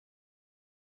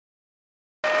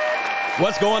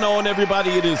What's going on, everybody?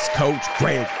 It is Coach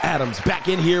Greg Adams back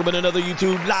in here with another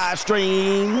YouTube live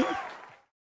stream.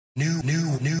 New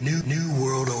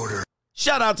world order.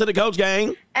 Shout out to the Coach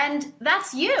Gang. And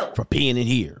that's you. For being in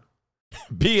here,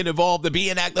 being involved, and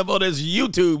being active on this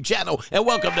YouTube channel. And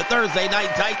welcome to Thursday Night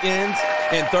Titans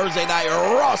and Thursday Night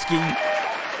Roski,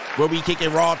 where we kick it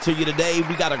raw to you today.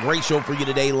 We got a great show for you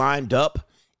today lined up.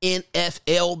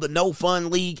 NFL, the No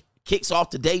Fun League, kicks off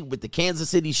today with the Kansas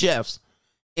City Chiefs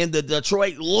and the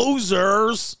Detroit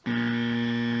Losers.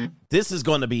 This is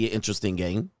going to be an interesting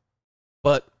game,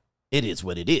 but it is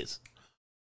what it is.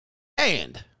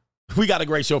 And we got a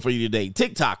great show for you today.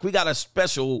 TikTok, we got a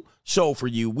special show for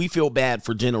you. We feel bad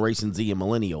for Generation Z and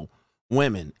millennial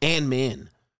women and men.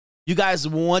 You guys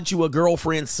want you a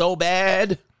girlfriend so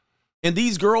bad, and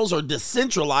these girls are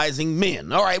decentralizing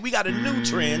men. All right, we got a new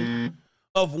trend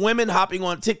of women hopping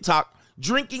on TikTok,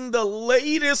 drinking the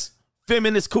latest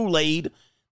feminist KoolAid.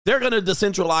 They're going to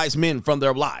decentralize men from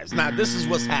their lives. Now, this is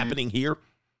what's happening here.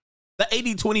 The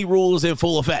 80-20 rule is in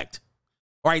full effect.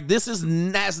 All right, this has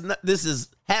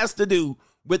to do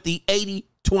with the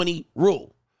 80-20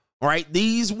 rule. All right,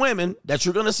 these women that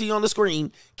you're going to see on the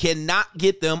screen cannot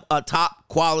get them a top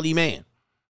quality man.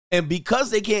 And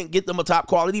because they can't get them a top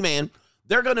quality man,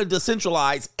 they're going to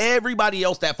decentralize everybody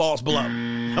else that falls below.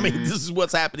 I mean, this is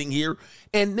what's happening here.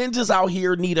 And ninjas out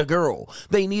here need a girl.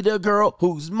 They need a girl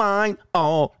who's mine,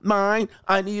 all mine.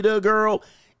 I need a girl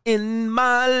in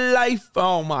my life.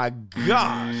 Oh, my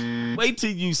gosh. Wait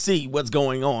till you see what's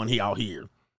going on out here.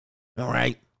 All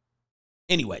right.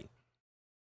 Anyway,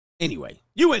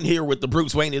 you in here with the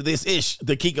Bruce Wayne of this ish,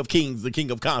 the king of kings, the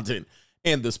king of content,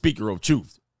 and the speaker of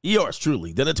truth. Yours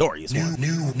truly, the notorious one.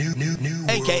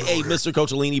 A.K.A. Mr.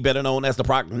 Coachellini, better known as the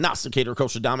prognosticator,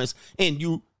 Coach Adamas, and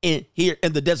you in here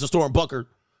in the Desert Storm bunker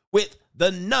with the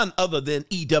none other than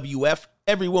EWF,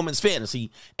 Every Woman's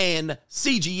Fantasy, and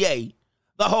CGA,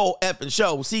 the whole effing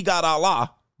show, See God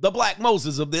Allah, the Black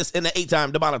Moses of this, and the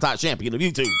 8-time demonetized champion of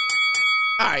YouTube.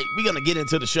 All right, we're going to get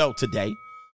into the show today.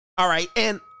 All right,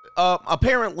 and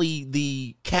apparently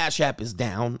the Cash App is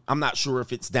down. I'm not sure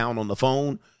if it's down on the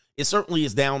phone. It certainly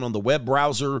is down on the web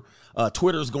browser.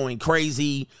 Twitter's going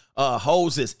crazy.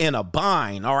 Hoes is in a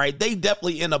bind. All right, they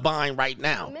definitely in a bind right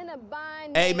now. I'm in a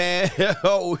bind. Hey, man.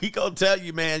 Oh, he gonna tell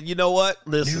you, man. You know what?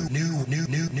 Listen.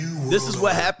 This is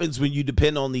what happens when you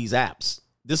depend on these apps.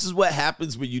 This is what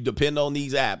happens when you depend on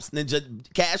these apps. Ninja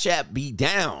Cash App be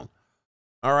down.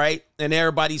 All right, and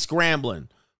everybody's scrambling.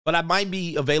 But I might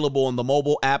be available on the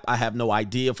mobile app. I have no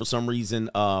idea for some reason.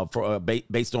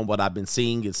 Based on what I've been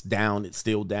seeing, it's down. It's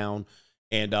still down.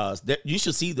 And you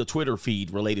should see the Twitter feed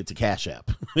related to Cash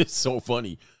App. It's so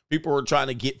funny. People are trying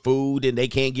to get food and they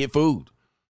can't get food.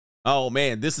 Oh,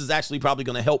 man, this is actually probably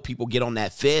going to help people get on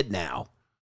that Fed now.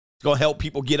 It's going to help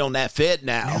people get on that Fed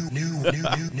now. New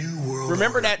world.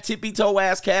 Remember that tippy toe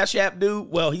ass Cash App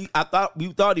dude? Well, we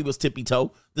thought he was tippy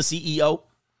toe, the CEO.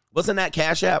 Wasn't that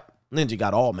Cash App? Ninja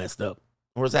got all messed up.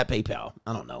 Or is that PayPal?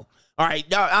 I don't know. All right,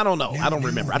 I don't know. I don't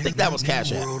remember. I think that was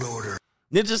Cash App.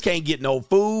 Ninjas can't get no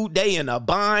food. They in a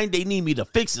bind. They need me to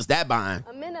fix that bind.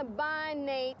 I'm in a bind,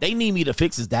 Nate. They need me to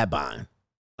fix that bind.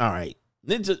 All right.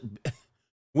 Ninja,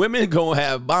 women gonna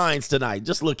have binds tonight.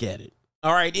 Just look at it.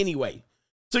 All right, anyway.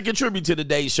 To contribute to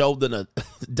today's show, the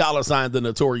 $ the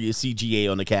notorious CGA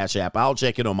on the Cash App. I'll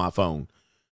check it on my phone.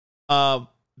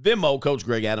 Venmo, Coach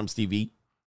Greg Adams TV.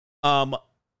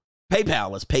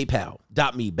 PayPal is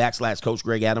paypal.me/Coach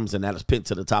Greg Adams, and that is pinned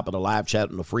to the top of the live chat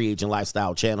on the Free Agent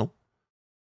Lifestyle channel.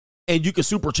 And you can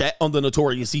super chat on the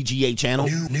Notorious CGA channel.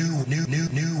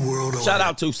 New world order. Shout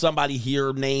out to somebody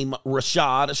here named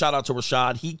Rashad. Shout out to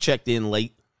Rashad. He checked in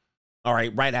late. All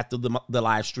right, right after the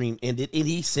live stream ended, and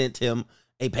he sent him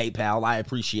a PayPal. I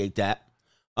appreciate that.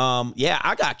 Yeah,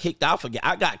 I got kicked out.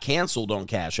 I got canceled on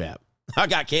Cash App. I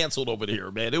got canceled over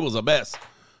there, man. It was a mess.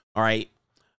 All right.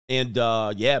 And,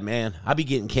 yeah, man, I be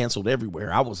getting canceled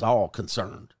everywhere. I was all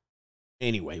concerned.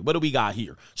 Anyway, what do we got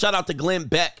here? Shout out to Glenn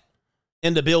Beck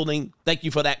in the building. Thank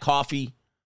you for that coffee.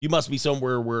 You must be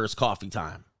somewhere where it's coffee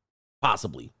time.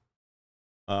 Possibly.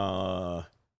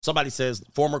 Somebody says,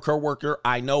 former coworker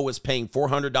I know is paying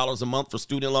 $400 a month for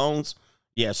student loans.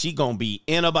 Yeah, she going to be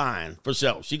in a bind for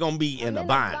sure. She going to be in a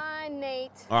bind.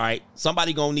 Nate. All right.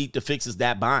 Somebody going to need to fix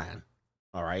that bind.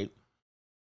 All right.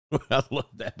 I love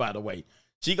that, by the way.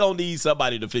 She gonna need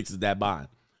somebody to fix that bind.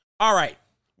 All right,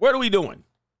 what are we doing?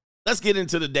 Let's get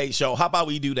into the day show. How about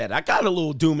we do that? I got a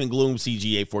little doom and gloom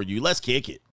CGA for you. Let's kick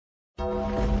it.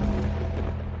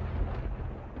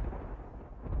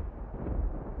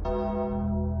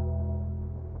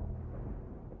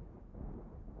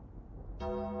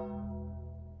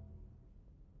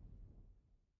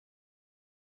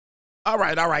 All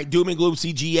right. Doom and gloom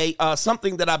CGA.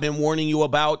 Something that I've been warning you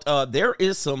about. There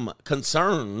is some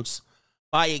concerns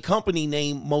by a company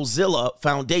named Mozilla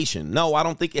Foundation. No, I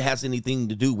don't think it has anything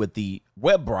to do with the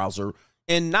web browser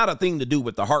and not a thing to do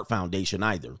with the Heart Foundation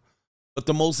either. But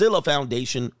the Mozilla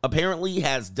Foundation apparently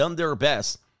has done their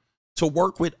best to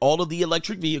work with all of the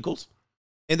electric vehicles,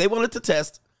 and they wanted to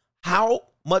test how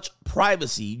much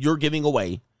privacy you're giving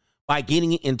away by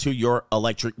getting it into your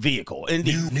electric vehicle.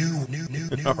 Indeed. New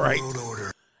All right. world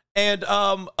order. And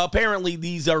apparently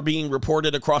these are being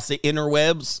reported across the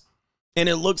interwebs, and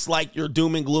it looks like your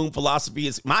doom and gloom philosophy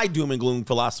my doom and gloom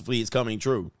philosophy is coming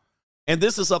true. And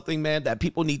this is something, man, that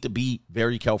people need to be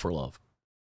very careful of.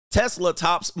 Tesla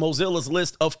tops Mozilla's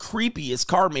list of creepiest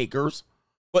car makers,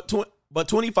 but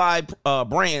 25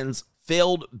 brands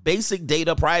failed basic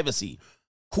data privacy.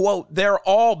 Quote, they're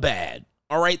all bad.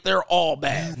 All right, they're all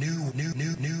bad. New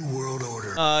world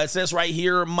order. It says right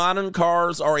here, modern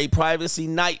cars are a privacy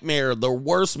nightmare, the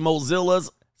worst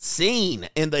Mozilla's seen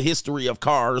in the history of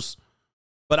cars.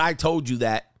 But I told you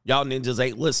that. Y'all ninjas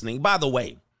ain't listening. By the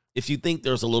way, if you think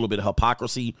there's a little bit of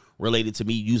hypocrisy related to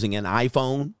me using an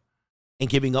iPhone and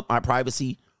giving up my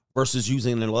privacy versus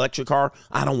using an electric car,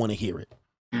 I don't want to hear it.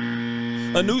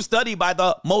 A new study by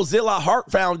the Mozilla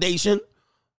Heart Foundation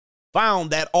found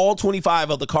that all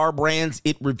 25 of the car brands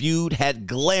it reviewed had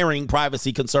glaring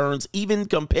privacy concerns, even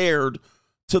compared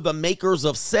to the makers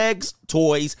of sex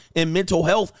toys and mental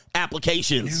health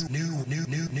applications.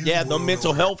 The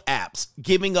mental health apps,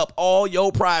 giving up all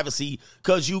your privacy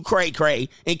because you cray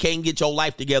and can't get your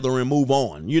life together and move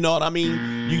on. You know what I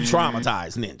mean? You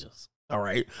traumatized ninjas. All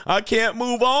right. I can't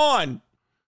move on.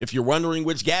 If you're wondering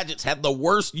which gadgets have the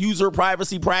worst user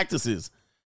privacy practices,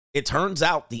 it turns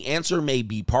out the answer may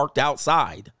be parked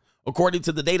outside. According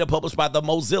to the data published by the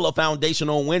Mozilla Foundation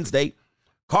on Wednesday,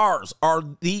 cars are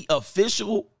the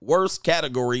official worst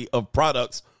category of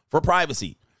products for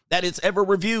privacy that it's ever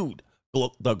reviewed.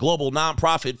 The global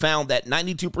nonprofit found that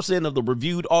 92% of the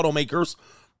reviewed automakers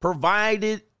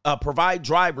provide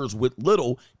drivers with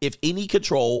little, if any,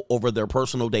 control over their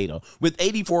personal data, with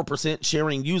 84%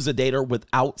 sharing user data with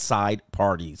outside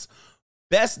parties.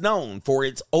 Best known for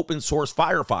its open source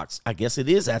Firefox. I guess it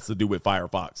has to do with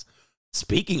Firefox.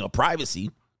 Speaking of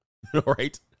privacy, all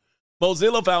right,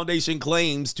 Mozilla Foundation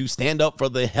claims to stand up for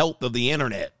the health of the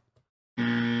internet.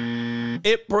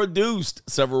 It produced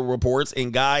several reports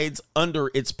and guides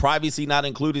under its Privacy Not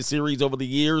Included series over the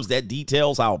years that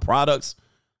details how products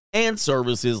and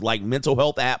services like mental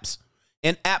health apps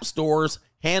and app stores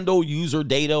handle user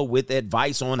data with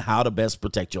advice on how to best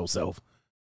protect yourself.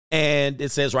 And it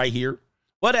says right here,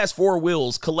 what has four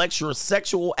wheels, collects your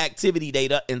sexual activity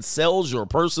data and sells your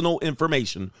personal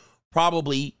information,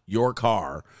 probably your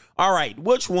car. All right,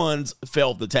 which ones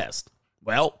failed the test?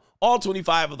 Well, all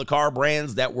 25 of the car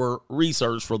brands that were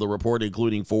researched for the report,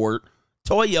 including Ford,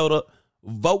 Toyota,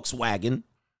 Volkswagen,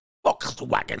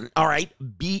 all right,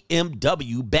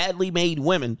 BMW, Badly Made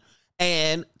Women,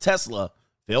 and Tesla,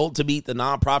 failed to meet the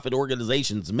nonprofit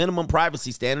organization's minimum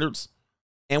privacy standards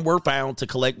and were found to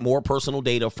collect more personal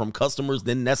data from customers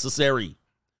than necessary.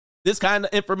 This kind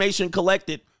of information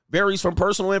collected varies from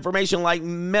personal information like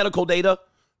medical data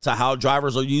to how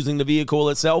drivers are using the vehicle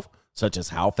itself, such as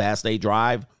how fast they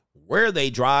drive, where they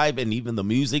drive, and even the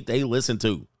music they listen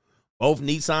to. Both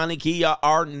Nissan and Kia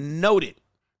are noted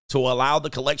to allow the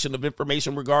collection of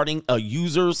information regarding a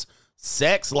user's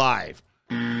sex life.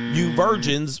 You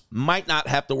virgins might not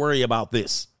have to worry about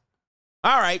this.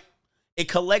 All right. It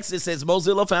says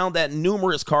Mozilla found that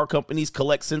numerous car companies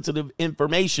collect sensitive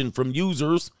information from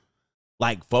users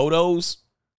like photos,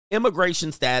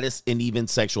 immigration status, and even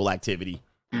sexual activity.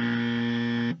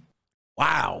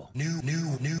 Wow. New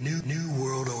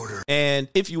world order. And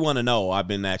if you want to know, I've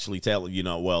been actually telling you,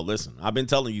 listen, I've been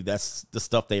telling you that's the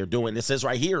stuff they are doing. It says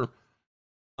right here,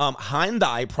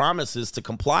 Hyundai promises to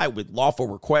comply with lawful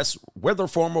requests, whether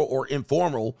formal or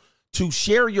informal, to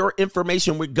share your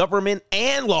information with government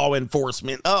and law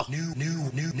enforcement. New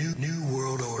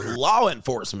world order. Law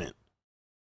enforcement.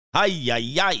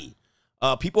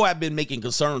 People have been making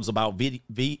concerns about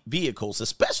vehicles,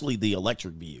 especially the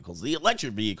electric vehicles. The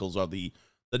electric vehicles are the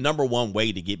number one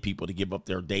way to get people to give up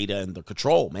their data and their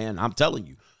control, man. I'm telling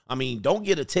you. I mean, don't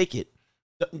get a ticket.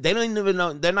 They don't even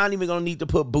know. They're not even going to need to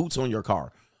put boots on your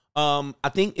car. I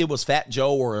think it was Fat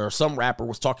Joe or some rapper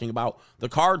was talking about the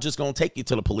car just going to take you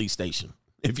to the police station.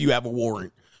 If you have a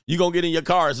warrant, you're going to get in your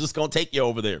car. It's just going to take you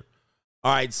over there.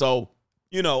 All right. So,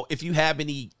 if you have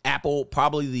any Apple,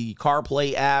 probably the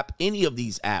CarPlay app, any of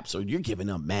these apps, or you're giving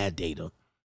up mad data,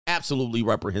 absolutely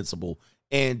reprehensible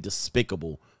and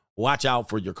despicable. Watch out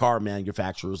for your car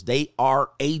manufacturers. They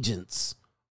are agents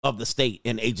of the state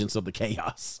and agents of the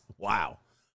chaos. Wow.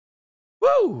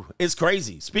 Woo, it's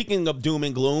crazy. Speaking of doom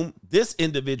and gloom, this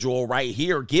individual right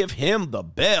here, give him the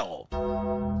bell.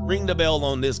 Ring the bell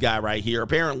on this guy right here.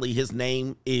 Apparently his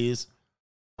name is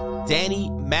Danny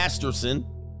Masterson.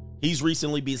 He's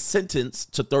recently been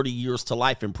sentenced to 30 years to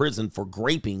life in prison for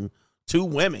raping 2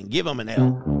 women. Give him an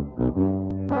L.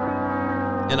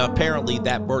 And apparently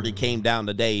that verdict came down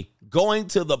today, going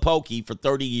to the pokey for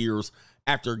 30 years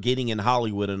after getting in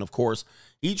Hollywood. And of course,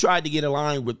 he tried to get in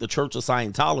line with the Church of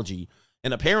Scientology.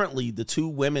 And apparently the 2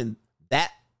 women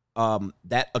that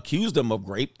accused him of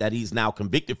rape, that he's now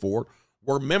convicted for,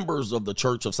 were members of the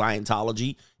Church of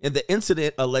Scientology. And the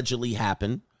incident allegedly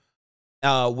happened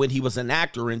when he was an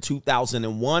actor in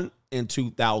 2001 and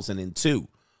 2002.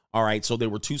 All right, so there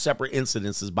were 2 separate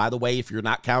incidences. By the way, if you're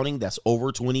not counting, that's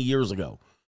over 20 years ago.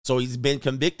 So he's been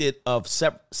convicted of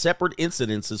separate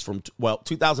incidences from,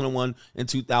 2001 and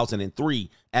 2003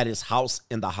 at his house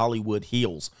in the Hollywood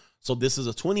Hills. So this is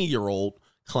a 20-year-old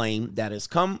claim that has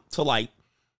come to light.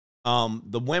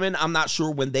 The women, I'm not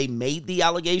sure when they made the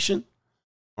allegation.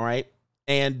 All right.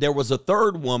 And there was a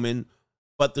 3rd woman,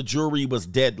 but the jury was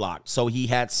deadlocked. So he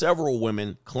had several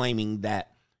women claiming that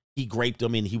he raped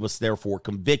them, and he was therefore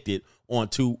convicted on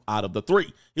 2 out of the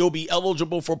 3. He'll be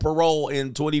eligible for parole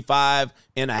in 25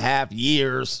 and a half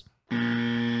years.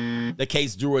 The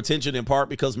case drew attention in part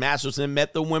because Masterson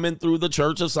met the women through the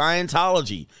Church of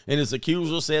Scientology, and his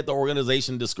accuser said the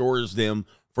organization discouraged them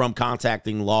from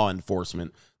contacting law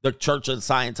enforcement. The Church of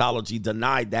Scientology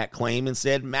denied that claim and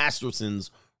said Masterson's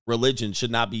religion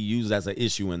should not be used as an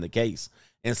issue in the case,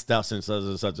 and stuff and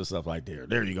such and stuff like there.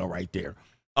 There you go, right there.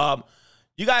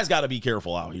 You guys got to be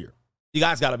careful out here. You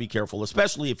guys got to be careful,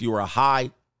 especially if you're a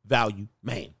high value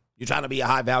man. You're trying to be a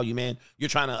high value man. You're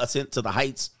trying to ascend to the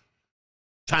heights,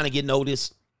 trying to get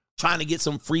noticed, trying to get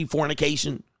some free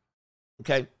fornication.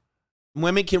 Okay.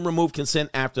 Women can remove consent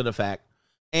after the fact,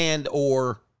 and,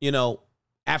 or,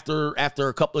 after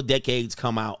a couple of decades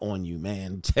come out on you,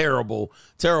 man. Terrible,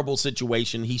 terrible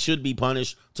situation. He should be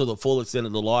punished to the full extent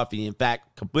of the law if he in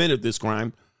fact committed this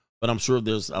crime. But I'm sure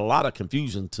there's a lot of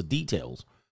confusion to details,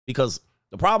 because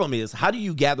the problem is, how do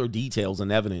you gather details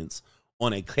and evidence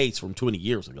on a case from 20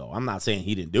 years ago? I'm not saying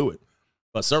he didn't do it,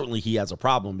 but certainly he has a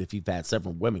problem if you've had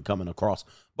several women coming across.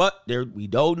 But we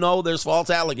don't know, there's false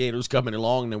alligators coming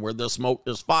along, and where there's smoke,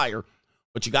 there's fire.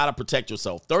 But you got to protect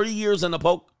yourself. 30 years in the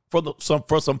poke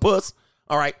for some puss.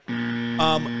 All right.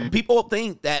 People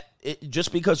think that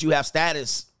just because you have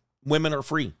status, women are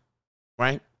free,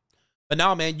 right? But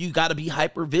now, man, you got to be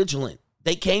hyper vigilant.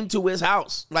 They came to his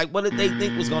house. Like, what did they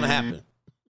think was going to happen?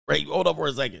 Right? Hold up for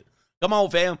a second. Come on,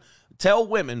 fam. Tell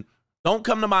women, don't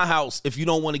come to my house if you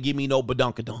don't want to give me no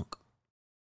badunkadunk.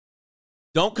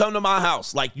 Don't come to my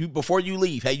house. Like, before you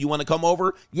leave, hey, you want to come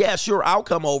over? Yeah, sure, I'll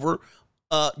come over.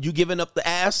 You giving up the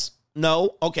ass?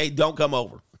 No? Okay, don't come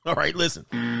over. All right, listen.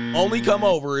 Only come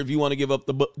over if you want to give up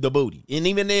the booty. And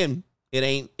even then, it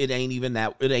ain't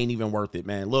even worth it,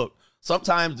 man. Look,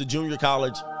 sometimes the junior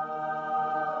college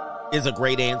is a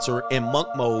great answer, and monk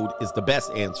mode is the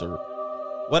best answer.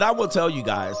 What I will tell you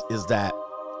guys is that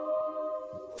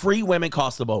free women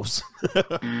cost the most.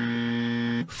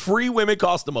 Free women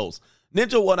cost the most.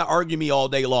 Ninja want to argue me all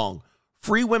day long.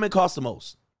 Free women cost the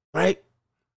most, right?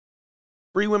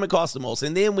 Free women cost the most.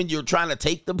 And then when you're trying to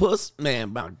take the puss,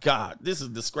 man, my God, this is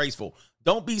disgraceful.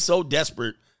 Don't be so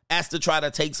desperate as to try to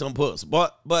take some puss.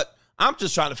 But I'm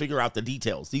just trying to figure out the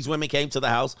details. These women came to the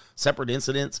house, separate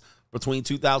incidents between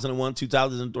 2001,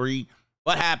 2003.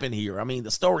 What happened here? I mean,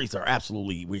 the stories are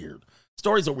absolutely weird.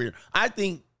 Stories are weird. I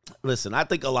think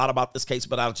a lot about this case,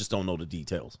 but I just don't know the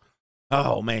details.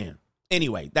 Oh, man.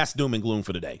 Anyway, that's doom and gloom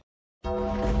for today.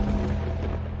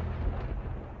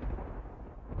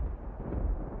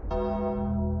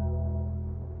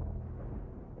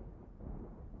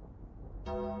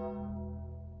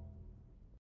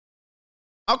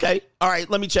 Okay. All right.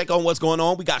 Let me check on what's going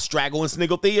on. We got Straggle and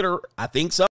Sniggle Theater. I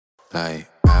think so. Like,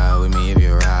 ride with me if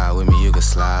you ride with me. You can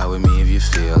slide with me if you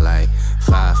feel like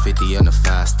 550 on the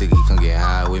 5 sticky. Come get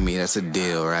high with me. That's a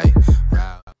deal, right?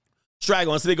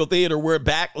 Straggle and Sniggle Theater. We're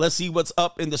back. Let's see what's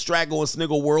up in the Straggle and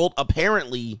Sniggle world.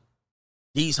 Apparently,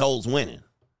 these hoes winning.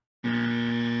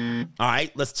 All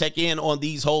right. Let's check in on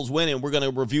these hoes winning. We're going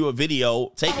to review a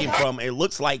video taken from, it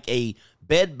looks like a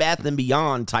Bed Bath &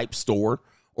 Beyond type store,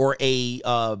 or a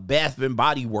Bath and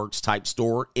Body Works type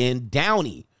store in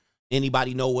Downey.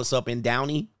 Anybody know what's up in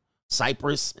Downey,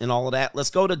 Cypress, and all of that? Let's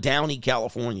go to Downey,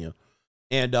 California.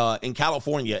 And in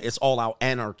California, it's all out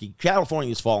anarchy.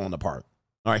 California's falling apart.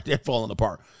 All right, they're falling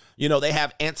apart. You know, they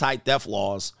have anti-theft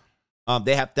laws.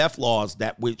 They have theft laws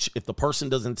that which if the person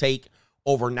doesn't take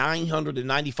over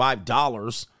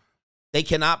 $995, they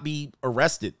cannot be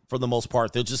arrested for the most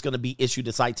part. They're just going to be issued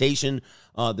a citation.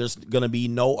 There's going to be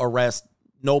no arrest,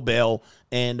 no bail,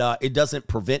 and it doesn't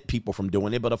prevent people from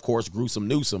doing it. But of course, Gruesome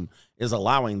Newsom is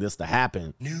allowing this to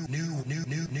happen. New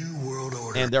world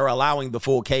order. And they're allowing the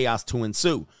full chaos to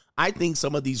ensue. I think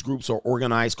some of these groups are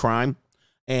organized crime,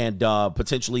 and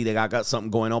potentially they got something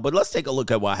going on. But let's take a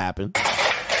look at what happened.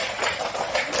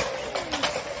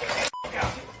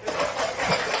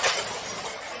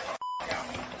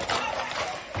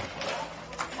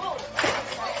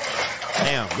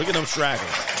 Damn, look at them straggles.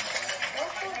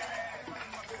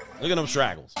 Look at them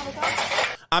straggles.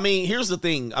 I mean, here's the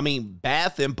thing. I mean,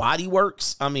 Bath and Body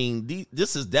Works. I mean,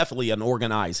 this is definitely an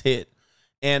organized hit.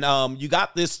 And you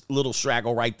got this little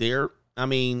straggle right there. I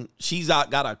mean, she's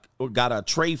got a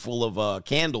tray full of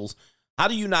candles. How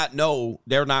do you not know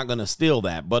they're not going to steal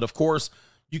that? But of course,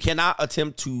 you cannot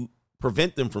attempt to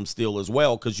prevent them from steal as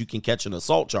well, because you can catch an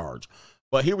assault charge.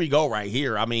 But here we go right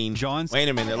here. I mean, wait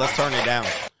a minute. Let's turn it down.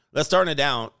 Let's turn it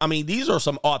down. I mean, these are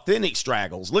some authentic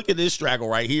straggles. Look at this straggle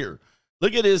right here.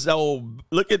 Look at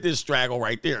this straggle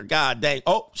right there. God dang.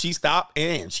 Oh, she stopped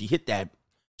and she hit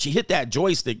that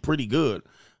joystick pretty good.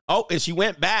 Oh, and she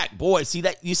went back. Boy, see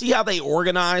that? You see how they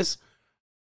organize?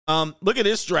 Look at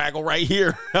this straggle right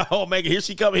here. Oh, man, here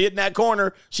she come hitting that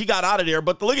corner. She got out of there,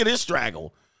 but look at this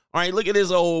straggle. All right, look at this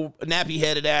old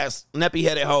nappy-headed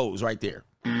hose right there.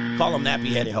 Call them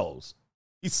nappy-headed hose.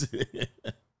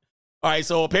 All right,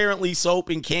 so apparently soap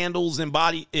and candles and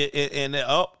body and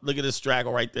oh, look at this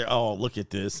straggle right there. Oh, look at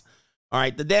this. All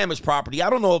right, the damaged property. I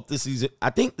don't know if this is,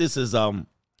 I think this is,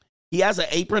 he has an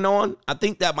apron on. I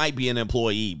think that might be an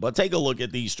employee, but take a look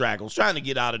at these straggles trying to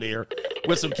get out of there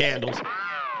with some candles.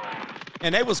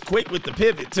 And they was quick with the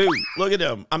pivot too. Look at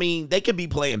them. I mean, they could be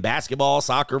playing basketball,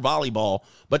 soccer, volleyball,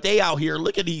 but they out here,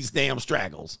 look at these damn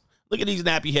straggles. Look at these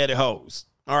nappy-headed hoes.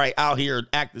 All right, out here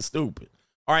acting stupid.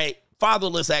 All right.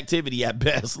 Fatherless activity at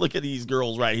best. Look at these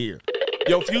girls right here.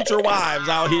 Your future wives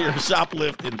out here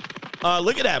shoplifting.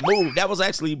 Look at that move. That was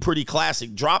actually pretty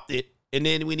classic. Dropped it, and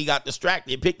then when he got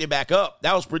distracted, picked it back up.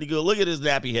 That was pretty good. Look at this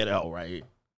nappy-headed hoe right here.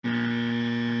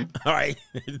 All right.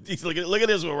 look at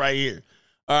this one right here.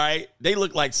 All right. They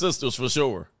look like sisters for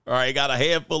sure. All right. Got a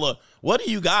head full of, what do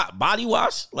you got? Body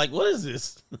wash? Like, what is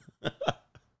this?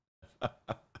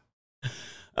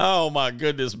 Oh, my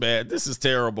goodness, man. This is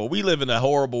terrible. We live in a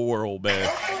horrible world, man.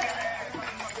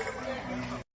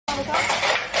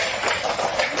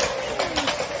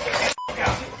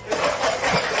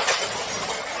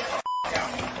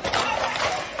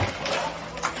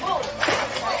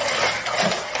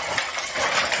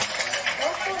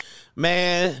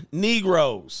 Man,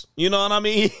 Negroes. You know what I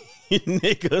mean?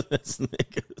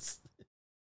 Niggas.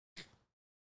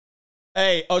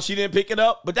 Hey, oh, she didn't pick it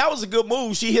up, but that was a good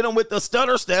move. She hit him with the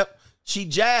stutter step. She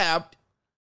jabbed.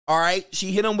 All right.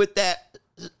 She hit him with that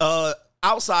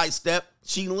outside step.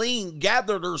 She leaned,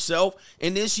 gathered herself,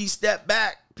 and then she stepped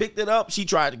back, picked it up. She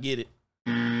tried to get it.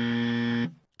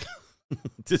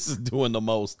 This is doing the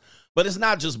most. But it's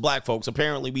not just black folks.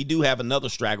 Apparently, we do have another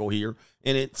straggle here,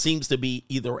 and it seems to be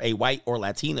either a white or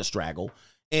Latina straggle.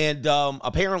 And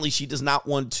apparently, she does not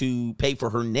want to pay for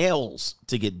her nails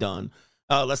to get done.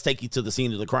 Let's take you to the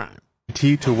scene of the crime.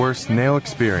 T to worst nail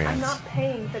experience. I'm not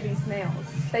paying for these nails.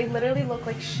 They literally look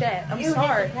like shit. I'm You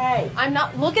sorry. need to pay. I'm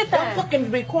not. Look at them. Don't fucking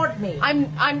record me.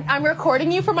 I'm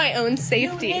recording you for my own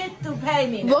safety. You need to pay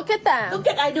me. Look at them. Look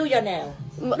at I do your nail.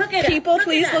 Look at people. Look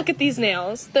Please at look at these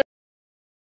nails. They're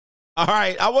All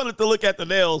right, I wanted to look at the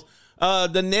nails.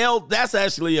 The nail, that's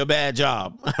actually a bad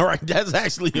job. All right, that's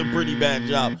actually a pretty bad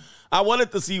job. I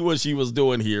wanted to see what she was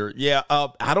doing here. Yeah,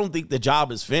 I don't think the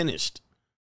job is finished.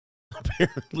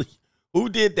 Apparently. Who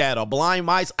did that? A blind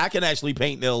mice? I can actually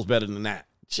paint nails better than that.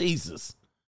 Jesus.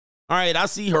 All right, I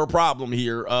see her problem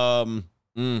here.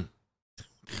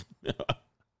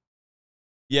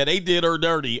 Yeah, they did her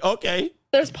dirty. Okay.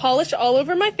 There's polish all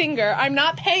over my finger. I'm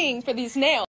not paying for these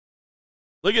nails.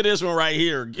 Look at this one right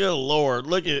here. Good Lord.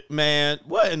 Look at, man,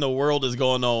 what in the world is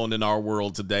going on in our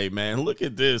world today, man? Look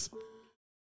at this.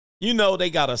 You know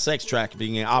they got a sex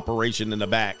trafficking operation in the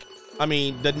back. I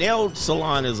mean, the nail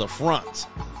salon is a front.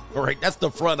 All right, that's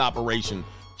the front operation.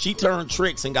 She turned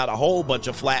tricks and got a whole bunch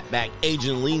of flatback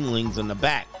Asian leanlings in the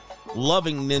back.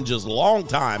 Loving Ninja's long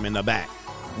time in the back.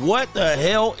 What the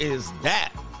hell is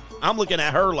that? I'm looking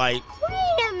at her like,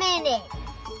 Wait a minute.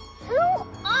 Who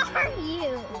are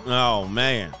you? oh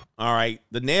man. All right.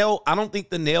 The nail, I don't think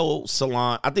the nail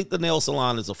salon, I think the nail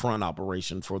salon is a front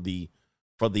operation for the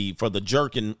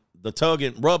jerking, the tug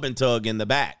and rub and tug in the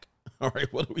back. All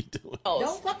right, what are we doing?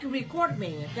 Don't fucking record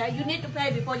me, okay? You need to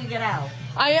pay before you get out.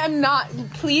 I am not.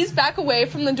 Please back away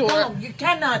from the door. No, you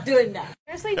cannot do that.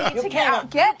 Seriously, you need to get cannot. out.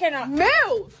 Get, cannot.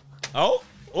 move.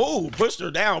 Oh, pushed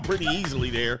her down pretty easily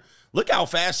there. Look how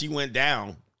fast she went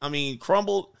down. I mean,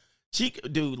 crumbled.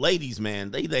 Dude, ladies,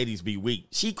 man, they ladies be weak.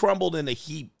 She crumbled in a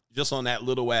heap just on that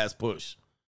little ass push.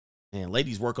 Man,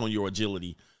 ladies, work on your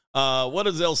agility. What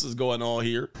else is going on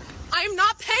here? I am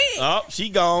not paying. Oh, she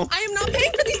gone. I am not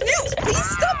paying for these nails. Please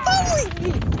stop following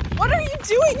me. What are you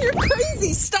doing? You're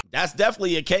crazy. Stop. That's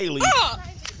definitely a Kaylee.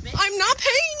 I'm not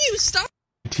paying you. Stop.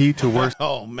 T to worst.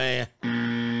 Oh, man.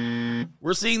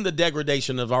 We're seeing the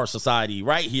degradation of our society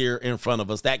right here in front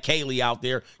of us. That Kaylee out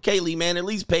there. Kaylee, man, at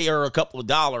least pay her a couple of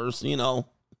dollars, you know.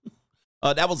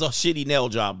 That was a shitty nail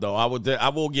job, though. I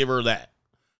will give her that.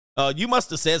 You must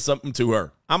have said something to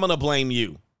her. I'm going to blame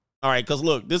you. All right, because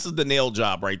look, this is the nail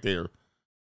job right there.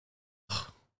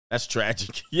 That's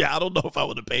tragic. Yeah, I don't know if I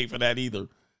would have paid for that either.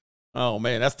 Oh,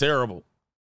 man, that's terrible.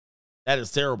 That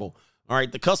is terrible. All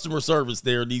right, the customer service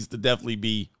there needs to definitely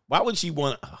be. Why would she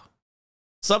want?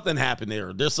 Something happened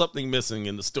there. There's something missing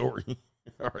in the story.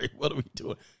 All right, what are we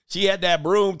doing? She had that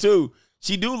broom, too.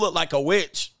 She do look like a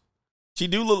witch. She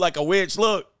do look like a witch.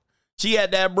 Look, she had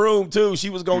that broom, too.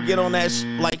 She was going to get on that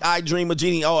like I Dream of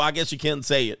Jeannie. Oh, I guess you can't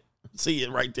say it. See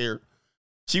it right there.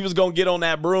 She was going to get on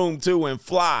that broom, too, and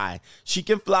fly. She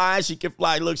can fly. She can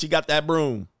fly. Look, she got that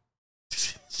broom.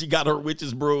 She got her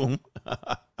witch's broom.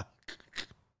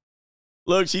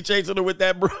 Look, she chasing her with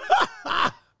that broom.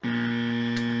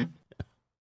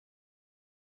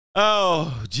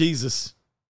 Oh, Jesus.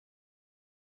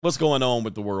 What's going on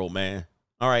with the world, man?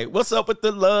 All right, what's up with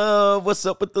the love? What's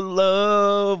up with the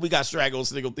love? We got Straggle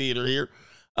Sniggle Theater here.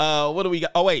 What do we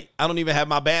got? Oh, wait, I don't even have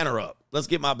my banner up. Let's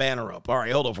get my banner up. All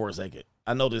right, hold on for a second.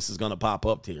 I know this is going to pop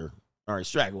up here. All right,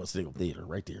 Straggle Sniggle Theater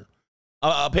right there.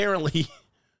 Apparently,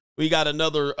 we got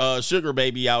another sugar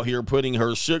baby out here putting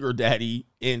her sugar daddy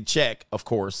in check, of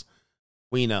course.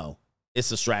 We know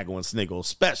it's a Straggle and Sniggle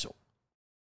special.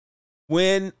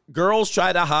 When girls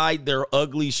try to hide their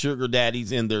ugly sugar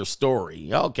daddies in their story.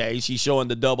 Okay, she's showing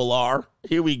the double R.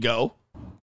 Here we go.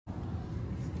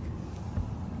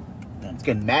 It's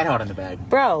getting mad hot in the bag.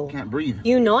 Bro. Can't breathe.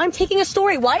 You know I'm taking a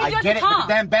story. Why did you have to talk? But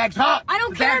the damn bag's hot. I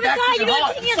don't care if it's hot. You know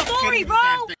I'm taking a story,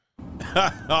 bro.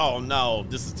 Oh, no.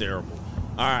 This is terrible.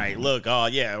 All right, look.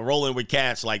 Yeah, rolling with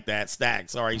cash like that.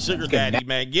 Stacks. All right, sugar daddy,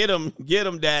 man. Get him. Get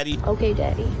him, daddy. Okay,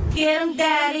 daddy. Get him,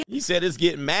 daddy. He said it's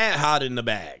getting mad hot in the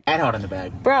bag. Mad hot in the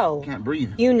bag. Bro. Can't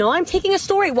breathe. You know I'm taking a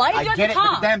story. Why did you have to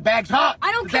talk? But the damn bag's hot.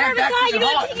 I don't care if it's hot. You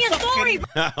know I'm taking a story,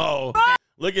 bro. Oh,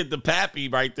 look at the pappy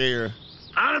right there.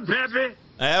 I'm Peppy.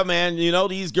 Yeah, man, you know,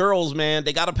 these girls, man,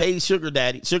 they got to pay sugar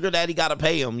daddy. Sugar daddy got to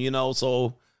pay them, you know,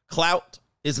 so clout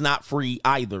is not free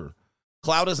either.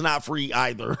 Clout is not free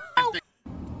either.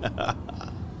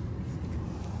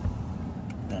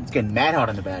 It's getting mad hot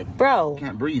in the bag. Bro.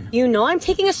 Can't breathe. You know I'm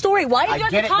taking a story. Why did you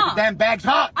have to talk? But the damn bag's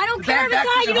hot. I don't care if it's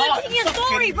hot. You know I'm taking a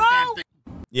story, bro.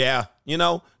 Yeah, you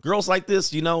know, girls like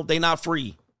this, you know, they not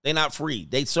free. They not free.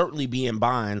 They certainly be in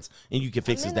binds, and you can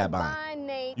fix that bind.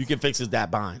 You can fix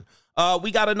that bind. We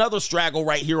got another straggle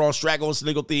right here on Straggle and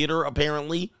Sniggle Theater.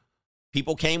 Apparently,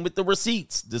 people came with the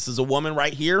receipts. This is a woman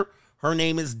right here. Her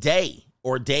name is Day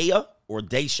or Daya or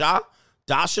Daysha.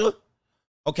 Dasha.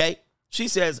 Okay. She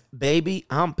says, baby,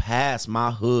 I'm past my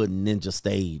hood ninja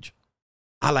stage.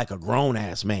 I like a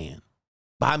grown-ass man.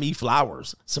 Buy me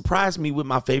flowers. Surprise me with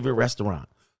my favorite restaurant.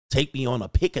 Take me on a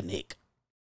picnic.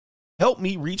 Help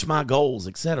me reach my goals,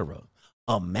 etc.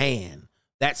 A man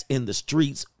that's in the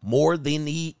streets more than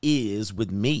he is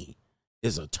with me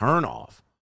is a turnoff.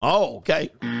 Oh, okay.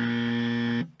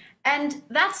 And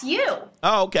that's you.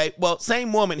 Oh, okay. Well,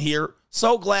 same woman here.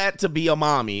 So glad to be a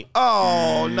mommy.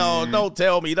 Oh, no, don't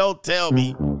tell me. Don't tell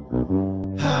me.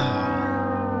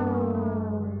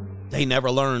 They never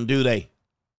learn, do they?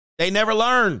 They never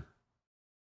learn.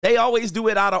 They always do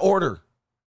it out of order.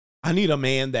 I need a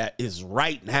man that is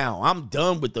right now. I'm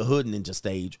done with the hood ninja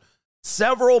stage.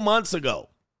 Several months ago,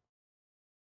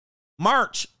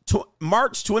 March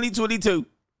 2022,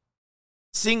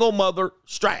 single mother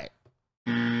strike.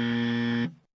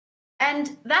 And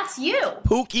that's you.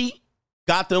 Pookie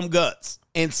got them guts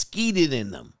and skeeted in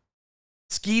them.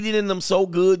 Skeeted in them so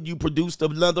good you produced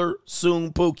another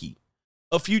soon Pookie.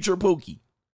 A future Pookie.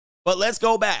 But let's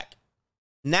go back.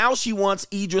 Now she wants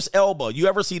Idris Elba. You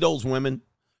ever see those women?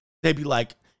 They be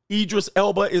like, Idris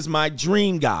Elba is my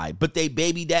dream guy, but they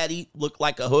baby daddy look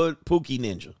like a hood Pookie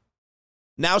ninja.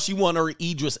 Now she want her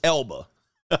Idris Elba.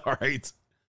 All right.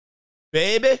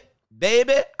 Baby,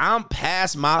 I'm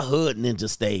past my hood ninja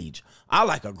stage. I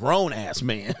like a grown-ass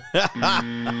man.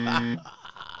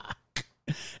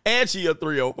 And she a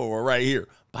 304 right here.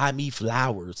 Buy me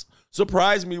flowers.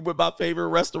 Surprise me with my favorite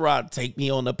restaurant. Take me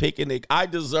on a picnic. I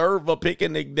deserve a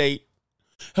picnic date.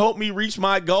 Help me reach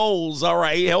my goals. All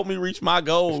right, help me reach my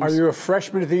goals. Are you a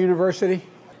freshman at the university?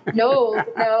 No.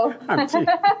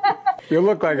 You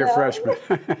look like a freshman.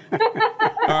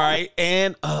 All right,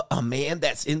 and a man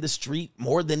that's in the street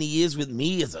more than he is with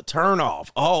me is a turnoff.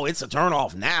 Oh, it's a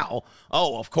turnoff now.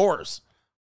 Oh, of course.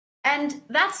 And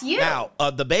that's you. Now,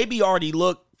 the baby already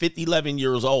looked 11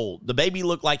 years old. The baby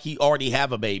looked like he already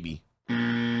have a baby.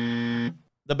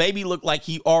 The baby looked like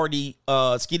he already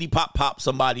skitty pop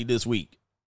somebody this week.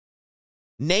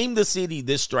 Name the city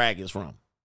this drag is from.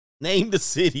 Name the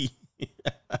city.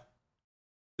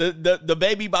 The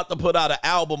baby about to put out an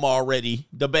album already.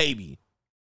 The baby.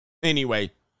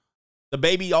 Anyway, the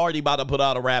baby already about to put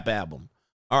out a rap album.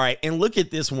 All right, and look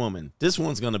at this woman. This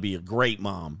one's going to be a great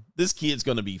mom. This kid's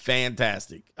going to be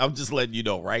fantastic. I'm just letting you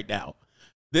know right now.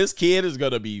 This kid is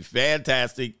going to be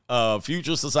fantastic.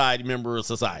 Future society member of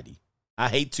society. I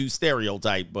hate to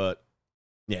stereotype, but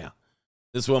yeah.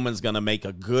 This woman's going to make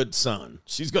a good son.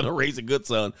 She's going to raise a good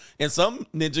son. And some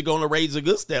ninja going to raise a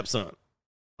good stepson.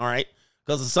 All right?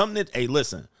 Because some ninja, hey,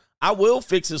 listen, I will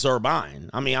fix this her bind.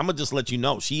 I mean, I'm going to just let you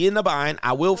know. She in the bind.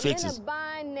 I will fix this.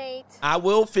 I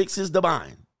will fix his the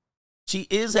bind. She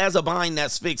has a bind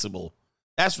that's fixable.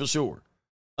 That's for sure.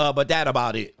 But that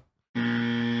about it. All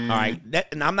right?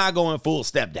 And I'm not going full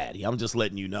stepdaddy. I'm just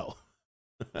letting you know.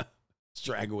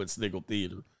 Straggle and Sniggle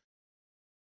Theater.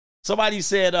 Somebody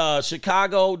said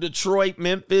Chicago, Detroit,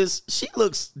 Memphis. She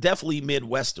looks definitely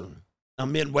Midwestern. A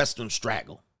Midwestern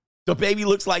straggle. The baby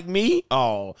looks like me.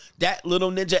 Oh, that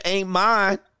little ninja ain't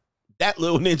mine. That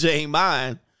little ninja ain't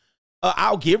mine.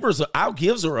 I'll give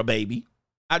her a baby.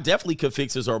 I definitely could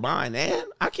fix her mind, and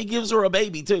I could give her a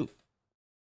baby too.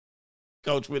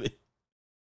 Coach with it.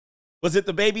 Was it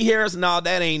the baby hairs? No,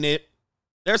 that ain't it.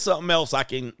 There's something else I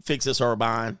can fix her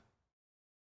mind.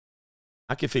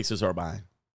 I can fix her mind.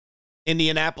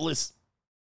 Indianapolis.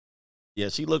 Yeah,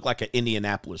 she looked like an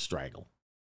Indianapolis straggle.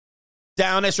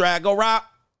 Down at Straggle Rock.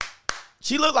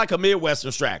 She looked like a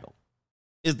Midwestern straggle.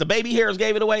 Is the baby hairs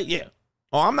gave it away? Yeah.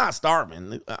 Oh, I'm not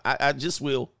starving. I just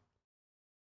will.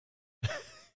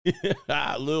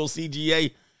 Little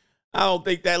CGA. I don't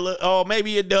think that look. Oh,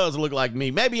 maybe it does look like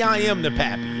me. Maybe I am the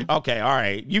pappy. Okay, all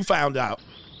right. You found out.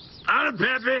 I'm the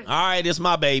pappy. All right, it's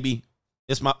my baby.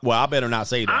 Well, I better not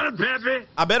say that. I'm the pappy.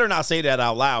 I better not say that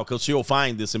out loud because she'll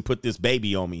find this and put this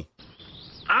baby on me.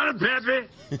 I'm the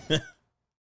pappy.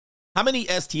 How many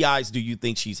STIs do you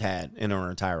think she's had in her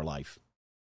entire life?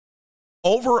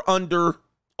 Over under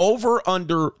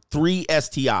 3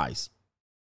 STIs.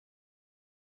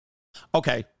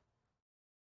 Okay.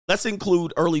 Let's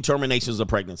include early terminations of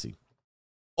pregnancy.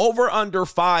 Over under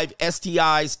 5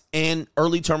 STIs and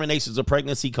early terminations of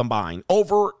pregnancy combined.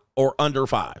 Over or under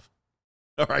 5.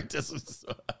 All right, this is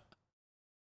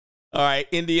all right,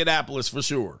 Indianapolis for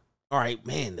sure. All right,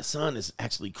 man, the sun is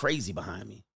actually crazy behind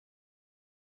me.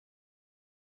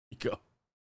 Go.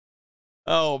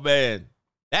 Oh, man.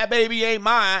 That baby ain't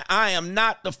mine. I am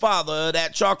not the father of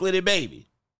that chocolatey baby.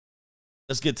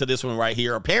 Let's get to this one right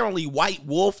here. Apparently, White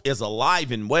Wolf is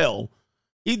alive and well.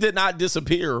 He did not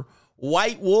disappear.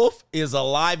 White Wolf is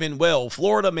alive and well.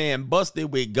 Florida man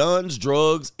busted with guns,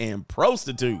 drugs, and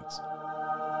prostitutes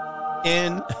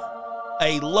in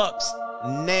a Lux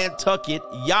Nantucket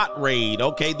yacht raid.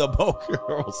 Okay, the boat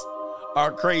girls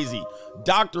are crazy.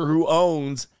 Doctor who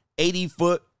owns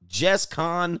 80-foot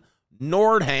Jesscon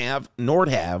Nordhaven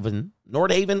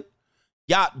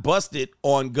yacht busted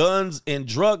on guns and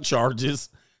drug charges.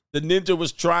 The ninja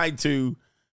was trying to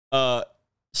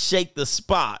shake the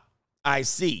spot. I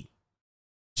see.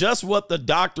 Just what the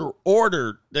doctor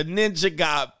ordered. The ninja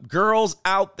got girls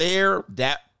out there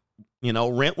that,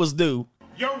 rent was due.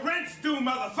 Your rent's due,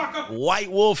 motherfucker. White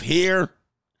Wolf here.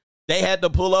 They had to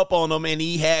pull up on him, and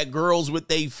he had girls with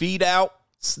their feet out,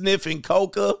 sniffing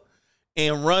coca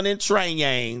and running train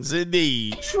yangs.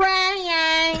 Indeed. Train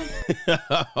yang.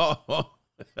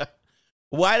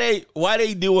 Why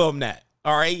they do him that?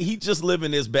 All right, he just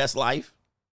living his best life.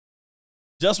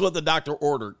 Just what the doctor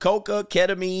ordered. Coca,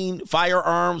 ketamine,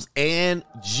 firearms, and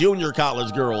junior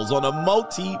college girls on a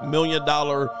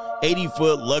multi-million-dollar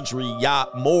 80-foot luxury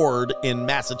yacht moored in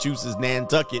Massachusetts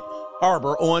Nantucket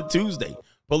Harbor on Tuesday.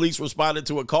 Police responded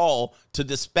to a call to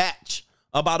dispatch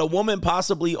about a woman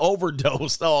possibly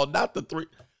overdosed. Oh, not the three.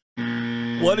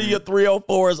 One of your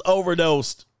 304s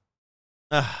overdosed.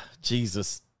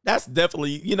 Jesus. That's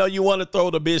definitely, you want to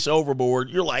throw the bitch overboard.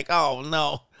 You're like, oh,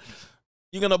 no.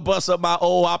 You're going to bust up my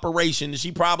old operation. And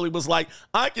she probably was like,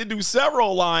 I can do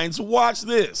several lines. Watch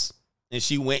this. And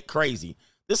she went crazy.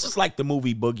 This is like the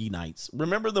movie Boogie Nights.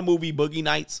 Remember the movie Boogie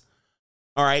Nights?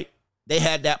 All right. They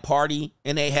had that party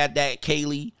and they had that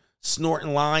Kaylee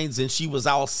snorting lines and she was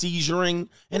all seizuring.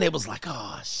 And it was like,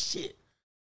 oh, shit.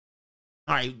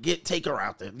 All right, take her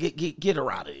out there. Get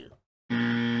her out of here.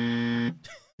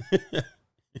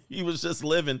 He was just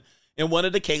living. And one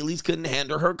of the Kayleys couldn't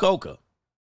handle her coca.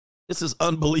 This is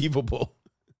unbelievable.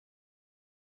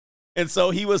 And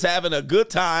so he was having a good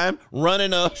time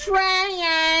running a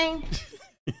train.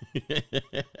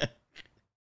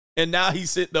 And now he's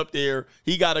sitting up there.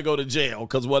 He got to go to jail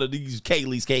because one of these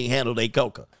Kayleys can't handle their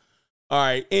coca. All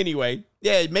right. Anyway,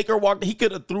 yeah, make her walk. He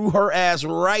could have threw her ass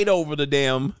right over the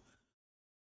damn.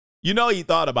 You know, he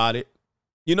thought about it.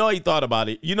 You know,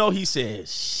 he said,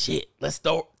 shit, let's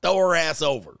throw her ass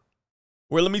over.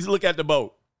 Well, let me look at the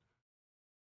boat.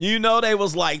 You know, they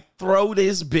was like, throw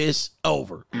this bitch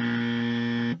over.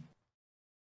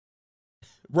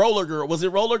 Roller Girl. Was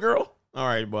it Roller Girl? All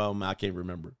right. Well, I can't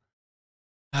remember.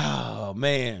 Oh,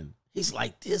 man. He's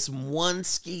like, this one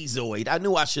schizoid. I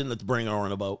knew I shouldn't have bring her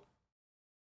on a boat.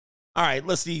 All right.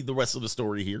 Let's see the rest of the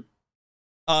story here.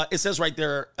 It says right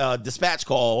there, dispatch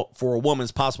call for a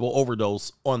woman's possible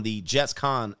overdose on the Jets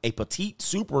Con, a petite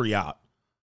super yacht.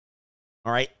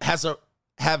 All right.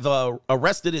 Have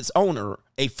arrested its owner,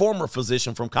 a former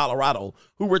physician from Colorado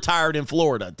who retired in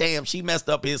Florida. Damn, she messed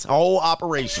up his whole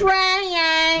operation.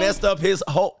 Messed up his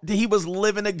whole. He was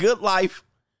living a good life.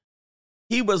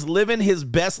 He was living his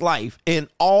best life and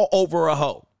all over a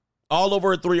hoe. All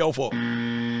over a 304.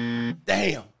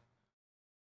 Damn.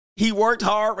 He worked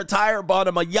hard, retired, bought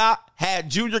him a yacht, had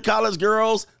junior college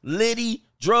girls, litty,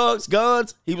 drugs,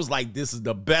 guns. He was like, this is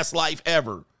the best life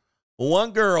ever.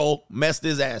 One girl messed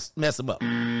him up.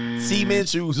 Cement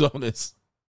shoes on this.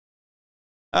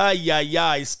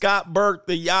 Scott Burke,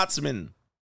 the yachtsman,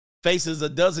 faces a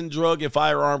dozen drug and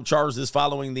firearm charges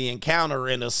following the encounter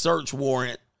and a search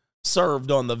warrant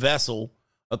served on the vessel.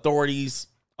 Authorities,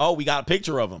 we got a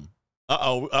picture of him.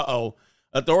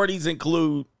 Authorities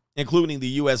including the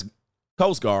U.S.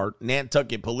 Coast Guard,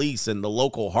 Nantucket Police, and the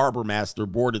local harbor master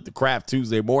boarded the craft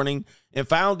Tuesday morning and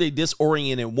found a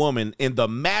disoriented woman in the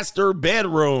master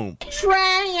bedroom.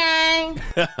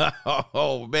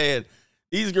 Oh, man.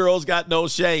 These girls got no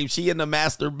shame. She in the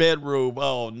master bedroom.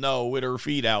 Oh, no, with her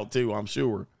feet out, too, I'm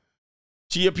sure.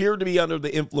 She appeared to be under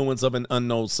the influence of an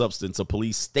unknown substance. A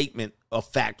police statement of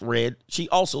fact read. She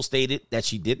also stated that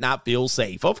she did not feel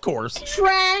safe. Of course. She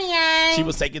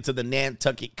was taken to the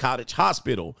Nantucket Cottage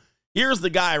Hospital. Here's the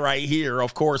guy right here,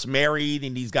 of course, married,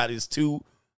 and he got his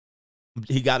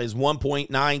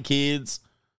 1.9 kids.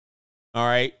 All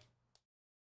right.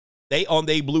 They on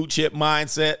their blue chip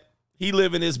mindset. He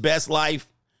living his best life.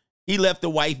 He left the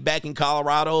wife back in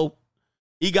Colorado.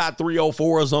 He got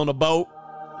 304s on the boat.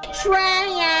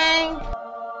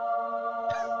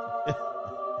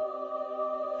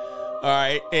 All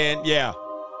right, and yeah,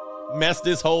 messed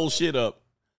this whole shit up.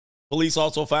 Police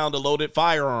also found a loaded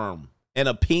firearm and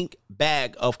a pink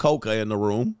bag of coca in the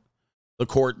room. The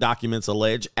court documents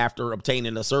allege after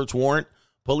obtaining a search warrant,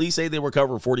 police say they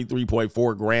recovered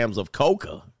 43.4 grams of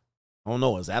coca. I don't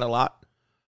know, is that a lot?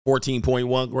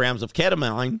 14.1 grams of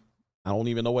ketamine. I don't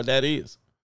even know what that is.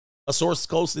 A source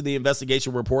close to the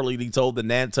investigation reportedly told the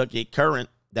Nantucket Current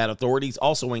that authorities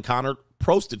also encountered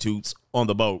prostitutes on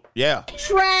the boat. Yeah.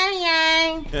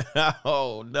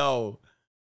 Oh, no.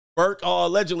 Burke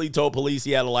allegedly told police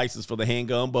he had a license for the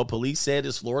handgun, but police said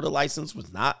his Florida license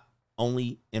was not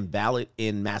only invalid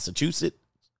in Massachusetts,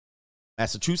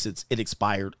 it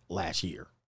expired last year.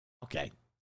 Okay.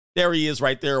 There he is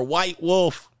right there. White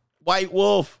Wolf.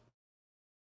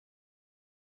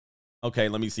 Okay,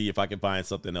 let me see if I can find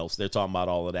something else. They're talking about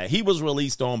all of that. He was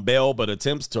released on bail, but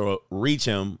attempts to reach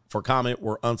him for comment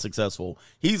were unsuccessful.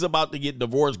 He's about to get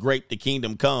divorced. Great, the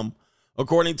kingdom come.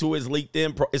 According to his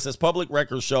LinkedIn, it says public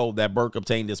records show that Burke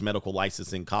obtained his medical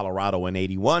license in Colorado in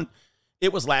 1981.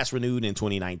 It was last renewed in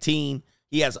 2019.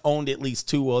 He has owned at least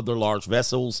two other large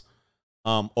vessels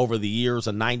over the years,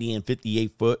 a 90 and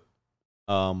 58-foot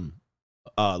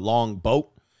long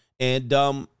boat. And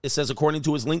it says, according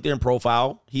to his LinkedIn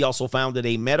profile, he also founded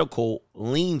a medical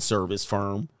lien service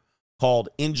firm called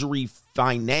Injury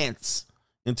Finance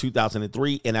in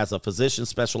 2003, and as a physician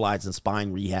specialized in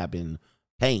spine rehab and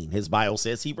pain. His bio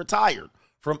says he retired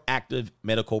from active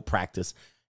medical practice,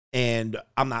 and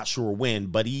I'm not sure when,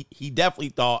 but he definitely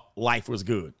thought life was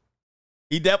good.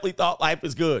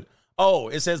 Oh,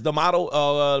 it says the model,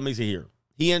 let me see here.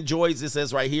 He enjoys, it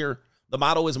says right here, the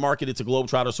motto is marketed to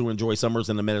Globetrotters who enjoy summers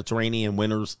in the Mediterranean,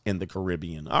 winters in the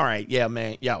Caribbean. All right. Yeah,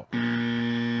 man. Yo.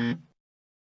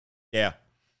 Yeah.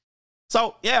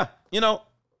 So, yeah, you know,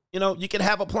 you can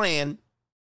have a plan,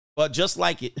 But just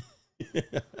like it,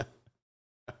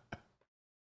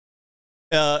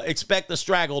 expect the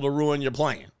straggle to ruin your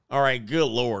plan. All right, good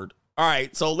Lord. All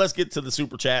right, so let's get to the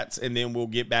super chats, and then we'll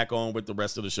get back on with the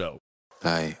rest of the show.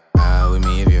 Like, ride with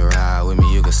me if you ride with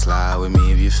me, you can slide with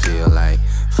me if you feel like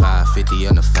 550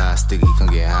 on the 5 sticky, come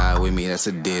get high with me, that's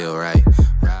a deal, right?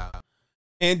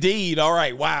 Indeed. All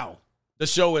right, wow. The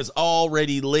show is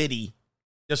already litty.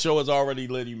 The show is already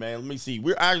litty, man. Let me see.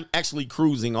 We're actually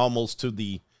cruising almost to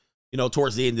the,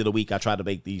 towards the end of the week. I try to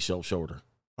make these shows shorter.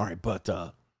 All right, but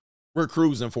we're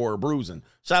cruising for a bruising.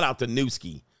 Shout out to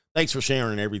Newski. Thanks for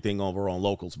sharing everything over on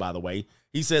Locals, by the way.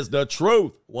 He says, the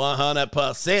truth,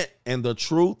 100%, and the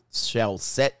truth shall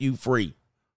set you free.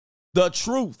 The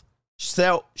truth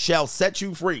shall set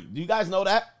you free. Do you guys know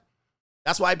that?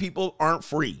 That's why people aren't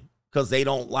free, because they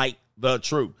don't like the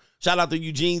truth. Shout out to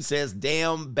Eugene, says,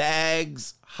 damn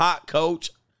bags, hot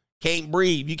coach, can't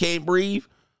breathe. You can't breathe?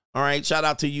 All right, shout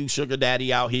out to you, sugar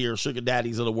daddy out here, sugar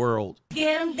daddies of the world.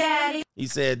 Get him, daddy. He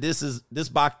said, this hat is,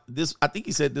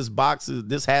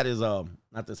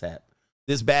 not this hat.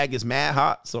 This bag is mad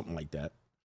hot, something like that.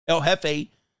 El Jefe,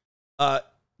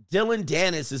 Dylan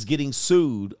Dennis is getting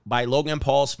sued by Logan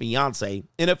Paul's fiance.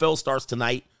 NFL starts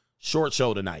tonight, short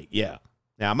show tonight. Yeah.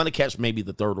 Now, I'm going to catch maybe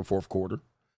the third or fourth quarter.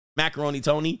 Macaroni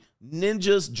Tony,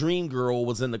 Ninja's dream girl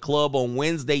was in the club on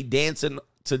Wednesday dancing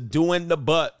to Doing the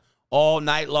Butt all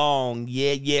night long.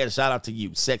 Yeah. Shout out to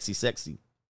you. Sexy.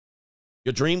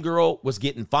 Your dream girl was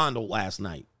getting fondled last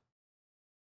night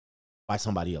by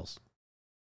somebody else.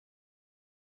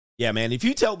 Yeah, man, if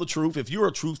you tell the truth, if you're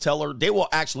a truth teller, they will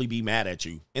actually be mad at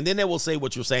you. And then they will say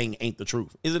what you're saying ain't the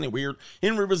truth. Isn't it weird?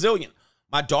 Henry Resilient.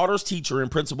 My daughter's teacher and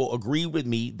principal agreed with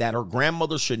me that her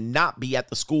grandmother should not be at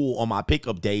the school on my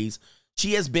pickup days.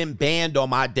 She has been banned on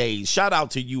my days. Shout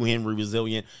out to you, Henry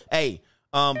Resilient. Hey,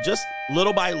 just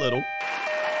little by little,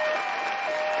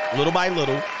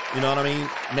 you know what I mean?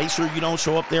 Make sure you don't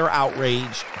show up there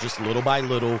outraged. Just little by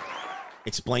little,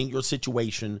 explain your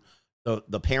situation.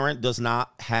 The parent does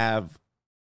not have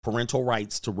parental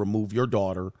rights to remove your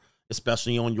daughter,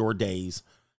 especially on your days.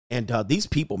 And these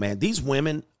people, man, these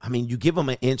women, I mean, you give them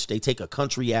an inch, they take a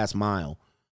country-ass mile.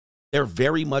 They're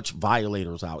very much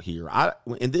violators out here.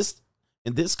 In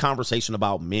this conversation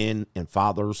about men and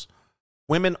fathers,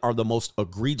 women are the most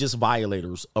egregious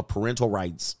violators of parental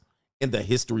rights in the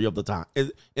history of the time,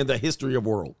 in the history of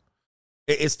world.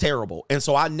 It's terrible. And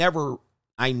so I never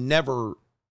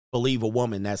believe a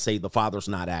woman that say the father's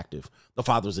not active, the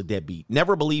father's a deadbeat.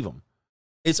 Never believe them.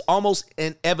 It's almost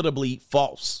inevitably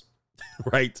false,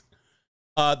 right?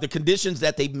 The conditions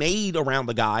that they made around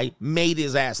the guy made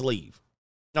his ass leave.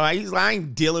 All right, he's like, I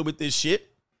ain't dealing with this shit.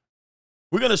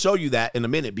 We're going to show you that in a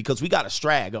minute because we got a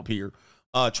strag up here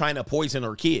trying to poison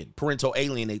her kid, parental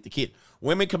alienate the kid.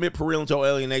 Women commit parental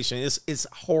alienation. It's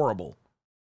horrible.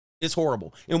 It's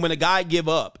horrible. And when a guy give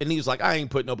up and he's like, I ain't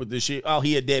putting up with this shit. Oh,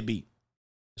 he a deadbeat.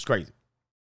 It's crazy.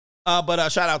 But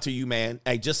shout out to you, man.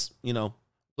 Hey, just,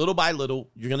 little by little,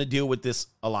 you're going to deal with this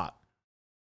a lot.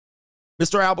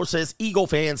 Mr. Albert says, Eagle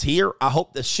fans here. I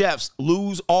hope the Chefs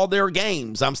lose all their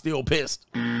games. I'm still pissed.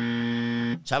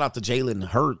 Shout out to Jalen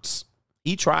Hurts.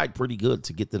 He tried pretty good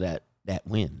to get to that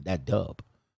win, that dub.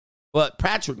 But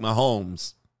Patrick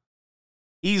Mahomes,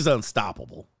 he's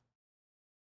unstoppable.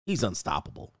 He's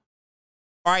unstoppable.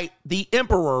 All right, the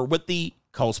Emperor with the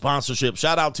co-sponsorship.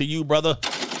 Shout out to you, brother.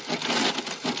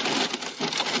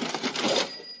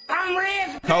 I'm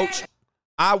ready. Coach,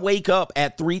 I wake up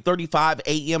at 3:35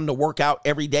 a.m. to work out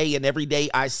every day, and every day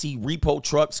I see repo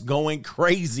trucks going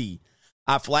crazy.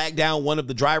 I flagged down one of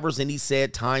the drivers, and he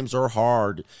said times are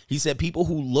hard. He said people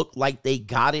who look like they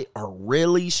got it are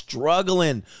really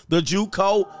struggling. The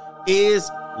JUCO is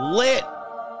lit.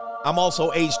 I'm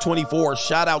also age 24.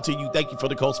 Shout out to you. Thank you for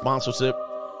the co-sponsorship.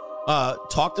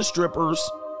 Talk to strippers.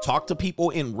 Talk to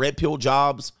people in red pill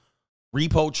jobs,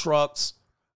 repo trucks.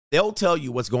 They'll tell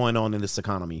you what's going on in this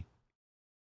economy.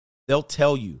 They'll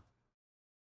tell you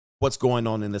what's going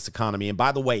on in this economy. And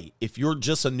by the way, if you're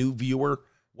just a new viewer,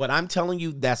 what I'm telling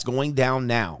you that's going down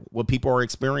now, what people are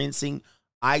experiencing,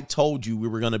 I told you we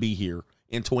were going to be here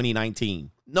in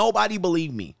 2019. Nobody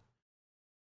believed me.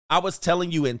 I was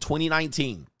telling you in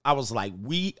 2019, I was like,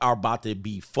 we are about to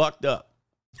be fucked up.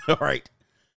 All right.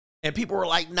 And people were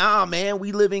like, nah, man,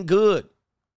 we living good.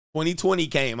 2020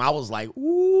 came. I was like,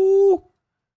 ooh.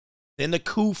 Then the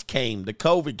COOF came. The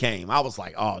COVID came. I was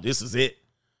like, oh, this is it.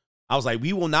 I was like,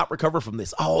 we will not recover from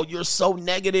this. Oh, you're so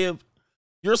negative.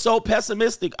 You're so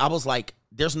pessimistic. I was like,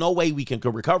 there's no way we can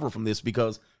recover from this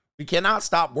because we cannot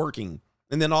stop working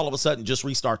and then all of a sudden just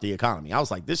restart the economy. I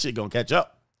was like, this shit gonna catch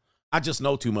up. I just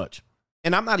know too much.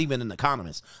 And I'm not even an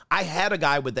economist. I had a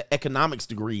guy with the economics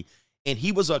degree, and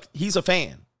he's a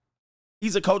fan.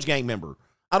 He's a Coach Gang member.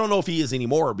 I don't know if he is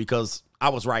anymore because I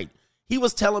was right. He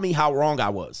was telling me how wrong I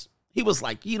was. He was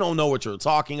like, you don't know what you're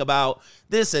talking about,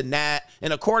 this and that.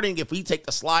 And according, if we take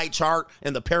the slide chart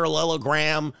and the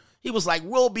parallelogram, he was like,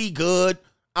 we'll be good.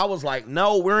 I was like,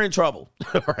 no, we're in trouble.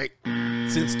 Right?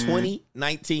 Since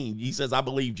 2019, he says, I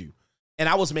believed you. And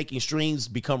I was making streams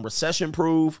become recession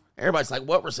proof. Everybody's like,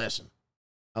 what recession?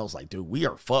 I was like, dude, we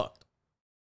are fucked.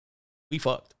 We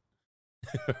fucked.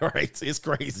 Right? It's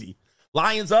crazy.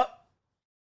 Lions up.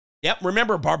 Yep.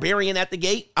 Remember Barbarian at the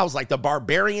gate? I was like, the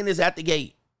Barbarian is at the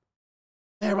gate.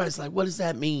 Everybody's like, what does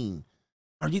that mean?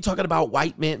 Are you talking about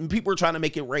white men? And people are trying to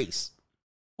make it race.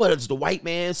 What, it's the white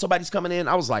man? Somebody's coming in?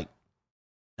 I was like,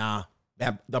 nah,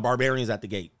 the Barbarian's at the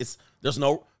gate. There's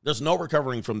no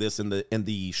recovering from this in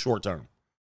the short term.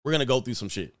 We're gonna go through some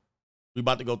shit. We're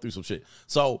about to go through some shit.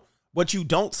 So what you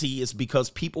don't see is because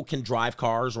people can drive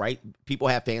cars, right? People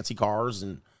have fancy cars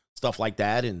and stuff like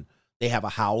that, and they have a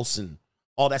house and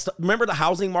all that stuff. Remember the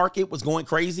housing market was going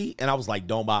crazy? And I was like,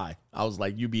 don't buy. I was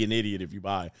like, you be an idiot if you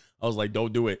buy. I was like,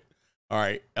 don't do it. All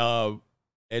right. And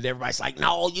everybody's like,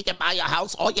 no, you can buy a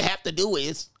house. All you have to do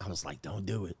is. I was like, don't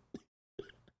do it.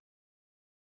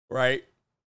 Right.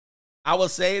 I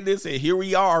was saying this, and here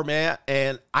we are, man.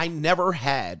 And I never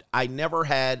had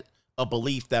a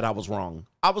belief that I was wrong.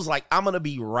 I was like, I'm going to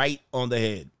be right on the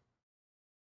head.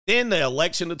 Then the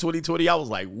election of 2020, I was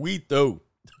like, we through.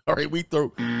 All right, we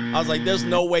through. I was like, there's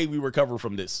no way we recover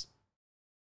from this.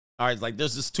 All right, it's like,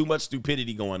 there's just too much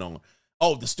stupidity going on.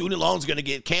 Oh, the student loan's going to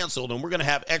get canceled, and we're going to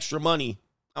have extra money.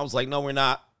 I was like, no, we're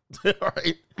not. All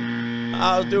right.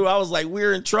 I was like,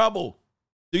 we're in trouble.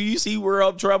 Do you see we're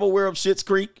up trouble? We're up Schitt's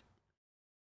Creek.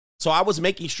 So I was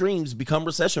making streams become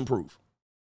recession proof.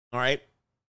 All right.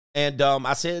 And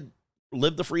I said,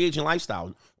 live the free agent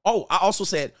lifestyle. Oh, I also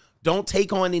said, don't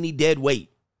take on any dead weight.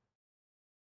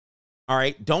 All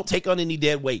right. Don't take on any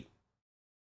dead weight.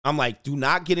 I'm like, do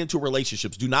not get into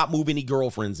relationships. Do not move any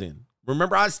girlfriends in.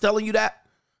 Remember I was telling you that?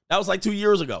 That was like 2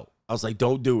 years ago. I was like,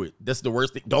 don't do it. That's the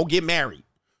worst thing. Don't get married.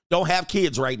 Don't have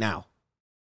kids right now.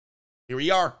 Here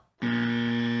we are.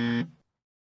 Here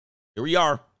we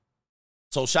are.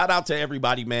 So shout out to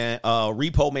everybody, man.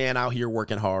 Repo Man out here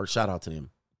working hard. Shout out to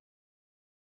them.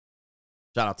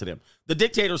 Shout out to them. The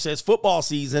Dictator says, football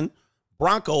season,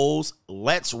 Broncos,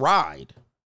 let's ride.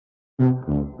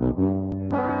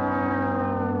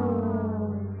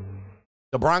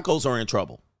 The Broncos are in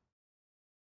trouble.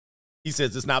 He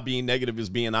says it's not being negative, it's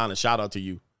being honest. Shout out to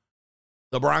you.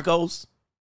 The Broncos,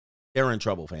 they're in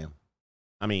trouble, fam.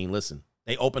 I mean, listen,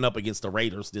 they open up against the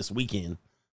Raiders this weekend.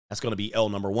 That's going to be L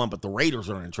number 1, but the Raiders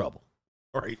are in trouble.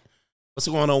 All right. What's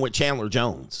going on with Chandler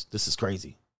Jones? This is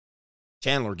crazy.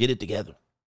 Chandler, get it together.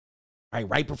 All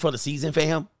right before the season,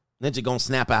 fam. Then you're going to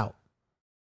snap out.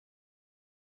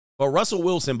 But Russell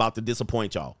Wilson about to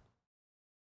disappoint y'all.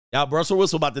 Russell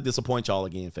Wilson about to disappoint y'all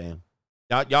again, fam.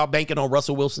 Y'all banking on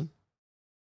Russell Wilson?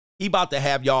 He about to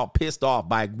have y'all pissed off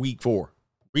by week 4.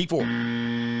 Week 4.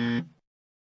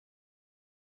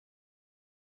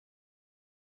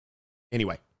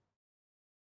 Anyway.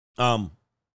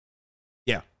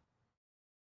 Yeah.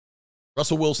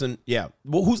 Russell Wilson, yeah.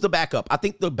 Well, who's the backup? I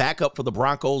think the backup for the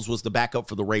Broncos was the backup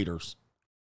for the Raiders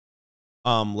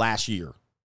last year.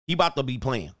 He about to be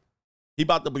playing. He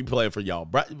about to be playing for y'all.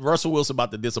 Russell Wilson about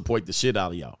to disappoint the shit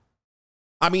out of y'all.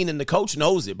 I mean, and the coach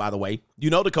knows it, by the way. You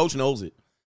know the coach knows it.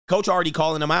 Coach already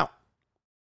calling him out.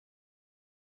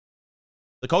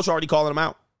 The coach already calling him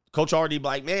out. Coach already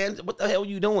like, man, what the hell are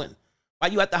you doing? Why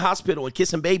you at the hospital and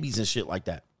kissing babies and shit like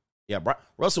that? Yeah,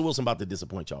 Russell Wilson about to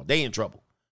disappoint y'all. They in trouble.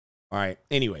 All right,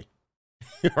 anyway.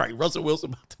 All right, Russell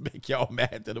Wilson about to make y'all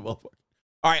mad to the motherfucker.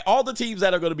 All right, all the teams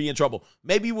that are going to be in trouble.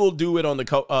 Maybe we'll do it on the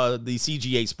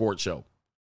CGA Sports Show.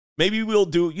 Maybe we'll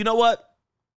do, you know what?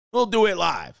 We'll do it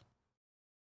live.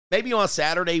 Maybe on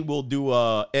Saturday we'll do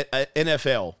a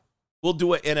NFL. We'll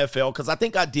do an NFL because I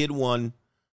think I did one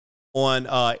on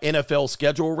NFL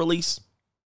schedule release.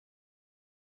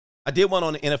 I did one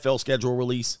on the NFL schedule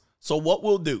release. So what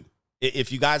we'll do,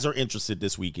 if you guys are interested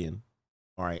this weekend,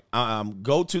 all right,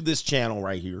 go to this channel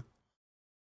right here,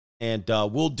 and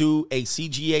we'll do a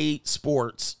CGA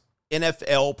Sports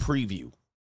NFL preview.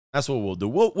 That's what we'll do.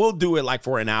 We'll do it like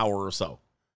for an hour or so.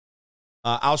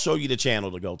 I'll show you the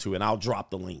channel to go to, and I'll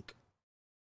drop the link.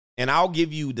 And I'll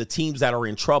give you the teams that are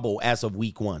in trouble as of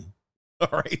week 1. All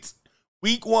right?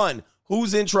 Week 1,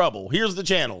 who's in trouble? Here's the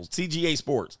channel, CGA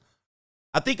Sports.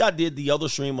 I think I did the other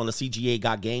stream on the CGA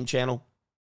Got Game channel.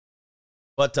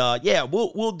 But, yeah,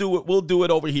 we'll do it. We'll do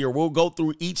it over here. We'll go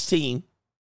through each team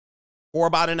for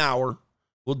about an hour.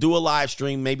 We'll do a live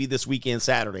stream maybe this weekend,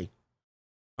 Saturday.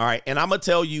 All right, and I'm going to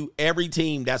tell you every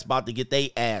team that's about to get their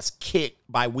ass kicked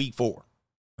by week 4.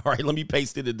 All right, let me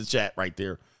paste it in the chat right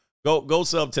there. Go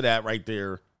sub to that right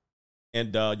there.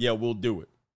 And, yeah, we'll do it.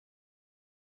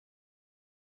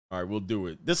 All right, we'll do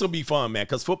it. This will be fun, man,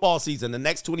 because football season, the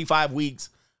next 25 weeks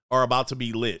are about to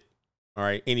be lit. All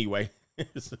right, anyway,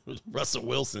 Russell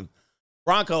Wilson.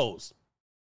 Broncos,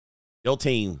 your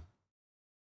team.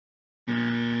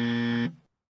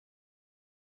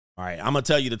 All right, I'm going to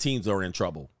tell you the teams are in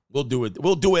trouble. We'll do it.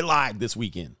 We'll do it live this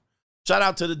weekend. Shout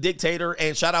out to the Dictator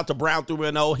and shout out to Brown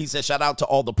through NO. He said shout out to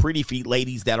all the pretty feet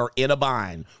ladies that are in a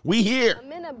bind. We here.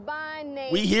 I'm in a bind,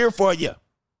 Nate. We here for you.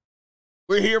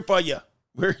 We're here for you.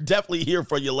 We're definitely here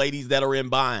for you ladies that are in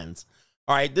binds.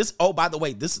 All right, by the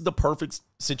way, this is the perfect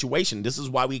situation. This is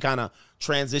why we kind of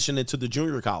transitioned into the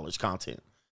junior college content,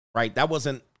 right? That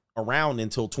wasn't around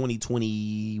until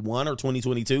 2021 or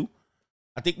 2022.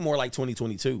 I think more like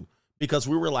 2022, because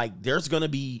we were like, it's going to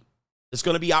be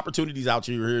opportunities out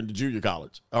here in the junior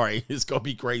college. All right, it's going to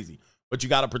be crazy, but you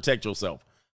got to protect yourself.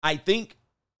 I think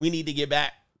we need to get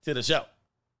back to the show.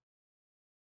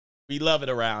 We love it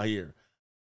around here.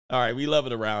 All right, we love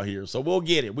it around here, so we'll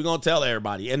get it. We're going to tell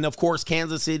everybody. And, of course,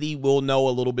 Kansas City, we'll know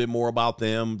a little bit more about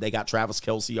them. They got Travis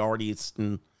Kelce already.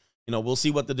 We'll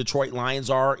see what the Detroit Lions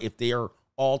are, if they're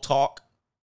all talk.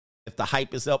 If the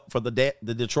hype is up for the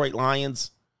Detroit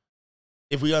Lions,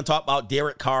 if we're going to talk about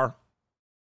Derek Carr,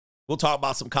 we'll talk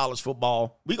about some college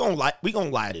football. We're going to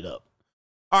light it up.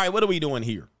 All right, what are we doing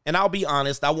here? And I'll be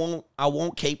honest, I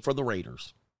won't cape for the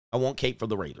Raiders. I won't cape for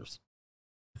the Raiders.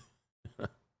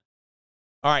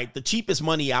 All right, the cheapest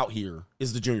money out here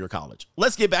is the junior college.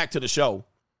 Let's get back to the show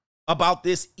about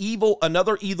this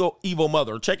another evil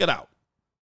mother. Check it out.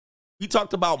 We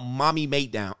talked about mommy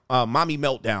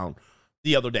meltdown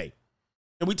the other day.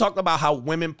 And we talked about how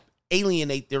women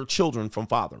alienate their children from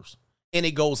fathers. And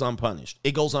it goes unpunished.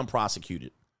 It goes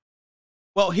unprosecuted.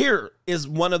 Well, here is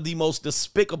one of the most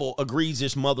despicable,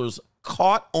 egregious mothers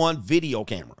caught on video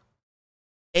camera,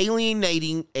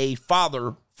 alienating a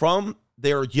father from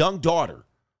their young daughter.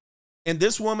 And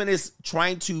this woman is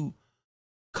trying to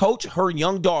coach her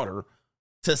young daughter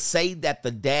to say that the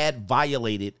dad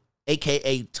violated,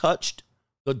 a.k.a. touched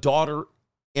the daughter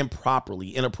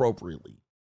inappropriately.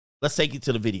 Let's take you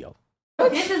to the video.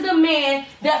 This is the man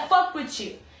that fuck with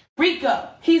you. Rico,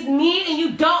 he's mean and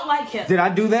you don't like him. Did I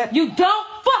do that? You don't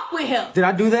fuck with him. Did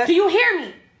I do that? Do you hear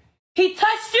me? He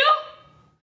touched you?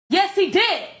 Yes, he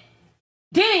did.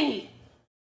 Didn't he?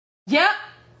 Yep.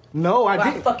 No, I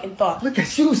didn't. I fucking thought. Look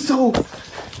at you, so...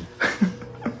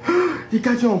 You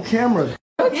got you on camera.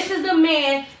 This is the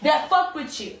man that fuck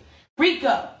with you.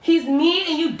 Rico, he's mean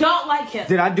and you don't like him.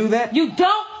 Did I do that? You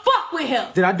don't fuck with him.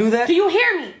 Did I do that? Do you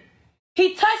hear me?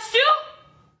 He touched you?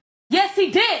 Yes,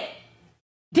 he did.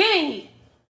 Didn't he?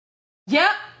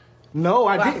 Yep. No,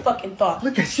 I didn't. I fucking thought.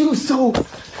 Look at you, so...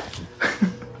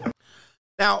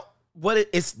 Now,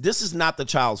 this is not the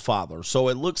child's father. So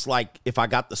it looks like, if I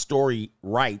got the story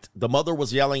right, the mother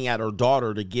was yelling at her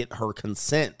daughter to get her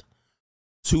consent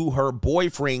to her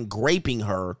boyfriend graping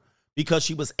her because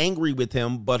she was angry with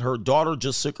him, but her daughter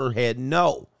just shook her head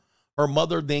no. Her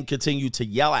mother then continued to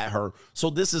yell at her. So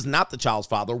this is not the child's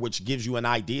father, which gives you an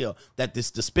idea that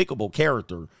this despicable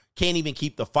character can't even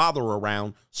keep the father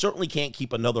around, certainly can't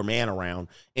keep another man around,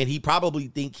 and he probably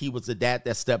think he was the dad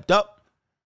that stepped up,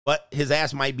 but his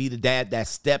ass might be the dad that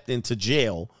stepped into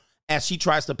jail as she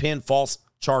tries to pin false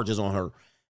charges on her.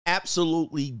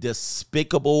 Absolutely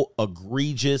despicable,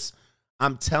 egregious.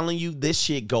 I'm telling you, this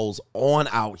shit goes on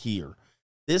out here.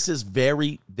 This is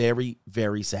very, very,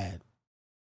 very sad.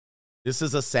 This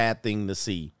is a sad thing to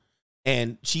see.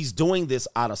 And she's doing this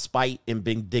out of spite and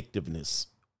vindictiveness.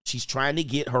 She's trying to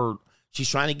get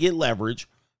leverage,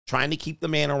 trying to keep the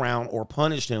man around or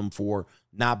punish him for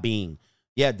not being.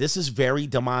 Yeah, this is very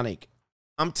demonic.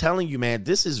 I'm telling you, man,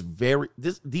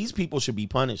 these people should be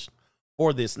punished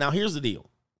for this. Now, here's the deal.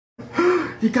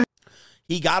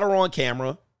 He got her on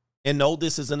camera, and no,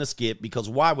 this isn't a skit, because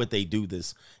why would they do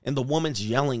this? And the woman's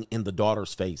yelling in the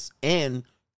daughter's face and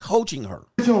coaching her.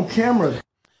 On camera.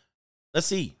 Let's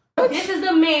see. This is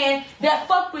the man that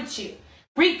fuck with you.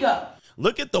 Rico.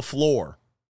 Look at the floor.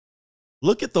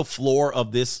 Look at the floor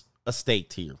of this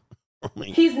estate here.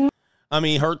 I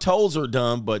mean, her toes are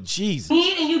done, but Jesus.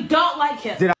 Mean and you don't like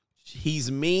him. He's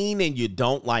mean and you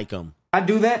don't like him. I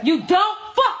do that? You don't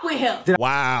fuck with him.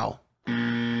 Wow.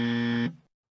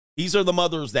 These are the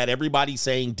mothers that everybody's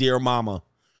saying, dear mama.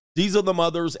 These are the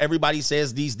mothers everybody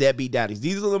says these deadbeat daddies.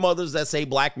 These are the mothers that say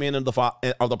black men are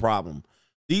the problem.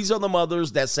 These are the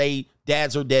mothers that say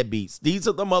dads are deadbeats. These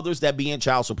are the mothers that be in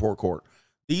child support court.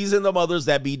 These are the mothers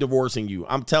that be divorcing you.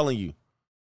 I'm telling you.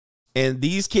 And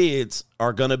these kids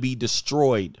are going to be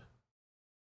destroyed.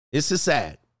 This is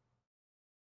sad.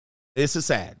 This is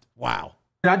sad. Wow.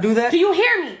 Did I do that? Do you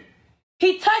hear me?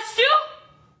 He touched you?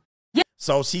 Yeah.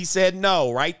 So she said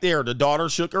no right there. The daughter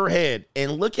shook her head.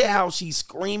 And look at how she's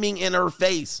screaming in her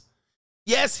face.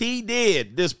 Yes, he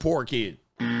did. This poor kid.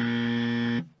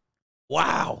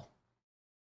 Wow.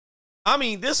 I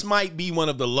mean, this might be one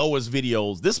of the lowest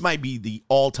videos. This might be the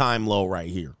all-time low right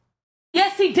here.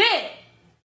 Yes, he did.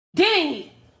 Didn't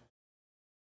he?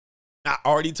 I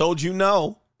already told you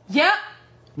no. Yep.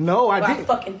 No, I I didn't.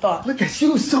 fucking thought. Look at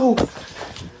you, so.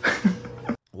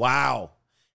 Wow.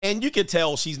 And you could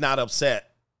tell she's not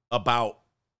upset about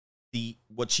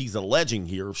what she's alleging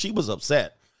here. If she was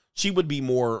upset, she would be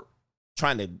more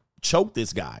trying to choke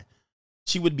this guy.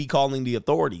 She would be calling the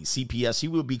authorities, CPS. She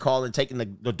would be taking the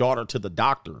daughter to the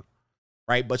doctor,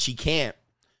 right? But she can't.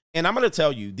 And I'm going to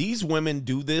tell you, these women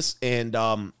do this, and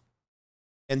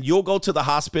you'll go to the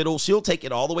hospital. She'll take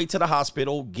it all the way to the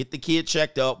hospital, get the kid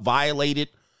checked up, violated,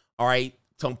 all right,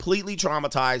 completely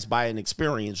traumatized by an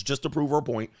experience just to prove her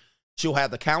point. She'll have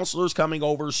the counselors coming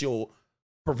over. She'll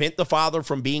prevent the father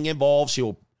from being involved.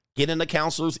 She'll get in the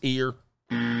counselor's ear.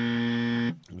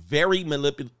 Very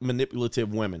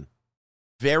manipulative women.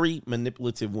 Very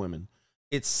manipulative women.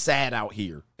 It's sad out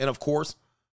here. And of course,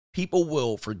 people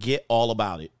will forget all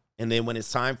about it. And then when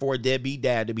it's time for a deadbeat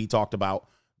dad to be talked about,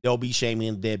 they'll be shaming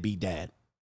a deadbeat dad.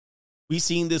 We've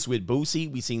seen this with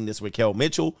Boosie. We've seen this with Kel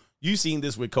Mitchell. You've seen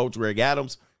this with Coach Greg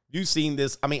Adams. You've seen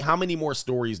this. I mean, how many more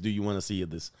stories do you want to see of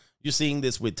this? You're seeing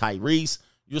this with Tyrese.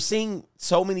 You're seeing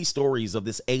so many stories of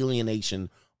this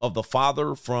alienation of the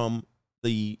father from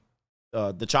the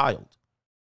child.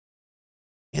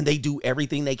 And they do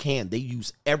everything they can. They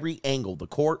use every angle. The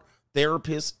court,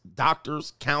 therapists,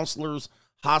 doctors, counselors,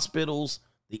 hospitals,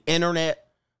 the internet.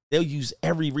 They'll use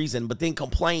every reason, but then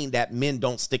complain that men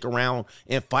don't stick around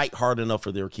and fight hard enough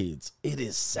for their kids. It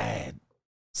is sad.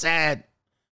 Sad.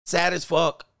 Sad as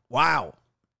fuck. Wow.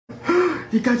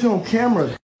 You got you on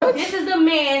camera. This is the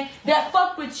man that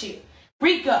fucked with you.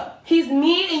 Rico, he's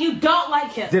mean and you don't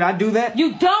like him. Did I do that?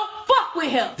 You don't fuck with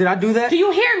him. Did I do that? Do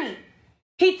you hear me?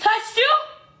 He touched you?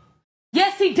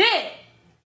 Yes, he did.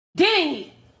 Didn't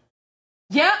he?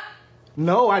 Yep.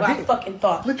 No, I didn't. I fucking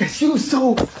thought. Look at you,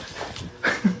 so.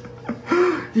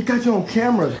 You got you on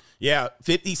camera. Yeah,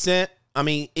 50 Cent. I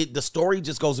mean, the story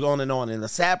just goes on and on. And the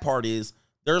sad part is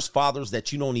there's fathers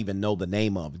that you don't even know the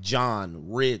name of.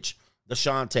 John, Rich,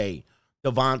 Deshante,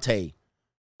 Devontae.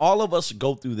 All of us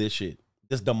go through this shit.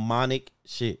 This demonic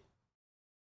shit.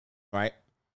 Right?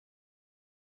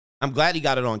 I'm glad he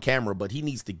got it on camera, but he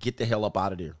needs to get the hell up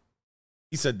out of there.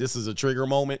 He said, this is a trigger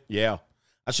moment. Yeah.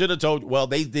 I should have told you. Well,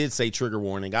 they did say trigger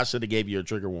warning. I should have gave you a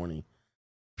trigger warning.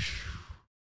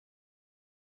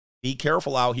 Be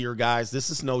careful out here, guys. This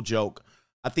is no joke.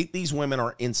 I think these women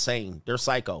are insane. They're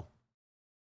psycho.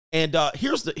 And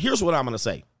here's what I'm going to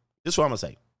say. This is what I'm going to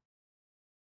say.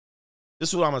 This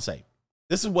is what I'm going to say.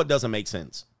 This is what doesn't make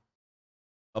sense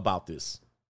about this.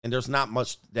 And there's not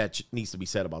much that needs to be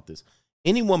said about this.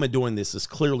 Any woman doing this is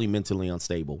clearly mentally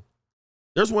unstable.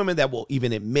 There's women that will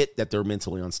even admit that they're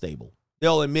mentally unstable.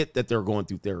 They'll admit that they're going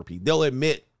through therapy. They'll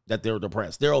admit that they're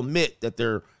depressed. They'll admit that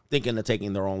they're thinking of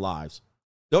taking their own lives.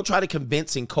 They'll try to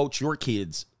convince and coach your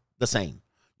kids the same.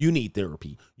 You need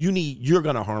therapy. You're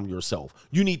going to harm yourself.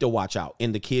 You need to watch out.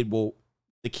 And the kid will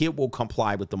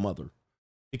comply with the mother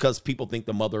because people think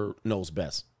the mother knows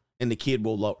best and the kid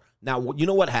will love. Now, you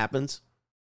know what happens?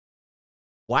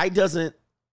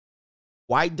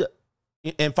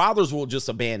 And fathers will just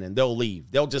abandon. They'll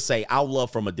leave. They'll just say, I'll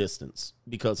love from a distance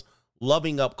because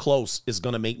loving up close is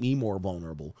going to make me more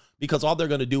vulnerable because all they're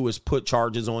going to do is put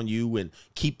charges on you and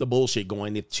keep the bullshit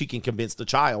going. If she can convince the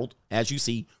child, as you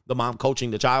see the mom coaching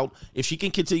the child, if she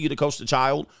can continue to coach the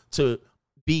child to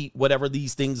be whatever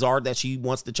these things are that she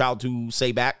wants the child to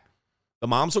say back, the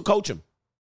moms will coach him.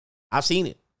 I've seen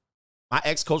it. My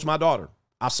ex coached my daughter.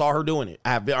 I saw her doing it. I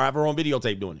have her on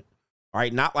videotape doing it. All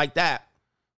right, not like that.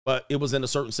 But it was in a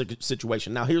certain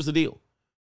situation. Now, here's the deal.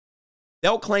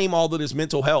 They'll claim all of this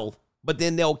mental health, but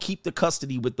then they'll keep the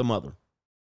custody with the mother.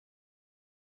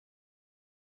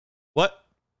 What?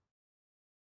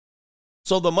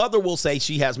 So the mother will say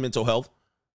she has mental health.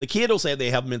 The kid will say they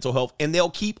have mental health, and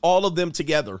they'll keep all of them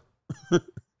together.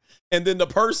 And then the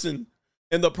person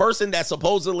that's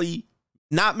supposedly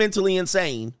not mentally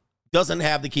insane doesn't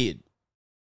have the kid.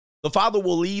 The father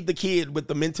will leave the kid with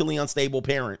the mentally unstable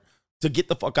parent to get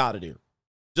the fuck out of there,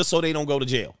 just so they don't go to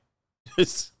jail.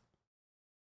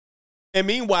 And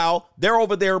meanwhile, they're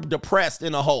over there depressed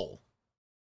in a hole.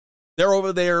 They're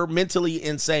over there mentally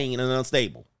insane and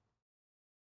unstable.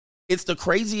 It's the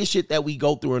craziest shit that we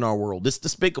go through in our world. It's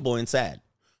despicable and sad.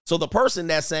 So the person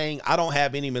that's saying, I don't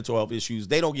have any mental health issues,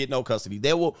 they don't get no custody.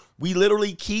 We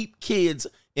literally keep kids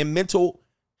and mental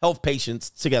health patients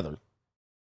together.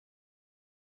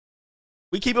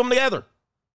 We keep them together.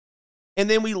 And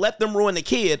then we let them ruin the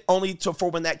kid, only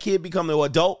for when that kid becomes an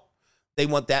adult, they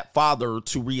want that father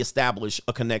to reestablish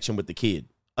a connection with the kid,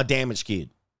 a damaged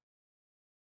kid.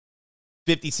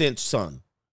 50 Cent's son.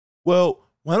 Well,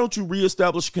 why don't you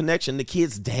reestablish a connection? The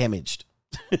kid's damaged,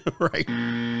 right?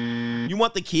 You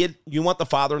want the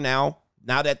father now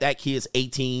that kid's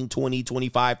 18, 20,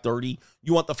 25, 30,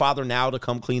 you want the father now to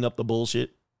come clean up the bullshit?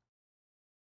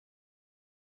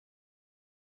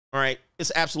 All right,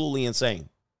 it's absolutely insane.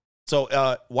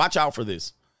 So watch out for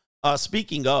this.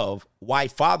 Speaking of why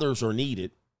fathers are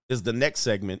needed is the next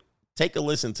segment. Take a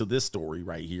listen to this story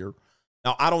right here.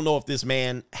 Now, I don't know if this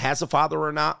man has a father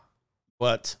or not,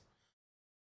 but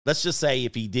let's just say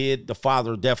if he did, the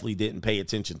father definitely didn't pay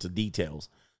attention to details.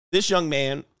 This young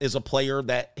man is a player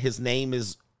that his name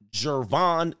is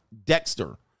Gervon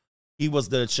Dexter. He was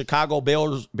the Chicago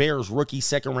Bears rookie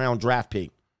second-round draft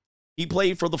pick. He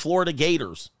played for the Florida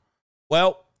Gators.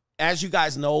 Well, as you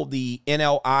guys know, the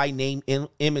NLI name,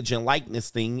 image, and likeness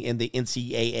thing in the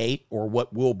NCAA, or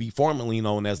what will be formerly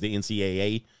known as the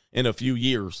NCAA in a few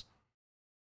years.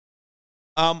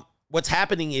 What's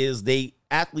happening is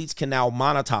athletes can now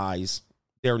monetize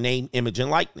their name, image, and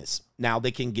likeness. Now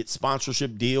they can get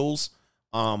sponsorship deals,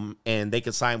 and they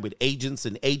can sign with agents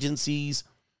and agencies.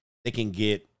 They can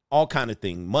get all kind of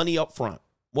thing, money up front.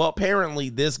 Well, apparently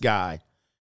this guy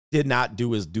did not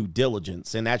do his due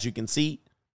diligence. And as you can see,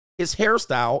 his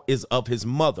hairstyle is of his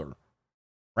mother,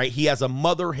 right? He has a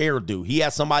mother hairdo. He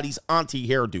has somebody's auntie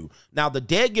hairdo. Now, the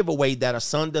dead giveaway that a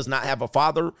son does not have a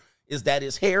father is that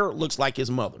his hair looks like his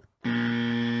mother.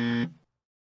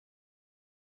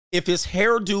 If his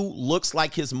hairdo looks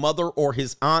like his mother or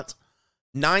his aunt,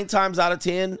 9 times out of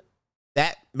 10,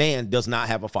 that man does not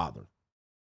have a father.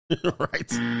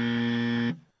 Right?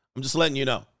 I'm just letting you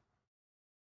know.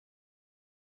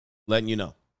 Letting you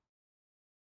know.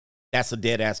 That's a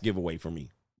dead ass giveaway for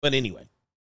me. But anyway.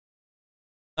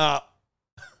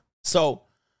 So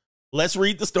let's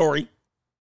read the story.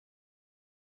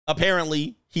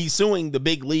 Apparently, he's suing the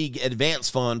Big League Advance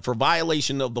Fund for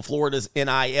violation of the Florida's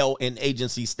NIL and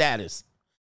agency status.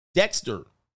 Dexter,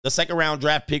 the second-round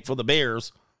draft pick for the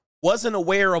Bears, wasn't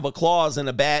aware of a clause in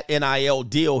a bad NIL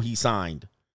deal he signed.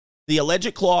 The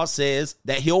alleged clause says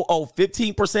that he'll owe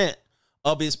 15%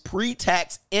 of his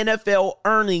pre-tax NFL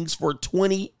earnings for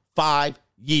 25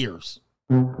 years.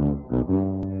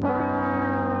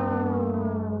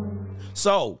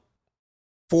 So,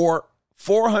 for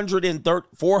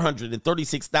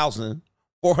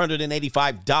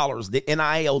 $436,485, the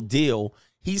NIL deal,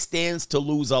 he stands to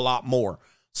lose a lot more.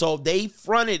 So they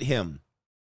fronted him.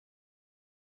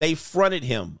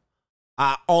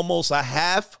 Almost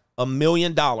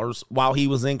 $500,000 while he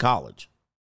was in college.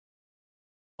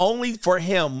 Only for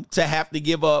him to have to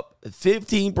give up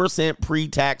 15%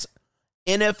 pre-tax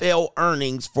NFL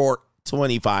earnings for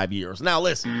 25 years. Now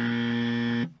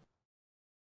listen.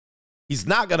 He's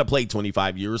not going to play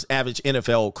 25 years. Average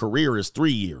NFL career is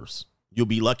 3 years. You'll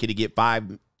be lucky to get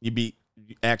 5. You'll be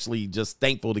actually just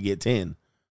thankful to get 10.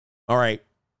 All right.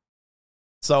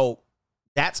 So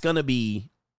that's going to be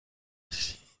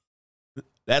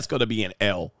an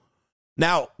L.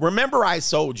 Now, remember I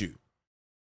told you,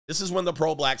 this is when the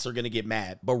pro-blacks are going to get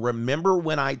mad. But remember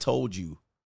when I told you,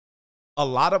 a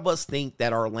lot of us think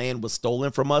that our land was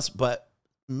stolen from us, but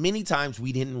many times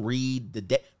we didn't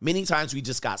read many times we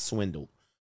just got swindled.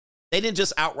 They didn't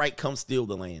just outright come steal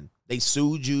the land. They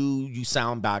sued you. You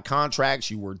signed by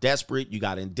contracts. You were desperate. You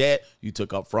got in debt. You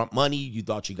took up front money. You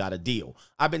thought you got a deal.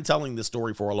 I've been telling this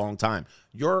story for a long time.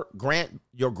 Your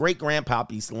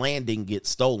great-grandpappy's land didn't get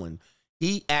stolen.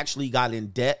 He actually got in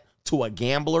debt to a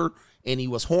gambler, and he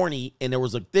was horny, and there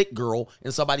was a thick girl,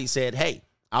 and somebody said, hey,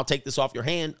 I'll take this off your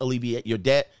hand, alleviate your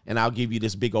debt, and I'll give you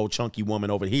this big old chunky woman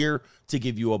over here to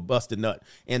give you a busted nut.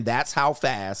 And that's how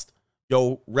fast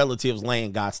your relative's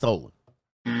land got stolen.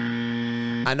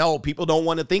 I know people don't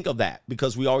want to think of that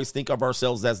because we always think of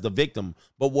ourselves as the victim.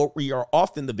 But what we are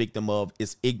often the victim of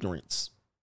is ignorance.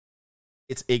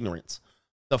 It's ignorance.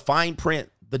 The fine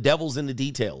print, the devil's in the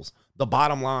details, the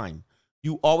bottom line.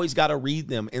 You always got to read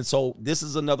them. And so this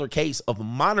is another case of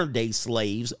modern day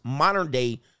slaves, modern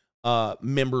day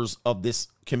members of this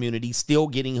community still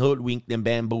getting hoodwinked and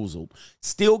bamboozled.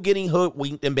 So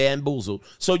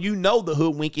you know the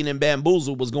hoodwinking and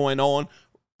bamboozle was going on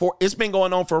it's been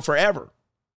going on for forever.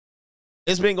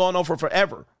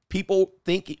 people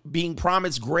think being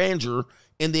promised grandeur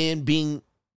and then being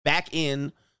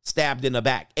stabbed in the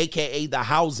back, aka the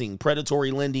housing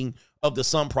predatory lending of the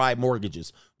subprime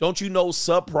mortgages. Don't you know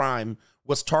subprime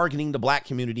was targeting the black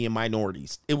community and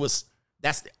minorities? That was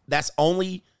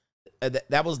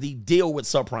the deal with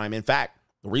subprime. In fact,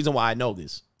 the reason why I know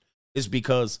this is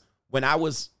because when I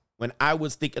was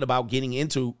thinking about getting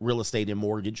into real estate and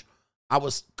mortgage, I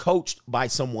was coached by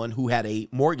someone who had a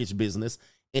mortgage business,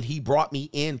 and he brought me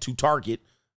in to target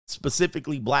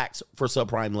specifically blacks for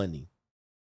subprime lending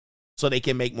so they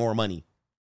can make more money.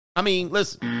 I mean,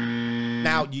 listen,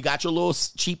 now you got your little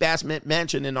cheap ass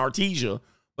mansion in Artesia,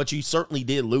 but you certainly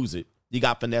did lose it. You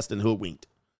got finessed and hoodwinked.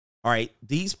 All right.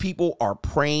 These people are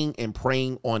preying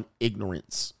on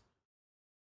ignorance.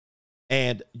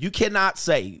 And you cannot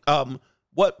say,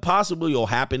 what possibly will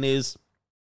happen is,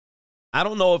 I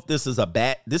don't know if this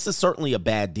is certainly a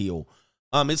bad deal.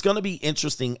 It's going to be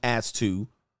interesting as to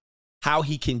how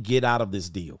he can get out of this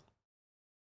deal,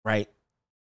 right?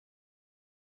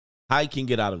 How he can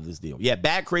get out of this deal. Yeah,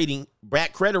 bad credit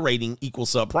rating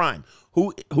equals subprime.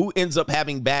 Who ends up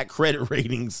having bad credit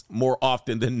ratings more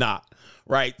often than not,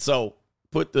 right? So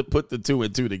put the 2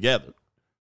 and 2 together.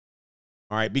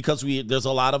 All right, because there's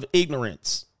a lot of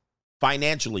ignorance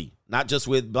financially, not just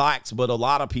with blacks, but a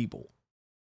lot of people.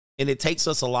 And it takes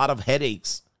us a lot of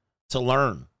headaches to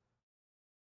learn.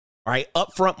 All right,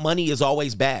 upfront money is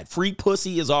always bad. Free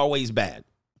pussy is always bad.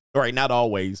 All right, not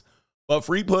always, but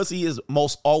free pussy is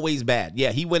most always bad.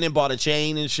 Yeah, he went and bought a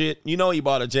chain and shit. You know he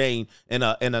bought a chain and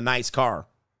a nice car.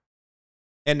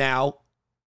 And now,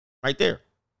 right there.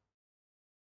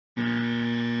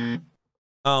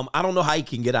 I don't know how he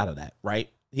can get out of that, right?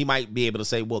 He might be able to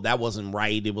say, well, that wasn't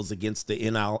right. It was against the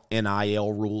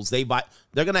NIL rules. They're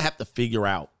going to have to figure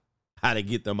out how to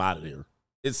get them out of there.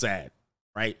 It's sad,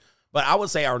 right? But I would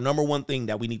say our number one thing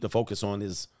that we need to focus on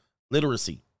is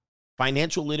literacy,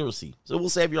 financial literacy. So it will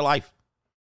save your life.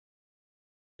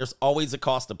 There's always a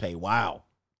cost to pay. Wow.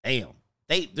 Damn.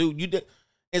 Dude, you did.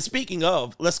 And speaking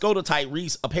of, let's go to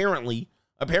Tyrese. Apparently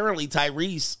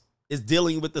Tyrese is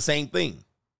dealing with the same thing.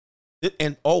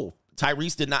 And,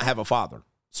 Tyrese did not have a father.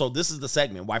 So this is the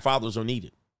segment, why fathers are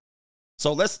needed.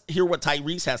 So let's hear what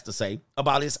Tyrese has to say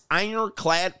about his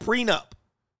ironclad prenup.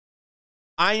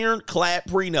 Ironclad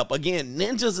prenup. Again,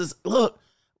 ninjas is, look,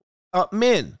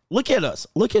 men, look at us.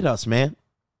 Look at us, man.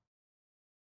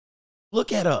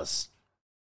 Look at us.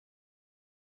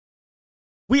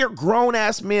 We are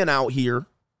grown-ass men out here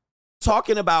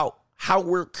talking about how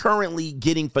we're currently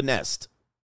getting finessed.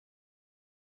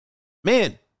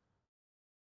 Men,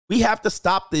 we have to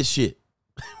stop this shit.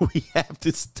 We have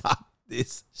to stop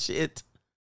this shit.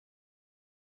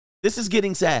 This is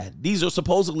getting sad. These are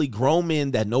supposedly grown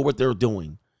men that know what they're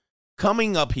doing,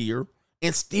 coming up here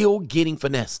and still getting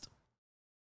finessed.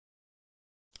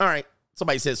 All right.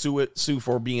 Somebody said sue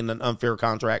for being an unfair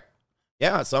contract.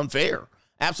 Yeah, it's unfair.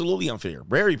 Absolutely unfair.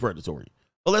 Very predatory.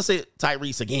 But let's say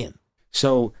Tyrese again.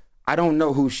 So I don't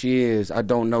know who she is. I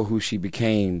don't know who she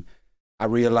became. I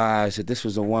realized that this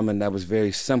was a woman that was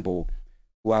very simple,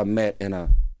 who I met in a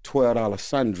 $12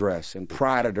 sundress and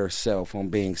prided herself on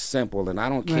being simple. And I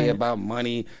don't care about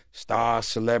money, stars,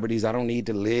 celebrities. I don't need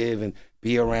to live and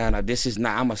be around.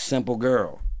 I'm a simple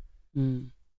girl.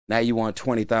 Now you want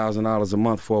 $20,000 a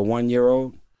month for a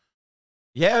 1-year-old?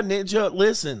 Yeah, Ninja,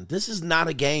 listen, this is not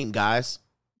a game, guys.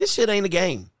 This shit ain't a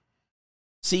game.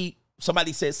 See,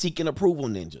 somebody said seeking approval,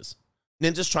 ninjas.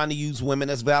 Ninjas trying to use women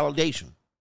as validation.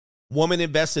 Woman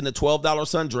invests in a $12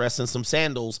 sundress and some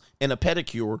sandals and a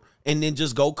pedicure, and then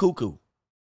just go cuckoo.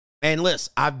 And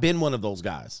listen, I've been one of those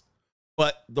guys.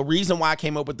 But the reason why I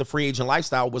came up with the free agent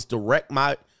lifestyle was direct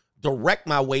my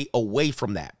way away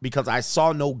from that, because I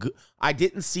saw no good. I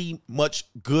didn't see much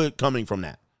good coming from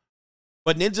that.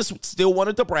 But ninjas still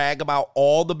wanted to brag about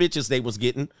all the bitches they was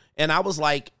getting, and I was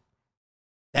like,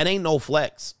 that ain't no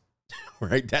flex,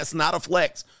 right? That's not a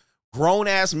flex. Grown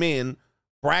ass men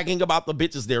bragging about the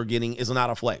bitches they're getting is not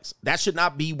a flex. That should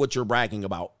not be what you're bragging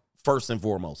about, first and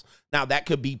foremost. Now, that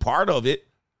could be part of it,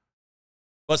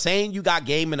 but saying you got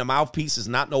game in a mouthpiece is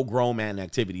not no grown man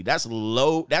activity. That's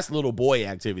little boy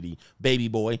activity, baby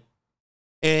boy.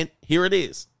 And here it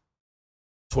is.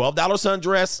 $12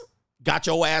 sundress, got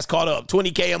your ass caught up,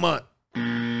 $20K a month.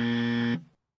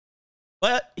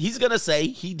 But he's going to say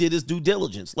he did his due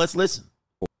diligence. Let's listen.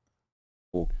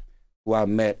 Who I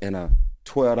met in a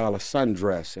 $12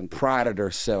 sundress and prided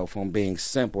herself on being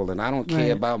simple. And I don't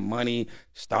care about money,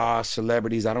 stars,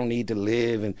 celebrities. I don't need to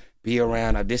live and be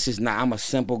around. I'm a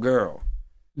simple girl.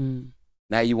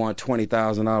 Now you want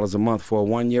 $20,000 a month for a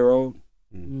 1-year-old?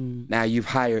 Now you've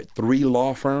hired 3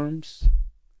 law firms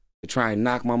to try and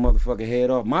knock my motherfucking head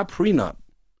off. My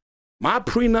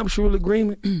prenuptial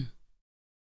agreement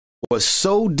was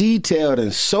so detailed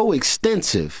and so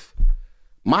extensive.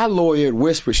 My lawyer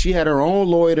whispered, she had her own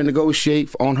lawyer to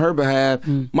negotiate on her behalf.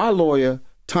 My lawyer,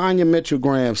 Tanya Mitchell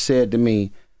Graham, said to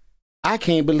me, I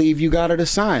can't believe you got her to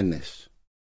sign this.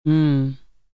 And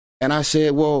I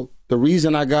said, well, the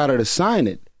reason I got her to sign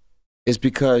it is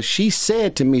because she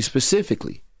said to me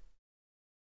specifically,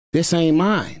 this ain't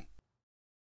mine.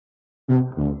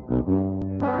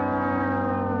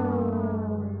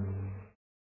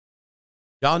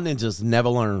 Y'all ninjas never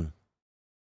learn.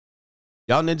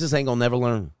 Y'all ninjas ain't gonna never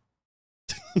learn.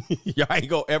 Y'all ain't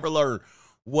gonna ever learn.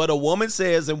 What a woman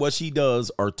says and what she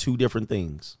does are two different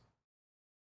things.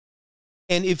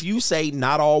 And if you say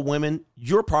not all women,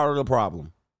 you're part of the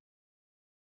problem.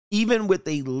 Even with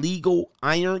a legal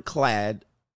ironclad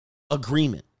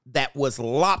agreement that was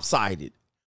lopsided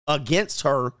against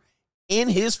her in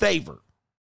his favor,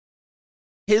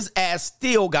 his ass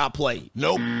still got played.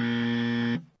 Nope.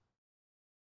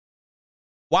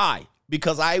 Why?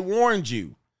 Because I warned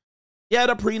you. Yeah,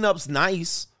 the prenup's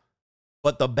nice,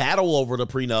 but the battle over the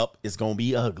prenup is going to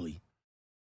be ugly.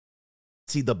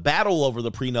 See, the battle over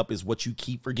the prenup is what you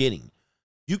keep forgetting.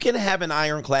 You can have an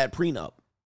ironclad prenup.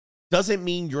 Doesn't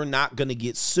mean you're not going to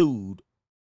get sued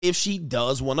if she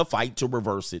does want to fight to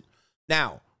reverse it.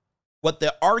 Now, what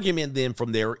the argument then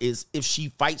from there is if she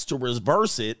fights to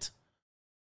reverse it,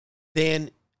 then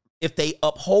if they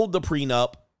uphold the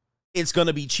prenup, it's going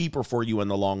to be cheaper for you in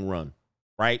the long run,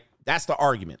 right? That's the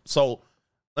argument. So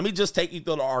let me just take you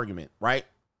through the argument, right?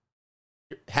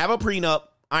 Have a prenup,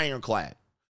 ironclad.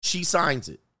 She signs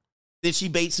it. Then she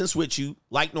baits and switch you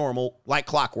like normal, like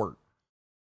clockwork.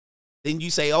 Then you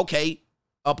say, okay,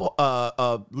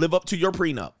 live up to your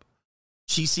prenup.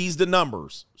 She sees the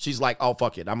numbers. She's like, oh,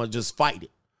 fuck it. I'm going to just fight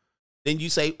it. Then you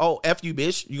say, oh, F you,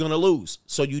 bitch. You're going to lose.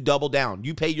 So you double down.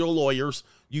 You pay your lawyers.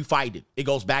 You fight it. It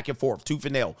goes back and forth, tooth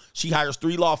and nail. She hires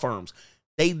 3 law firms.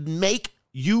 They make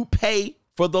you pay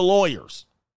for the lawyers,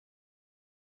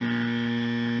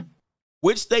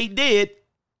 which they did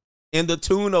in the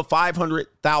tune of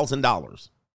 $500,000.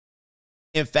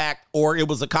 In fact, or it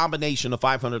was a combination of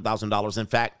 $500,000. In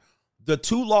fact, the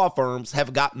 2 law firms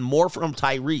have gotten more from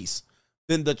Tyrese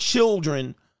than the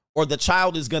children or the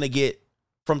child is going to get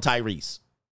from Tyrese.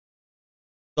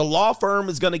 The law firm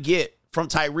is going to get from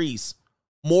Tyrese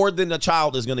more than the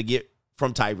child is going to get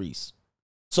from Tyrese.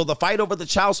 So the fight over the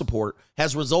child support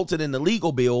has resulted in a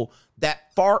legal bill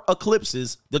that far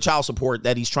eclipses the child support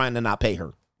that he's trying to not pay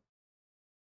her.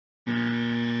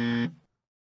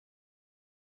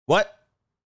 What?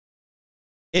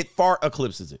 It far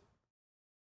eclipses it.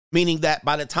 Meaning that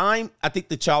by the time, I think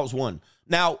the child's won.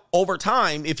 Now, over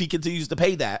time, if he continues to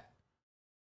pay that,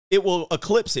 it will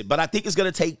eclipse it. But I think it's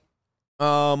going to take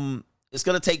 5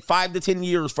 to 10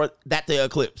 years for that to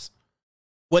eclipse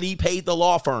what he paid the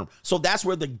law firm. So that's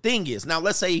where the thing is. Now,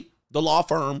 let's say the law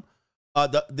firm,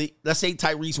 let's say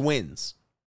Tyrese wins.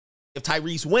 If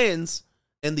Tyrese wins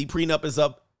and the prenup is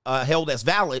held as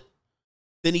valid,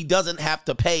 then he doesn't have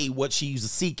to pay what she's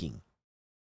seeking.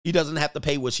 He doesn't have to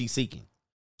pay what she's seeking.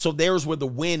 So there's where the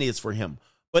win is for him.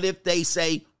 But if they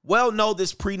say, well, no,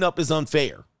 this prenup is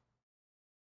unfair,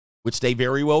 which they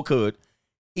very well could,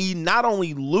 he not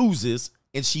only loses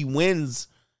and she wins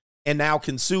and now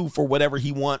can sue for whatever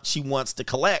she wants to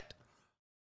collect,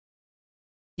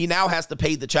 he now has to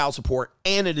pay the child support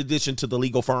and in addition to the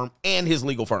legal firm and his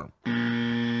legal firm.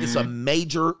 It's a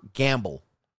major gamble.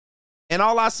 And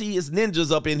all I see is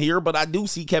ninjas up in here, but I do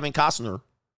see Kevin Costner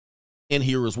in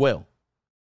here as well.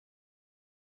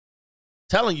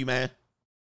 Telling you, man.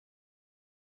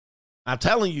 I'm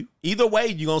telling you, either way,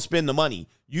 you're going to spend the money.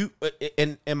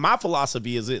 And my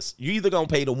philosophy is this. You're either going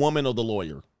to pay the woman or the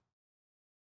lawyer.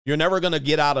 You're never going to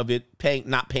get out of it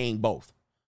not paying both.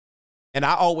 And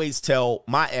I always tell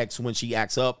my ex when she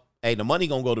acts up, hey, the money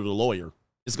going to go to the lawyer.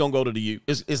 It's going to go to you.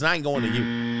 It's not going to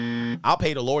you. I'll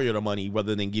pay the lawyer the money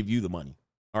rather than give you the money.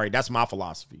 All right, that's my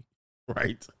philosophy,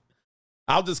 right?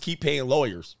 I'll just keep paying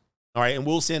lawyers, all right? And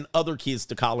we'll send other kids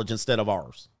to college instead of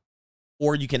ours.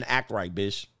 Or you can act right,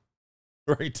 bitch.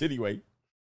 Right, anyway.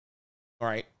 All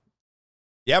right.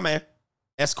 Yeah, man.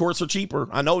 Escorts are cheaper.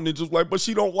 I know ninjas like, but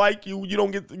she don't like you. You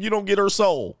don't get her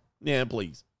soul. Yeah,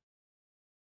 please.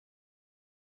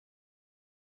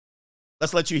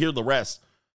 Let's let you hear the rest.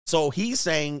 So he's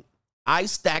saying, I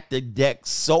stacked the deck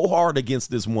so hard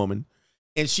against this woman,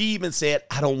 and she even said,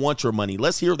 I don't want your money.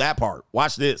 Let's hear that part.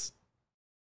 Watch this.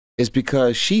 It's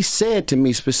because she said to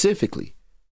me specifically,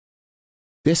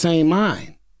 this ain't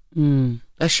mine.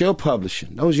 That's your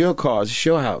publishing. Those your cars. It's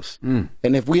your house. And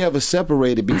if we ever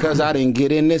separated because I didn't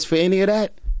get in this for any of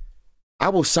that, I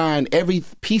will sign every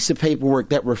piece of paperwork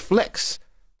that reflects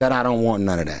that I don't want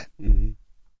none of that.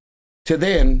 To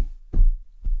then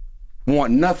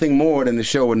want nothing more than to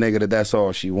show a nigga that that's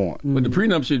all she wants. But the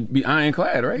prenup should be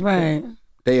ironclad, right? Right.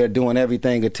 They are doing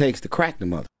everything it takes to crack the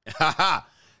mother.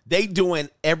 They doing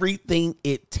everything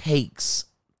it takes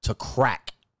to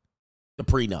crack the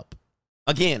prenup.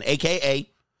 Again, AKA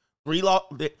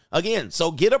again,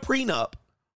 so get a prenup.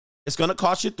 It's going to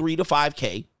cost you $3,000 to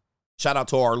 $5,000. Shout out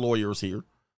to our lawyers here.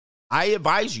 I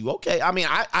advise you, okay, I mean,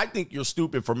 I think you're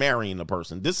stupid for marrying a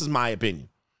person. This is my opinion.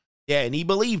 Yeah, and he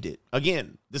believed it.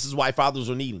 Again, this is why fathers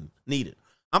are needed.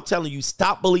 I'm telling you,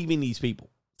 stop believing these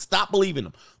people. Stop believing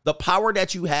them. The power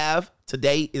that you have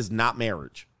today is not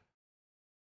marriage.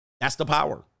 That's the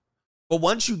power. But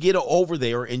once you get over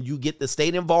there and you get the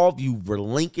state involved, you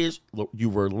relinquish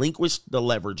the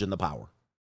leverage and the power.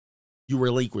 You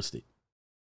relinquished it.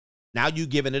 Now you've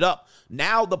given it up.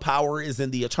 Now the power is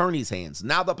in the attorney's hands.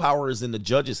 Now the power is in the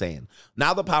judge's hand.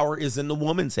 Now the power is in the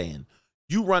woman's hand.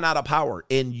 You run out of power,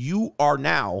 and you are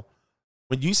now,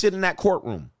 when you sit in that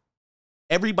courtroom,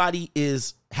 everybody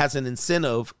has an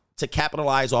incentive to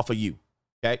capitalize off of you,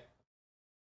 okay?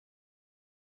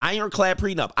 Ironclad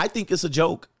prenup. I think it's a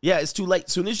joke. Yeah, it's too late.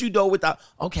 As soon as you go with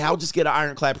okay, I'll just get an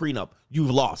ironclad prenup,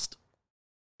 you've lost.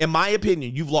 In my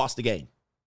opinion, you've lost the game.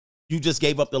 You just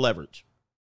gave up the leverage.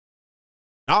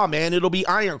 Oh, man, it'll be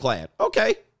ironclad.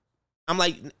 Okay. I'm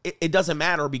like, it doesn't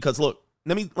matter because, look,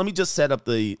 let me just set up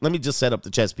the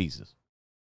chess pieces.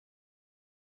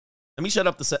 Let me set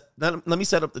up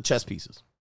the chess pieces.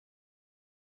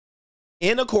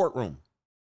 In a courtroom,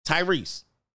 Tyrese,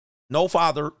 no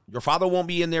father, your father won't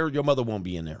be in there, your mother won't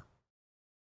be in there.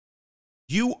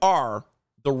 You are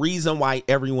the reason why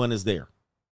everyone is there.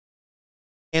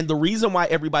 And the reason why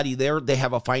everybody there, they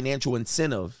have a financial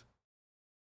incentive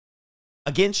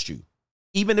against you,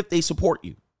 even if they support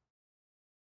you.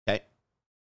 Okay?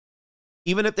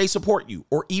 Even if they support you,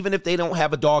 or even if they don't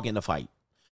have a dog in the fight,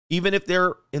 even if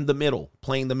they're in the middle,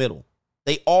 playing the middle,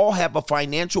 they all have a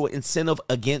financial incentive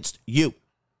against you.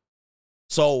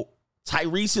 So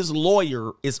Tyrese's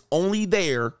lawyer is only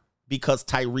there because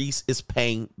Tyrese is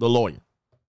paying the lawyer.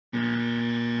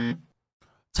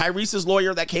 Tyrese's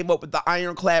lawyer that came up with the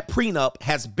ironclad prenup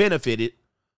has benefited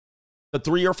the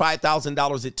 $3,000 or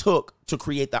 $5,000 it took to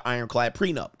create the ironclad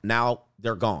prenup. Now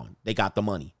they're gone. They got the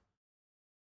money.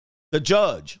 The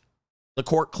judge, the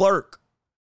court clerk,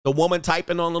 the woman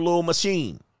typing on the little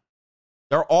machine,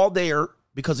 they're all there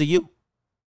because of you.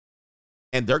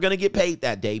 And they're going to get paid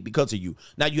that day because of you.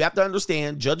 Now, you have to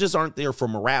understand, judges aren't there for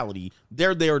morality.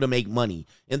 They're there to make money.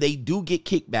 And they do get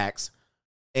kickbacks.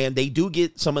 And they do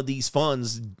get some of these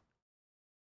funds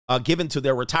given to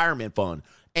their retirement fund.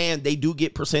 And they do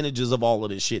get percentages of all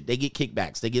of this shit. They get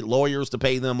kickbacks. They get lawyers to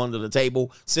pay them under the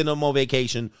table, send them on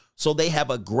vacation. So they have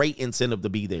a great incentive to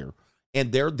be there.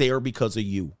 And they're there because of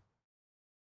you.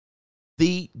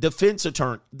 The defense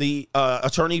attorney, the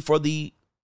attorney for the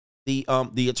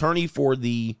attorney for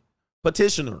the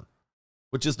petitioner,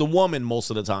 which is the woman most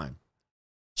of the time,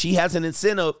 she has an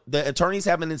incentive. The attorneys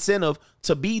have an incentive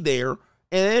to be there.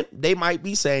 And they might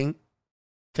be saying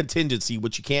contingency,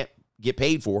 which you can't get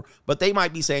paid for, but they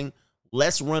might be saying,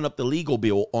 let's run up the legal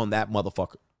bill on that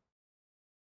motherfucker.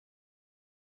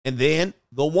 And then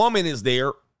the woman is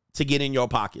there to get in your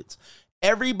pockets.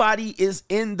 Everybody is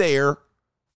in there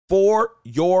for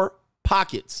your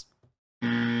pockets.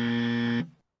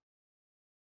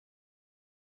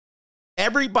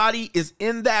 Everybody is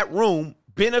in that room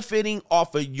benefiting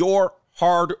off of your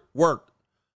hard work,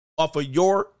 off of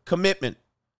your commitment,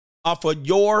 off of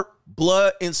your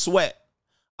blood and sweat,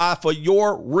 off of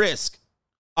your risk,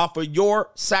 off of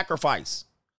your sacrifice,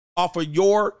 off of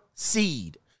your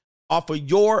seed, off of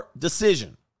your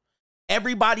decision.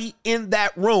 Everybody in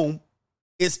that room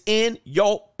is in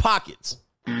your pockets.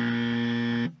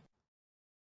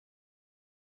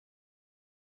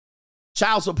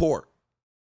 Child support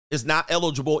is not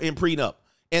eligible in prenup.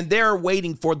 And they're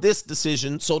waiting for this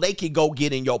decision so they can go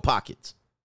get in your pockets.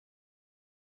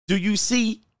 Do you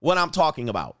see what I'm talking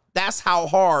about? That's how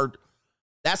hard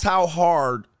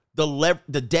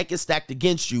the deck is stacked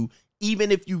against you,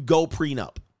 even if you go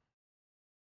prenup.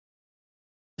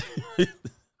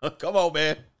 Come on,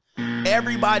 man.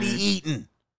 Everybody eating.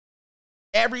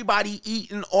 Everybody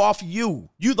eating off you.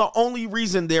 You're the only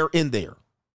reason they're in there.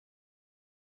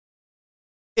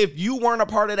 If you weren't a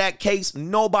part of that case,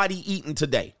 nobody eating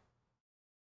today.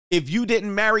 If you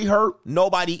didn't marry her,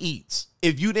 nobody eats.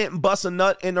 If you didn't bust a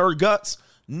nut in her guts,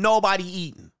 nobody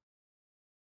eating.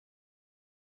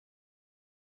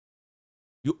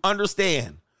 You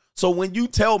understand? So when you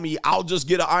tell me I'll just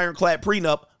get an ironclad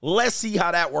prenup, let's see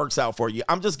how that works out for you.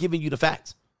 I'm just giving you the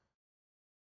facts.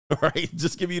 All right,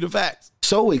 just giving you the facts.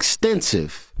 So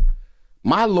extensive.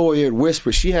 My lawyer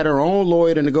whispered, she had her own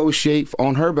lawyer to negotiate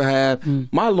on her behalf.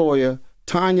 My lawyer,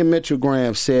 Tanya Mitchell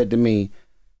Graham, said to me,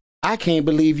 I can't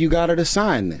believe you got her to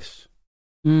sign this.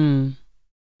 And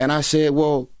I said,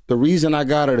 well, the reason I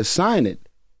got her to sign it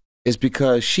is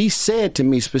because she said to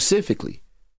me specifically,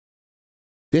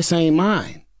 this ain't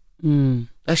mine.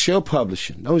 That's your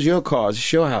publishing. Those your cars.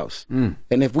 It's your house. And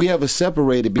if we ever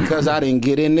separated because I didn't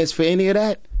get in this for any of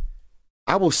that,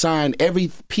 I will sign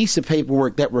every piece of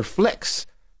paperwork that reflects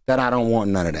that I don't want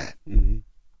none of that.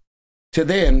 To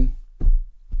then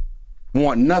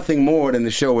want nothing more than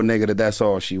to show a nigga that that's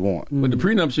all she wants. But the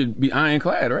prenup should be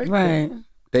ironclad, right? Right.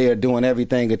 They are doing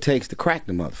everything it takes to crack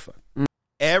the motherfucker.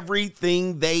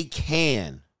 Everything they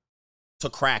can to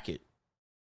crack it.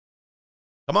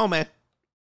 Come on, man.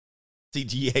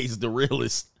 CGA's the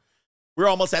realest. We're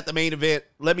almost at the main event.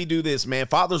 Let me do this, man.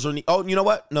 Fathers are oh, you know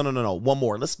what? No. One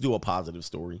more. Let's do a positive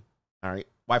story. All right.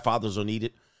 Why fathers are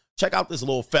needed. Check out this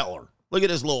little feller. Look at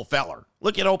this little feller.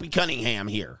 Look at Opie Cunningham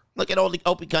here. Look at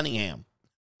Opie Cunningham.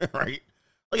 All right.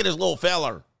 Look at this little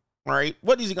feller. All right.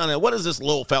 What is this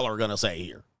little feller gonna say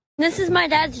here? This is my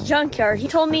dad's junkyard. He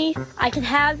told me I can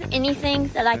have anything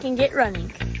that I can get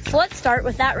running. So let's start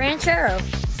with that Ranchero.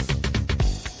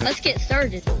 Let's get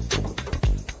started.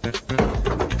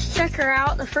 Let's check her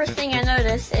out. The first thing I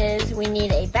notice is we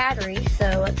need a battery, so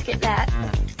let's get that.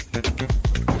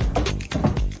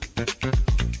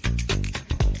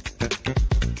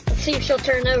 Let's see if she'll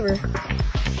turn over.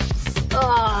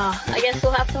 I guess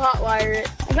we'll have to hotwire it.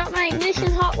 I got my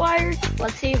ignition hot-wired.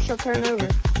 Let's see if she'll turn over.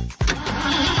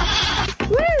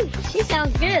 Woo! She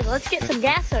sounds good. Let's get some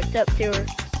gas hooked up to her.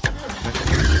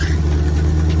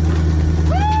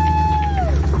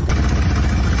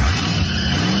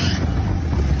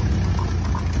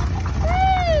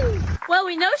 Well,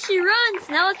 we know she runs.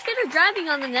 Now let's get her driving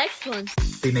on the next one.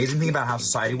 The amazing thing about how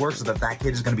society works is that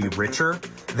kid is going to be richer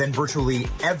than virtually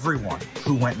everyone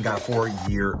who went and got a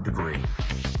 4-year degree.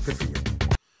 Good for you.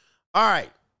 All right.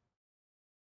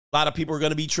 A lot of people are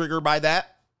going to be triggered by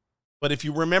that. But if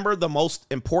you remember, the most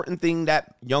important thing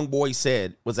that young boy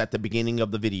said was at the beginning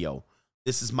of the video.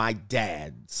 This is my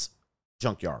dad's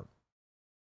junkyard.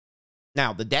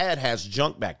 Now, the dad has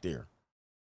junk back there.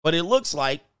 But it looks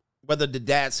like, whether the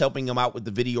dad's helping him out with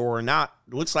the video or not,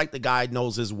 it looks like the guy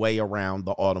knows his way around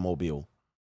the automobile.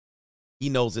 He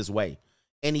knows his way.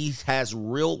 And he has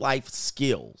real life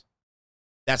skills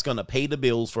that's going to pay the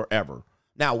bills forever.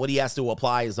 Now, what he has to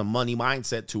apply is a money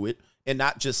mindset to it and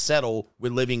not just settle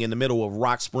with living in the middle of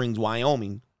Rock Springs,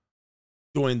 Wyoming,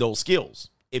 doing those skills.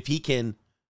 If he can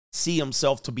see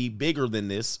himself to be bigger than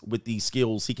this with these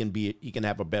skills, he can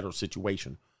have a better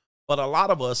situation. But a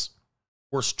lot of us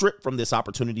were stripped from this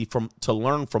opportunity to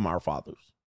learn from our fathers.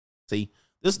 See,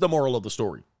 this is the moral of the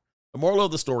story. The moral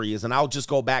of the story is, and I'll just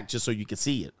go back just so you can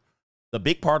see it. The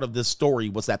big part of this story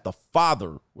was that the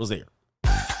father was there.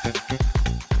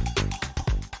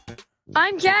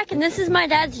 I'm Jack, and this is my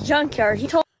dad's junkyard. He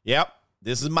told. Yep,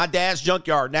 this is my dad's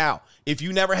junkyard. Now, if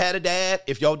you never had a dad,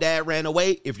 if your dad ran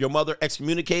away, if your mother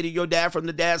excommunicated your dad from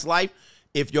the dad's life,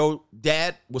 if your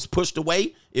dad was pushed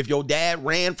away, if your dad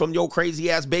ran from your crazy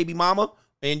ass baby mama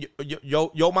and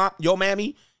your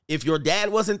mammy, if your dad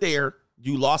wasn't there,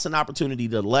 you lost an opportunity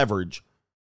to leverage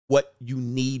what you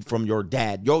need from your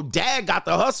dad. Your dad got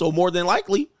the hustle more than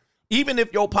likely. Even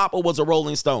if your papa was a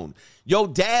Rolling Stone, your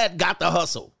dad got the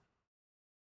hustle.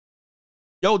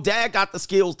 Your dad got the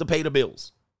skills to pay the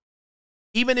bills.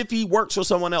 Even if he works for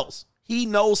someone else, he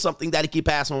knows something that he can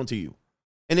pass on to you.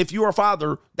 And if you're a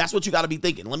father, that's what you got to be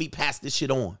thinking. Let me pass this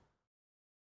shit on.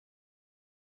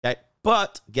 Okay.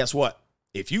 But guess what?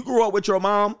 If you grew up with your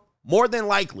mom, more than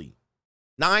likely,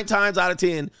 9 times out of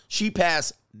 10, she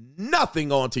passed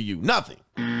nothing on to you. Nothing.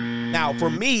 Now,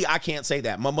 for me, I can't say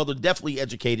that. My mother definitely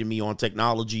educated me on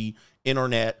technology,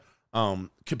 internet,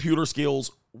 computer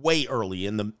skills way early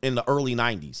in the early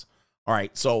 90s. All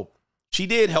right. So she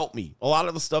did help me. A lot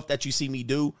of the stuff that you see me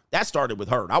do, that started with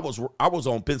her. I was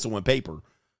on pencil and paper,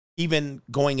 even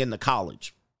going into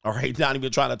college. All right. Not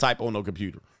even trying to type on no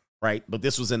computer. Right. But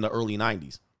this was in the early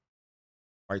 90s.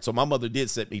 All right. So my mother did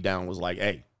sit me down, was like,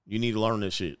 hey, you need to learn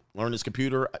this shit. Learn this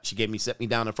computer. She set me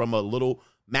down from a little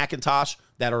Macintosh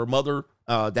that her mother,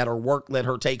 that her work let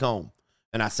her take home.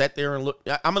 And I sat there and looked.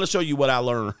 I'm going to show you what I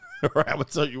learned. I'm going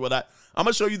to tell you I'm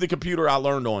going to show you the computer I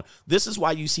learned on. This is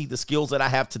why you see the skills that I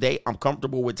have today. I'm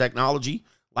comfortable with technology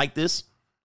like this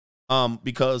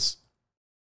because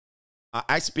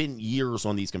I spent years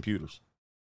on these computers.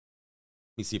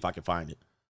 Let me see if I can find it.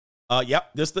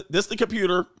 Yep, this the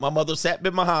computer my mother sat me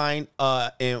behind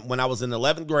and when I was in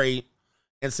 11th grade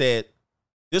and said,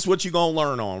 this is what you gonna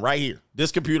learn on right here.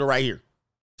 This computer right here.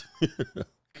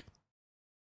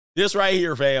 This right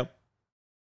here, fam.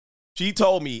 She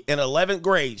told me in 11th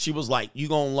grade, she was like, you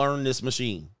gonna learn this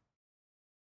machine.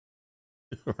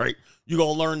 Right? You're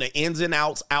gonna learn the ins and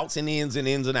outs, outs and ins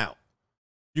and out.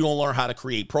 You're gonna learn how to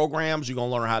create programs. You're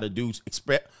gonna learn how to do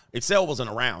Excel wasn't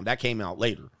around. That came out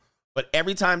later. But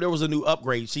every time there was a new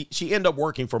upgrade, she ended up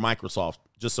working for Microsoft,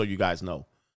 just so you guys know.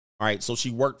 All right, so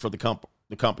she worked for the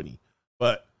company.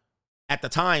 But at the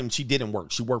time, she didn't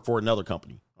work. She worked for another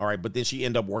company. All right, but then she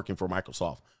ended up working for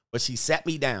Microsoft. But she sat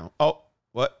me down. Oh,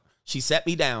 what? She sat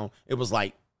me down. It was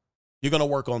like, you're going to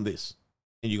work on this,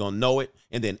 and you're going to know it.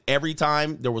 And then every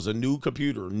time there was a new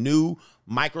computer, new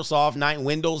Microsoft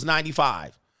Windows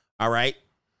 95, all right,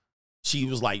 she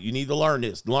was like, you need to learn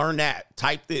this, learn that,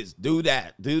 type this, do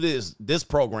that, do this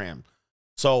program.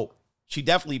 So she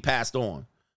definitely passed on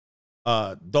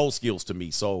those skills to me.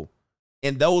 So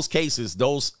in those cases,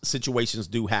 those situations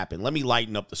do happen. Let me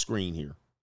lighten up the screen here.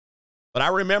 But I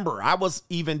remember I was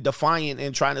even defiant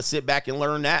and trying to sit back and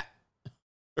learn that.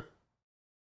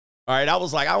 All right, I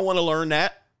was like, I want to learn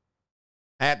that.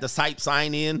 I had to type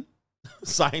sign in,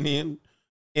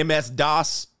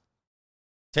 MS-DOS.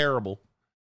 Terrible.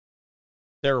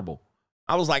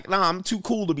 I was like, nah, I'm too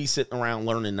cool to be sitting around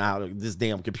learning how to this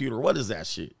damn computer. What is that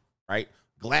shit, right?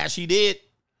 Glad she did,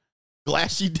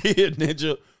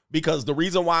 Ninja, because the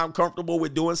reason why I'm comfortable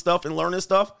with doing stuff and learning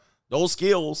stuff, those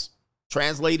skills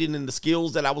translated into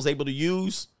skills that I was able to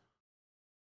use,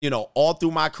 all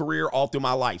through my career, all through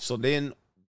my life. So then,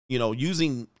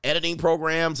 using editing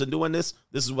programs and doing this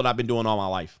is what I've been doing all my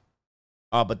life.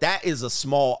 But that is a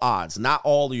small odds. Not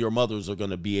all of your mothers are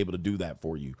going to be able to do that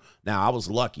for you. Now, I was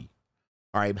lucky.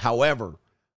 All right. However,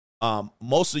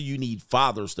 most of you need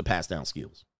fathers to pass down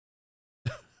skills.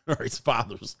 All right, it's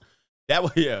fathers. It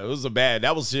was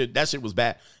that shit was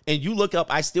bad. And you look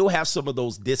up, I still have some of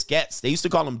those diskettes. They used to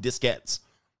call them diskettes.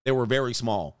 They were very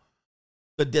small.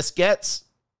 The diskettes,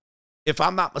 if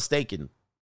I'm not mistaken,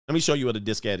 let me show you what a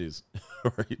diskette is.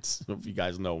 All right, so if you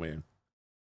guys know, man.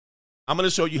 I'm going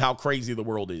to show you how crazy the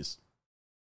world is.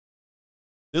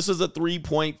 This is a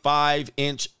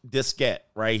 3.5-inch diskette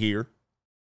right here.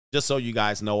 Just so you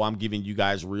guys know, I'm giving you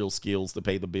guys real skills to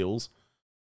pay the bills.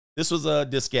 This was a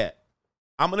diskette.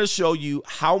 I'm going to show you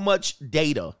how much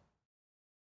data.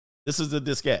 This is a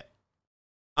diskette.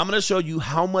 I'm going to show you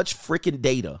how much freaking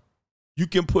data you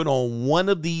can put on one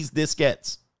of these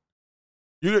diskettes.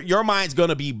 Your mind's going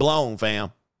to be blown,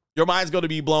 fam. Your mind's going to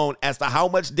be blown as to how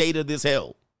much data this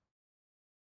held.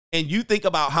 And you think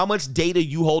about how much data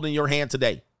you hold in your hand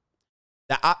today.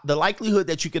 The likelihood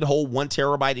that you could hold 1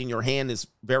 terabyte in your hand is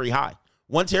very high.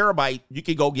 1 terabyte you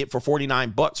could go get for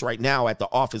 $49 right now at the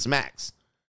Office Max.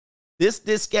 This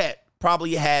diskette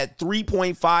probably had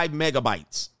 3.5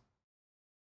 megabytes.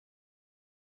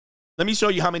 Let me show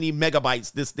you how many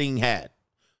megabytes this thing had.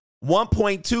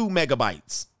 1.2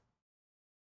 megabytes.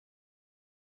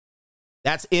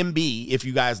 That's MB if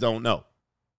you guys don't know.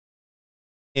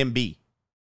 MB.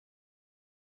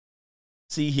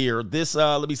 See here, this,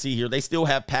 let me see here. They still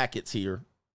have packets here.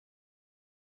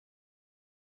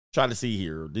 Trying to see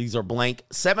here. These are blank.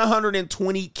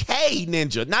 720K,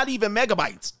 Ninja. Not even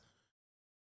megabytes.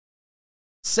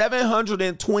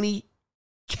 720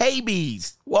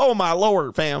 KBs. Whoa, my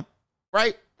lord, fam.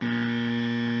 Right?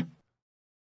 Do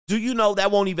you know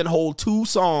that won't even hold 2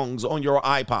 songs on your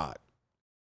iPod?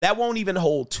 That won't even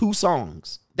hold 2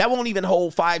 songs. That won't even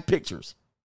hold 5 pictures.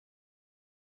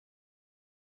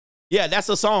 Yeah, that's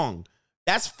a song.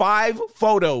 That's 5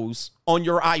 photos on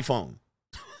your iPhone.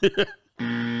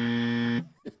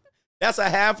 That's a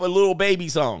half a little baby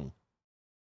song.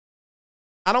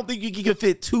 I don't think you can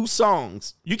fit 2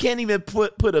 songs. You can't even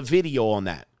put a video on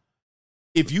that.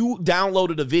 If you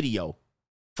downloaded a video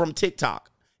from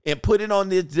TikTok and put it on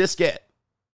this diskette,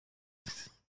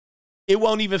 it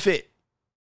won't even fit.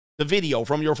 The video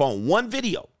from your phone. 1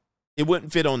 video. It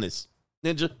wouldn't fit on this.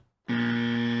 Ninja.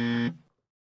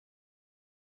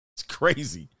 It's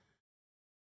crazy.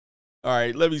 All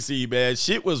right, let me see, man.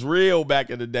 Shit was real back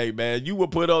in the day, man. You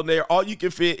would put on there, all you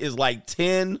can fit is like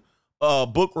 10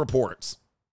 book reports.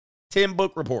 10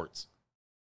 book reports.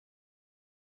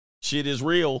 Shit is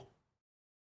real.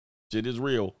 Shit is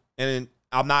real. And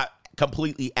I'm not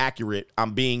completely accurate.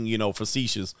 I'm being,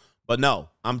 facetious. But no,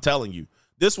 I'm telling you.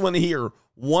 This one here,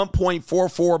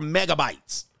 1.44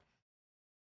 megabytes.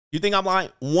 You think I'm lying?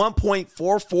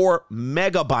 1.44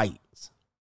 megabytes.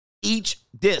 Each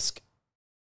disc.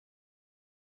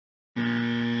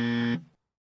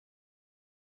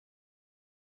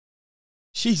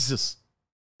 Jesus.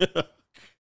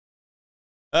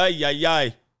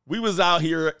 Ay. We was out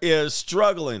here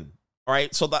struggling. All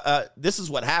right. So this is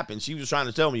what happened. She was trying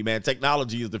to tell me, man,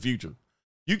 technology is the future.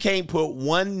 You can't put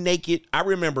one naked. I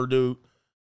remember, dude,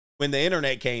 when the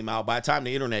internet came out, by the time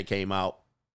the internet came out,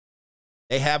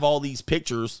 they have all these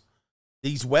pictures.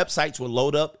 These websites would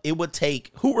load up. It would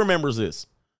take, who remembers this?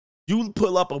 You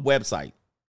pull up a website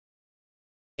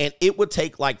and it would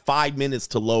take like 5 minutes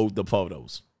to load the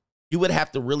photos. You would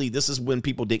have to really, this is when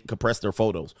people didn't compress their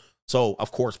photos. So,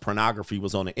 of course, pornography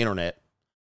was on the internet.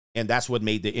 And that's what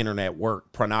made the internet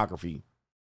work, pornography.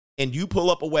 And you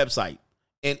pull up a website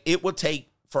and it would take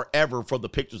forever for the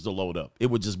pictures to load up. It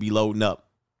would just be loading up.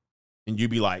 And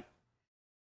you'd be like,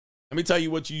 let me tell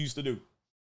you what you used to do.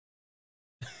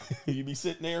 You'd be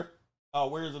sitting there. Oh,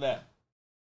 where is it at?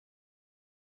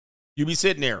 You'd be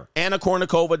sitting there.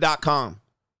 AnnaKornikova.com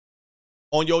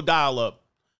on your dial-up.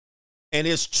 And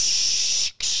it's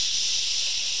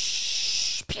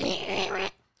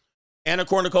Anna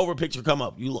Kournikova picture come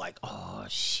up. You like, oh,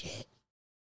 shit.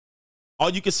 All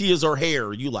you can see is her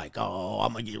hair. You like, oh,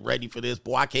 I'm going to get ready for this.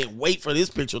 Boy, I can't wait for this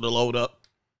picture to load up.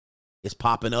 It's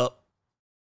popping up.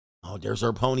 Oh, there's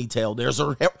her ponytail.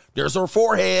 There's her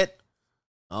forehead.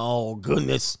 Oh,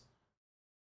 goodness.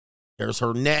 There's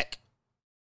her neck.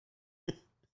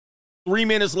 3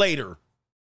 minutes later.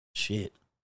 Shit.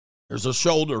 There's her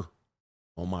shoulder.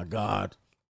 Oh, my God.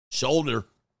 Shoulder.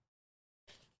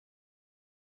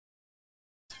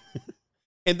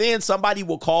 And then somebody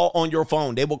will call on your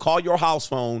phone. They will call your house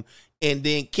phone and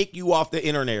then kick you off the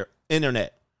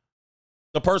internet.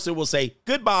 The person will say,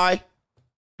 goodbye.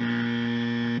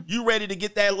 You ready to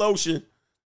get that lotion?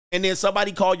 And then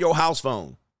somebody call your house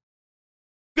phone.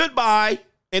 Goodbye.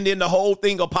 And then the whole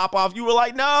thing will pop off. You were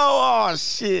like, no, oh,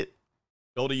 shit.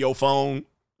 Go to your phone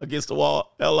against the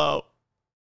wall. Hello.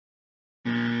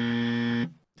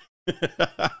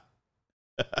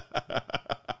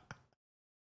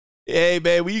 Hey,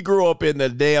 man, we grew up in the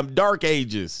damn dark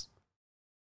ages.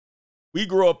 We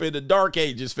grew up in the dark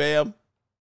ages, fam.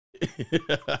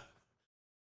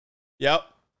 Yep.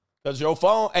 Because your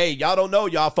phone, hey, y'all don't know,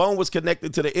 y'all phone was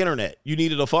connected to the internet. You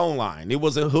needed a phone line. It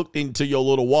wasn't hooked into your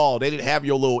little wall. They didn't have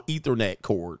your little Ethernet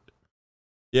cord.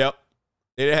 Yep.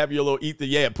 They didn't have your little ether.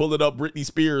 Yeah, pull it up Britney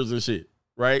Spears and shit,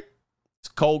 right? It's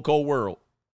a cold, cold world.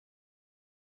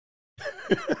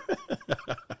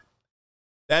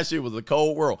 That shit was a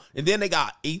cold world. And then they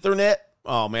got Ethernet.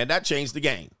 Oh, man, that changed the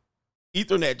game.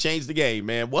 Ethernet changed the game,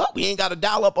 man. What? We ain't got to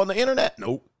dial up on the internet?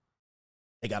 Nope.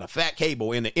 They got a fat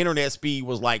cable, and the internet speed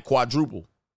was like quadruple.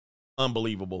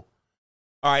 Unbelievable.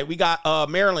 All right, we got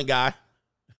Maryland guy.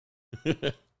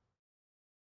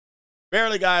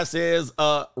 Maryland guy says,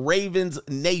 Ravens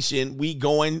Nation, we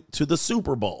going to the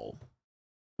Super Bowl.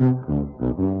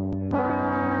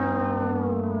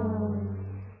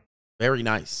 Very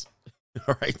nice.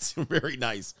 All right, very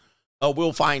nice.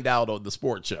 We'll find out on the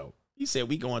sports show. He said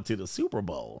we going to the Super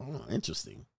Bowl. Oh,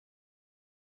 interesting.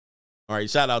 All right,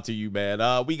 shout out to you,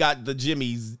 man. We got the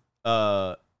Jimmy's,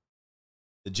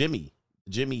 Jimmy,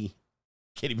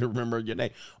 can't even remember your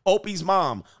name. Opie's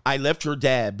mom, I left her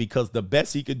dad because the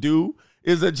best he could do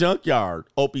is a junkyard.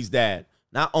 Opie's dad,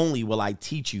 not only will I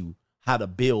teach you how to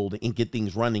build and get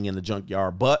things running in the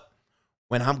junkyard, but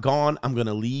when I'm gone, I'm going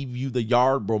to leave you the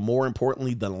yard, but more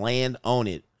importantly, the land on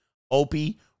it.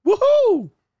 Opie, woohoo!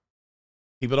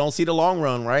 People don't see the long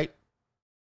run, right?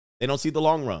 They don't see the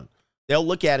long run. They'll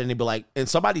look at it and they'll be like, and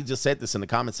somebody just said this in the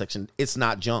comment section, it's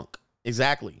not junk.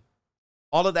 Exactly.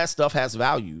 All of that stuff has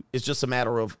value. It's just a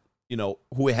matter of, you know,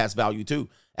 who it has value to.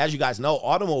 As you guys know,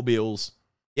 automobiles,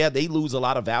 yeah, they lose a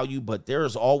lot of value, but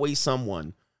there's always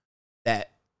someone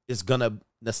that is going to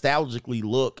nostalgically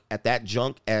look at that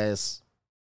junk as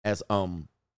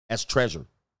treasure.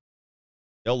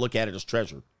 They'll look at it as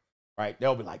treasure, right?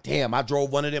 They'll be like, damn, I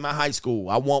drove one of them in high school.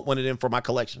 I want one of them for my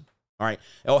collection. All right.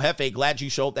 El Jefe, glad you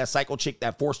showed that psycho chick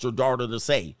that forced her daughter to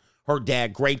say her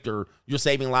dad raped her. You're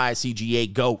saving lives,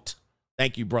 CGA GOAT.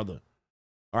 Thank you, brother.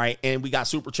 All right. And we got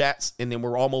super chats, and then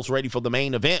we're almost ready for the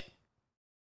main event.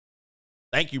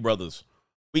 Thank you, brothers.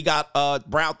 We got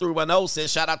Brown 310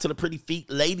 says, shout out to the pretty feet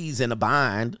ladies in a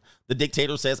bind. The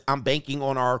dictator says, I'm banking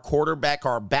on our quarterback,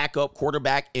 our backup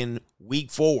quarterback in week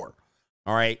 4.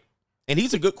 All right. And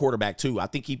he's a good quarterback, too. I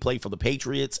think he played for the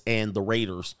Patriots and the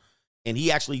Raiders. And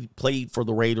he actually played for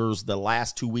the Raiders the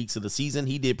last 2 weeks of the season.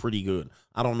 He did pretty good.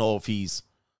 I don't know if he's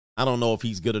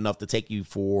good enough to take you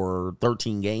for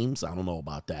 13 games. I don't know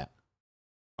about that.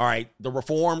 All right. The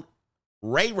reformed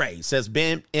Ray says,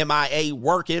 been MIA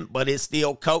working, but it's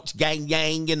still Coach Gang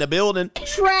Yang in the building.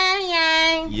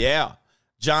 Trying. Yeah.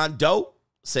 John Doe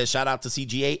says, shout out to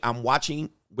CGA. I'm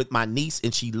watching with my niece,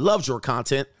 and she loves your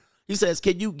content. He says,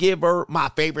 can you give her my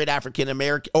favorite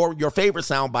African-American, or your favorite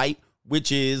soundbite,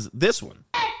 which is this one.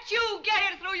 Let you get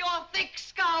it through your thick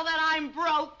skull that I'm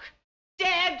broke.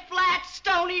 Dead, flat,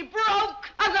 stony broke.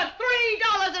 I've got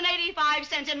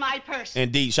 $3.85 in my purse.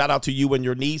 Indeed. Shout out to you and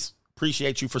your niece.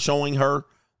 Appreciate you for showing her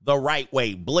the right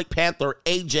way. Black Panther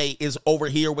AJ is over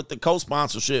here with the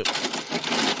co-sponsorship.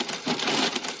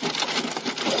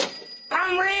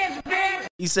 I'm rich, bitch.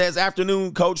 He says,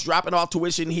 afternoon, coach, dropping off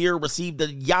tuition here. Received a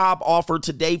job offer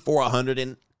today for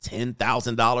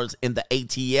 $110,000 in the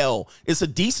ATL. It's a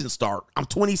decent start. I'm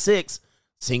 26,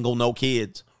 single, no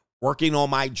kids. Working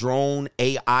on my drone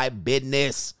AI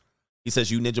business. He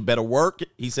says, you ninja better work.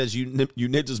 He says, you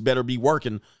ninjas better be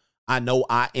working. I know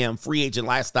I am. Free agent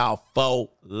lifestyle for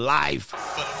life.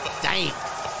 Damn.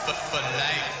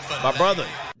 My brother,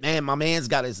 man, my man's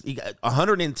got he got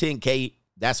 110K.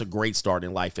 That's a great start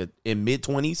in life. In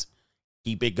mid-20s,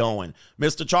 keep it going.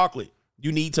 Mr. Chocolate,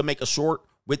 you need to make a short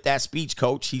with that speech,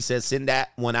 coach. He says, send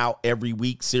that one out every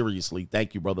week. Seriously.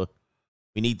 Thank you, brother.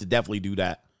 We need to definitely do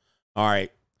that. All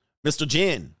right. Mr.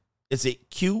 Jen, is it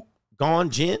cute? Gone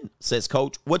Jen, says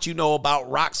coach. What you know about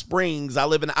Rock Springs? I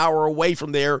live an hour away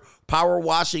from there. Power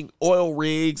washing oil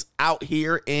rigs out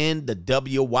here in the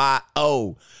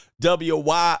WYO.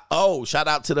 WYO. Shout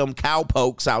out to them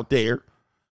cowpokes out there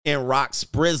in Rock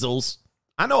Sprizzles.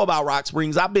 I know about Rock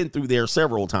Springs. I've been through there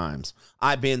several times.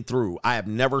 I have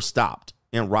never stopped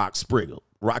in Rock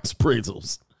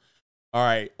Sprizzles. All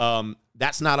right.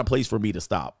 That's not a place for me to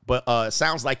stop. But it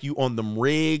sounds like you on them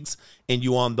rigs and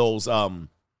you on those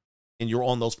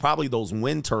probably those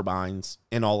wind turbines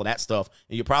and all of that stuff.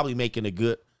 And you're probably making a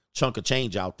good chunk of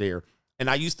change out there. And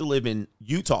I used to live in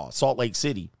Utah, Salt Lake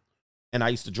City, and I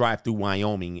used to drive through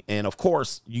Wyoming. And of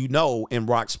course, in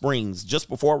Rock Springs, just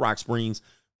before Rock Springs,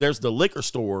 there's the liquor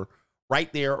store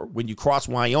right there when you cross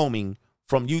Wyoming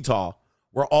from Utah,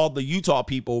 where all the Utah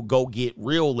people go get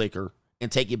real liquor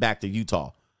and take it back to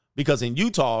Utah. Because in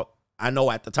Utah, I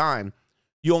know at the time,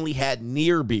 you only had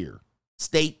near beer,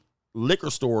 state liquor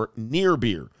store near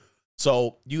beer.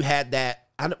 So you had that.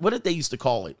 What did they used to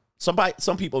call it?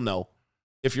 Some people know.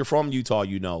 If you're from Utah,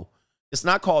 you know. It's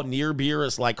not called near beer.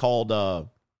 It's like called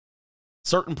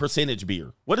certain percentage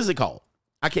beer. What is it called?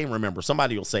 I can't remember.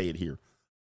 Somebody will say it here.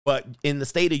 But in the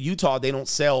state of Utah, they don't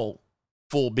sell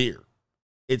full beer.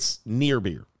 It's near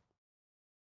beer.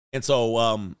 And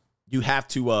so you have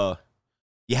to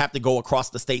go across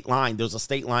the state line. There's a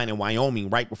state line in Wyoming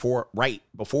right before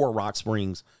Rock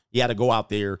Springs. You had to go out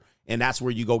there, and that's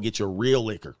where you go get your real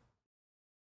liquor.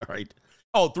 All right.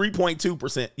 Oh,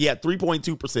 3.2%. Yeah,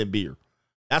 3.2% beer.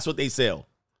 That's what they sell.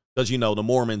 Because, the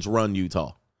Mormons run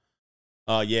Utah.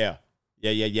 Yeah.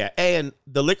 And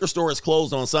the liquor store is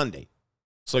closed on Sunday.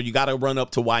 So you got to run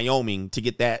up to Wyoming to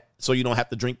get that so you don't have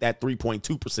to drink that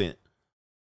 3.2%.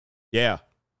 Yeah.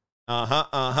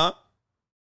 I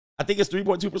think it's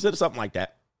 3.2% or something like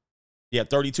that. Yeah,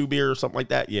 32 beer or something like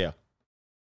that. Yeah.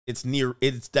 It's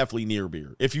definitely near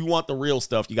beer. If you want the real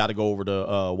stuff, you got to go over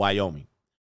to Wyoming.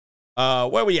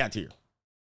 Where we at here?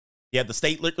 Yeah, the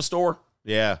state liquor store.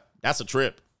 Yeah, that's a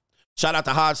trip. Shout out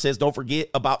to Hodge, says, don't forget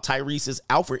about Tyrese's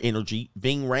Alpha Energy.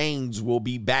 Ving Rhames will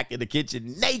be back in the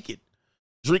kitchen naked,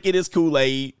 drinking his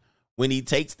KoolAid when he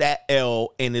takes that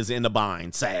L and is in a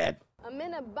bind. Sad. I'm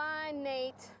in a bind,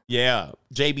 Nate. Yeah.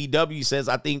 JBW says,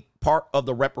 I think part of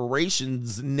the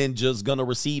reparations ninjas going to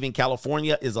receive in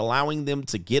California is allowing them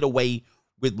to get away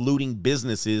with looting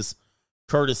businesses,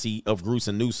 courtesy of Bruce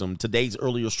and Newsom. Today's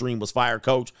earlier stream was fire,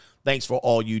 coach. Thanks for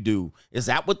all you do. Is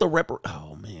that what the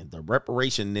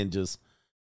reparation ninjas,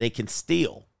 they can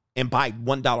steal and buy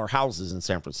 $1 houses in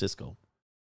San Francisco.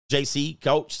 JC,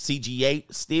 coach, CGA,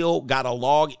 still got to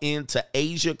log into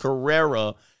Asia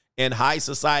Carrera and high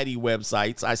society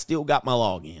websites. I still got my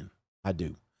login. I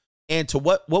do. And to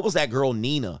what was that girl,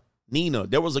 Nina?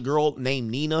 There was a girl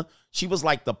named Nina. She was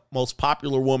like the most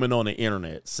popular woman on the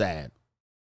internet. Sad.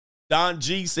 Don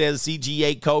G says,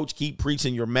 CGA coach, keep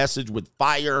preaching your message with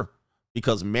fire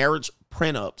because marriage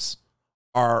prenups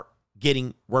are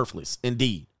getting worthless.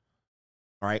 Indeed.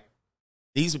 All right.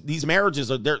 These marriages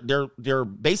are they're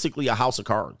basically a house of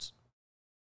cards.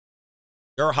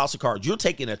 They're a house of cards. You're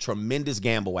taking a tremendous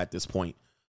gamble at this point.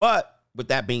 But with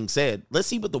that being said, let's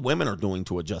see what the women are doing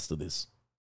to adjust to this.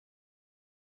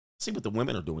 See what the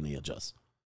women are doing to adjust.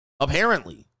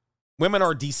 Apparently, women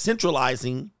are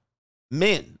decentralizing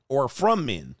men or from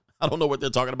men. I don't know what they're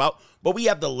talking about, but we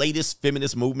have the latest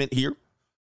feminist movement here.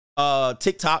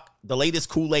 TikTok, the latest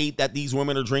KoolAid that these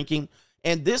women are drinking.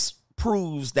 And this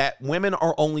proves that women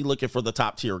are only looking for the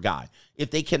top tier guy.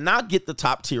 If they cannot get the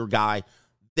top tier guy,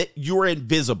 that you're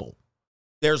invisible.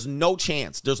 There's no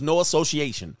chance. There's no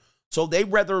association. So they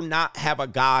rather not have a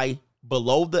guy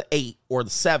below the 8 or the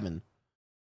 7.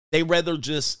 They rather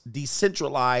just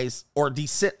decentralize or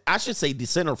I should say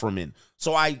decenter for men.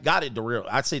 So I got it real.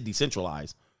 I said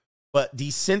decentralize, but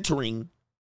decentering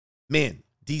men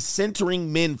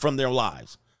from their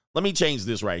lives. Let me change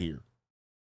this right here.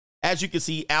 As you can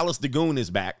see, Alice Dagoon is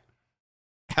back.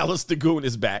 Alice Dagoon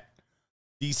is back.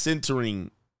 Decentering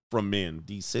from men.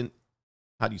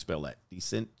 How do you spell that?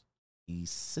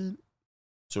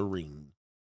 Decentering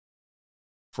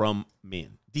from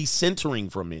men. Decentering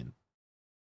from men.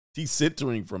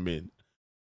 Decentering from men.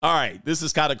 All right, this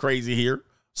is kind of crazy here.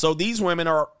 So these women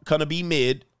are going to be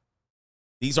mid.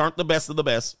 These aren't the best of the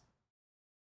best.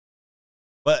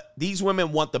 But these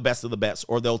women want the best of the best,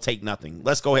 or they'll take nothing.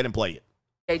 Let's go ahead and play it.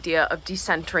 Idea of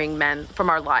decentering men from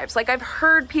our lives. Like, I've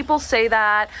heard people say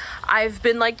that. I've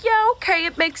been like, yeah, okay,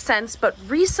 it makes sense. But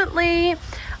recently,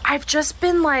 I've just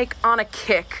been like on a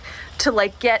kick to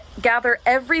like gather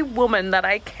every woman that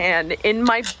I can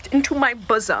into my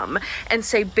bosom and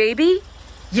say, baby,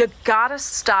 you gotta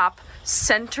stop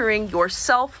centering your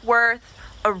self-worth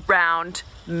around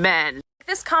men.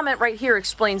 This comment right here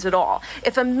explains it all.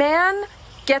 If a man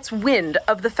gets wind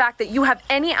of the fact that you have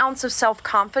any ounce of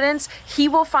self-confidence, he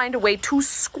will find a way to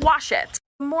squash it.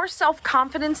 The more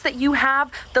self-confidence that you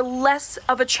have, the less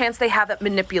of a chance they have at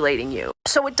manipulating you.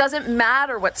 So it doesn't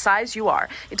matter what size you are.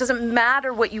 It doesn't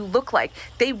matter what you look like.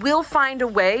 They will find a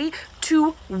way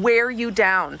to wear you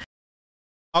down.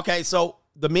 Okay, so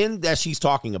the men that she's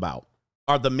talking about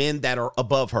are the men that are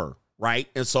above her, right?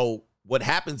 And so what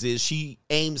happens is she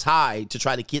aims high to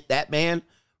try to get that man,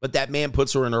 but that man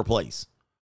puts her in her place.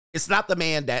 It's not the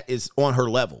man that is on her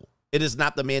level. It is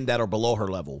not the men that are below her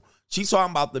level. She's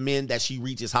talking about the men that she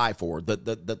reaches high for,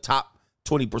 the top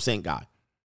 20% guy.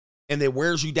 And it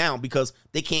wears you down because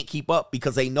they can't keep up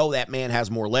because they know that man has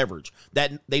more leverage.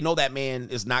 That they know that man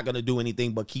is not going to do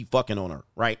anything but keep fucking on her,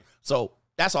 right? So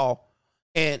that's all.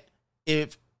 And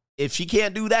if she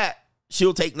can't do that,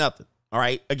 she'll take nothing, all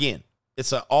right? Again,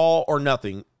 it's an all or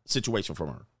nothing situation from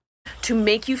her. To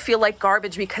make you feel like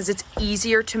garbage because it's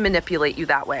easier to manipulate you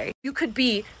that way. You could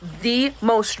be the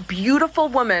most beautiful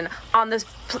woman on the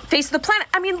face of the planet.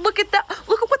 I mean, look at that.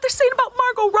 Look at what they're saying about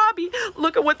Margot Robbie.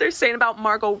 Look at what they're saying about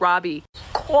Margot Robbie.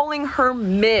 Calling her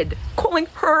mid. Calling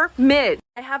her mid.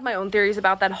 I have my own theories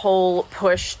about that whole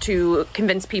push to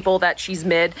convince people that she's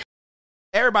mid.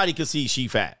 Everybody can see she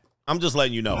fat. I'm just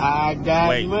letting you know. I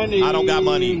got money. I don't got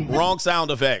money. Wrong sound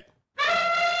effect.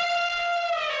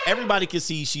 Everybody can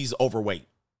see she's overweight.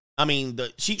 I mean,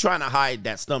 she trying to hide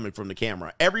that stomach from the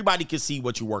camera. Everybody can see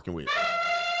what you're working with.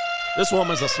 This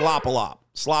woman's a slop-a-lop.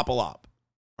 Slop-a-lop.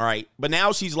 All right. But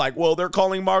now she's like, well, they're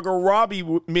calling Margot Robbie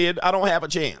mid. I don't have a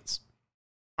chance.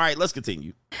 All right, let's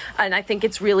continue. And I think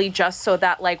it's really just so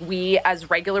that, like, we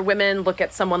as regular women look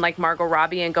at someone like Margot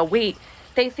Robbie and go, wait,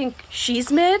 they think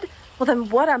she's mid? Well, then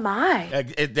what am I?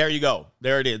 There you go.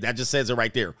 There it is. That just says it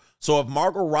right there. So if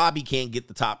Margot Robbie can't get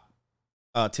the top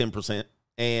 10%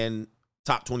 and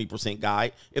top 20%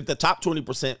 guy, if the top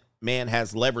 20% man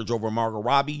has leverage over Margot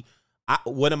Robbie,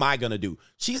 what am I going to do?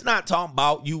 She's not talking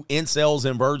about you incels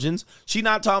and virgins. She's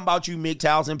not talking about you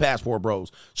MGTOWs and passport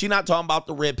bros. She's not talking about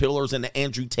the red pillars and the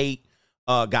Andrew Tate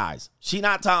guys. She's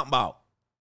not talking about.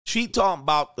 She talking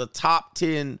about the top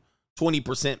 10,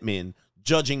 20% men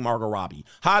judging Margot Robbie.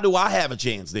 How do I have a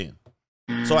chance then?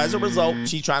 So as a result,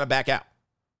 she's trying to back out.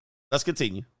 Let's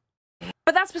continue.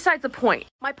 But that's besides the point.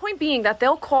 My point being that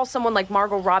they'll call someone like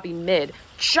Margot Robbie mid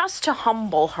just to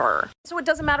humble her. So it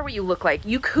doesn't matter what you look like.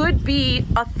 You could be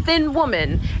a thin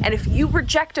woman, and if you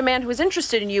reject a man who is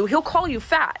interested in you, he'll call you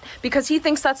fat because he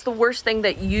thinks that's the worst thing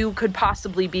that you could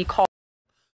possibly be called.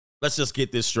 Let's just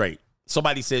get this straight.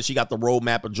 Somebody said she got the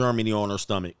roadmap of Germany on her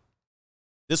stomach.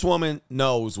 This woman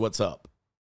knows what's up.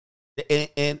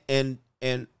 And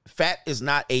fat is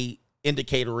not a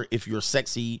indicator if you're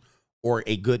sexy or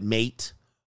a good mate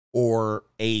or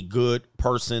a good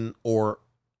person or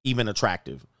even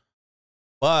attractive.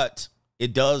 But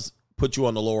it does put you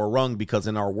on the lower rung because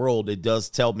in our world, it does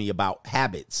tell me about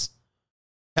habits,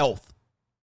 health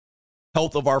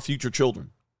of our future children.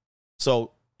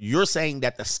 So you're saying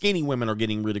that the skinny women are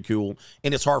getting ridiculed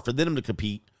and it's hard for them to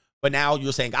compete. But now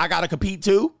you're saying, I got to compete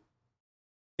too?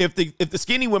 If the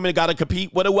skinny women got to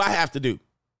compete, what do I have to do?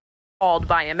 Called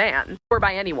by a man or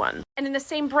by anyone. And in the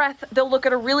same breath, they'll look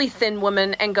at a really thin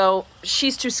woman and go,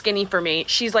 she's too skinny for me.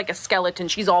 She's like a skeleton.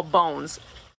 She's all bones.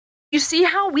 You see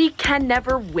how we can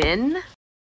never win?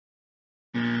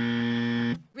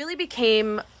 Really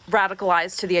became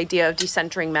radicalized to the idea of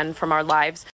decentering men from our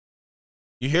lives.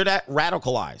 You hear that?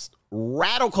 Radicalized.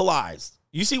 Radicalized.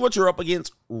 you see what you're up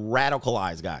against?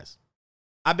 Radicalized, guys.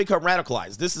 I've become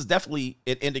radicalized. This is definitely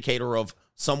an indicator of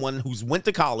someone who's went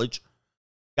to college,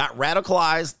 got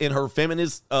radicalized in her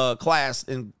feminist class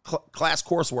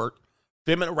coursework,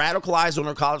 radicalized on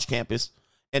her college campus,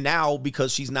 and now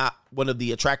because she's not one of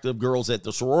the attractive girls at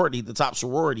the sorority, the top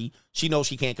sorority, she knows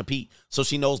she can't compete. So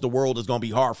she knows the world is going to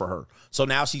be hard for her. So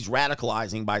now she's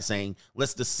radicalizing by saying,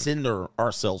 let's decenter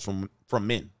ourselves from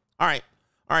men. All right,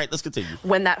 let's continue.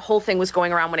 When that whole thing was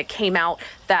going around, when it came out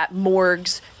that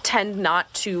morgues tend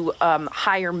not to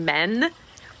hire men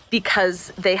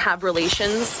because they have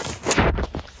relations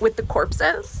with the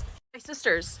corpses. My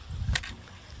sisters,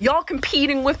 y'all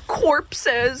competing with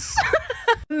corpses.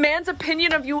 Man's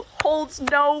opinion of you holds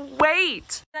no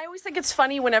weight. I always think it's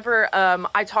funny whenever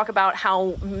I talk about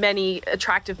how many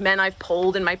attractive men I've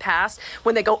polled in my past,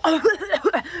 when they go, oh,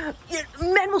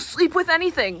 men will sleep with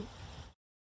anything.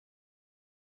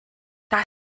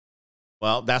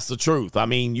 Well, that's the truth. I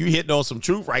mean, you hitting on some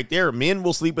truth right there. Men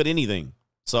will sleep with anything.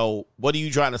 So what are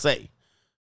you trying to say?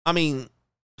 I mean,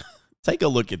 take a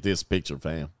look at this picture,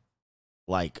 fam.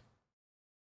 Like,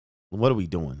 what are we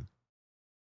doing?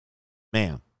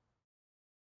 Man,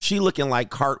 she looking like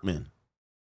Cartman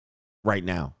right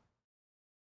now.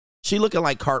 She looking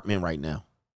like Cartman right now.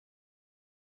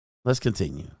 Let's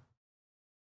continue.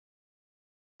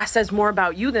 That says more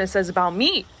about you than it says about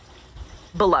me,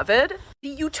 beloved. The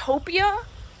utopia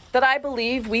that I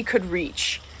believe we could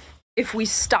reach if we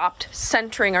stopped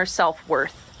centering our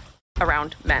self-worth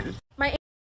around men. My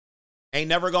ain't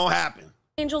never gonna happen.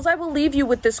 Angels, I will leave you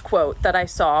with this quote that I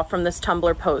saw from this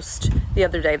Tumblr post the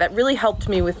other day that really helped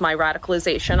me with my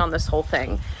radicalization on this whole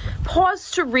thing.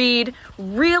 Pause to read,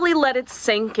 really let it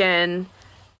sink in,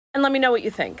 and let me know what you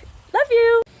think. Love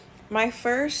you. My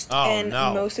first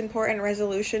most important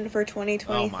resolution for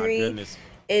 2023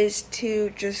 is to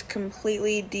just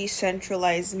completely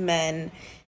decentralize men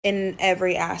in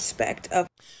every aspect of.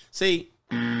 See,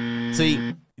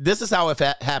 this is how it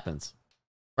happens,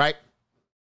 right?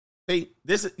 See,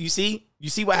 you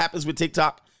see what happens with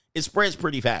TikTok? It spreads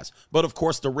pretty fast. But of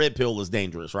course, the red pill is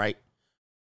dangerous, right?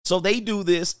 So they do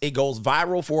this. It goes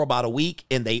viral for about a week,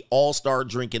 and they all start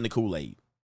drinking the KoolAid.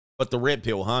 But the red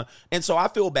pill, huh? And so I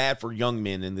feel bad for young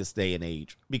men in this day and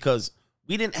age because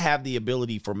we didn't have the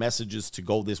ability for messages to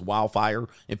go this wildfire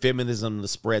and feminism to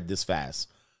spread this fast.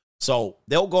 So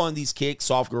they'll go on these kicks,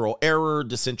 soft girl error,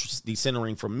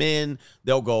 decentering from men.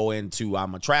 They'll go into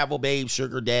I'm a travel babe,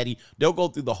 sugar daddy. They'll go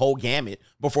through the whole gamut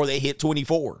before they hit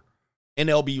 24. And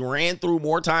they'll be ran through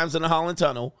more times in the Holland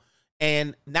Tunnel.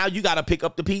 And now you got to pick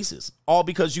up the pieces, all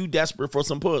because you desperate for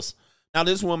some puss. Now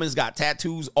this woman's got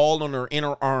tattoos all on her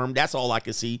inner arm. That's all I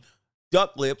can see.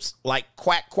 Duck lips, like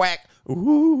quack, quack.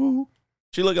 Ooh.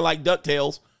 She looking like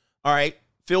DuckTales. All right.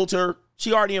 Filter.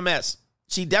 She already a mess.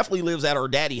 She definitely lives at her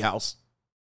daddy house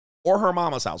or her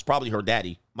mama's house. Probably her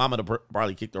daddy. Mama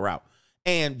probably kicked her out.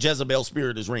 And Jezebel's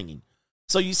spirit is ringing.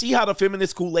 So you see how the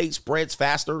feminist KoolAid spreads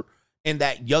faster and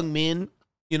that young men,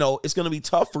 it's going to be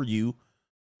tough for you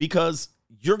because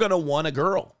you're going to want a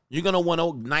girl. You're going to want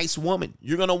a nice woman.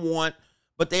 You're going to want,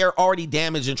 but they are already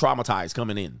damaged and traumatized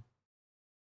coming in.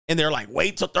 And they're like,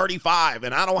 wait till 35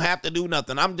 and I don't have to do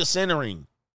nothing. I'm decentering.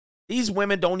 These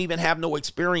women don't even have no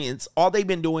experience. All they've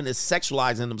been doing is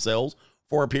sexualizing themselves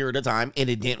for a period of time, and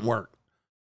it didn't work.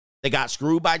 They got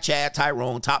screwed by Chad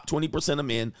Tyrone, top 20% of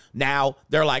men. Now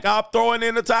they're like, I'm throwing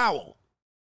in the towel.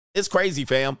 It's crazy,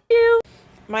 fam.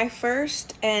 My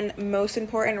first and most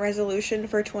important resolution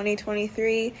for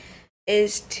 2023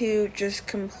 is to just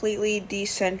completely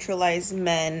decentralize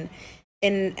men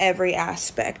in every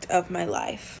aspect of my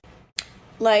life.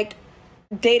 Like,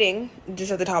 dating,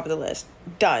 just at the top of the list.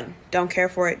 Done. Don't care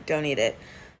for it. Don't need it.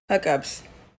 Hookups.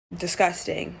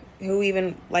 Disgusting. Who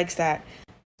even likes that?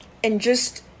 And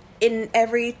just in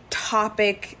every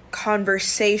topic,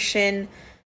 conversation,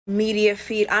 media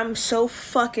feed, I'm so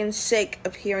fucking sick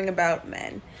of hearing about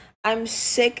men. I'm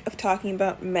sick of talking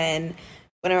about men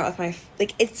when I'm out with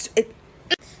my...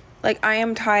 Like, I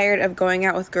am tired of going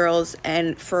out with girls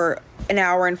and for an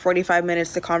hour and 45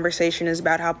 minutes the conversation is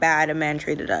about how bad a man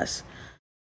treated us.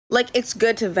 Like, it's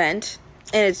good to vent,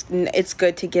 and it's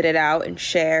good to get it out and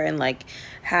share and, like,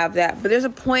 have that. But there's a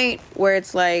point where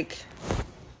it's like,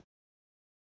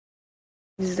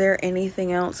 is there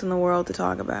anything else in the world to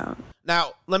talk about?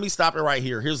 Now, let me stop it right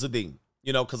here. Here's the thing.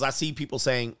 Because I see people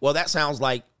saying, well, that sounds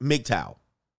like MGTOW,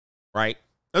 right?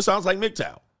 That sounds like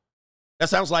MGTOW. That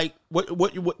sounds like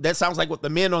that sounds like what the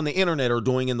men on the internet are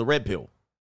doing in the red pill,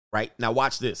 right? Now,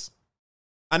 watch this.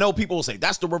 I know people will say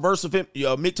that's the reverse of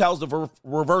MGTOW's the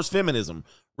reverse feminism.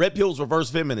 Red pill's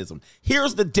reverse feminism.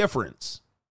 Here's the difference.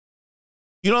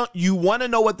 You want to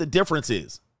know what the difference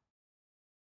is.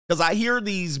 Because I hear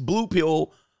these blue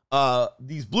pill,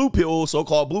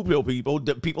 so-called blue pill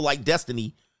people like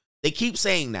Destiny, they keep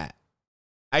saying that.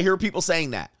 I hear people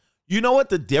saying that. You know what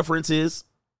the difference is?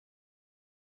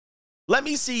 Let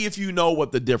me see if you know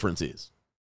what the difference is.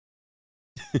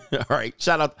 All right,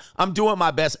 shout out. I'm doing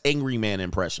my best angry man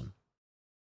impression.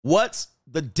 What's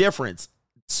the difference?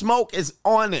 Smoke is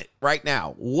on it right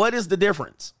now. What is the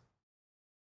difference?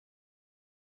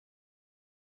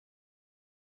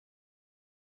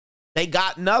 They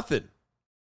got nothing.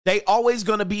 They always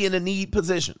going to be in a need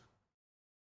position.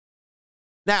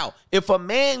 Now, if a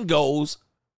man goes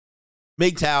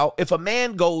MGTOW, if a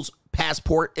man goes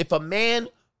passport, if a man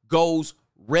goes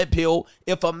red pill,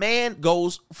 if a man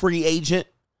goes free agent,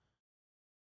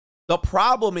 the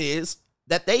problem is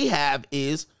that they have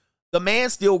is the man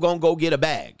still going to go get a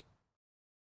bag.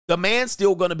 The man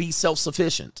still going to be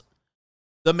self-sufficient.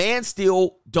 The man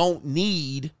still don't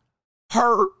need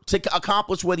her to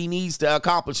accomplish what he needs to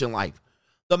accomplish in life.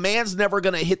 The man's never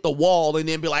going to hit the wall and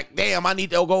then be like, damn, I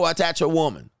need to go attach a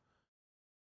woman.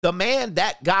 The man,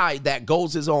 that guy that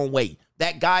goes his own way,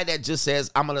 that guy that just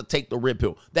says, I'm going to take the red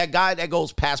pill, that guy that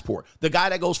goes passport, the guy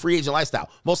that goes free agent lifestyle,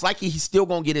 most likely he's still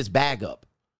going to get his bag up.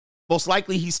 Most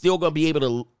likely he's still going to be able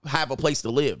to have a place to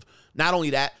live. Not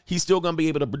only that, he's still going to be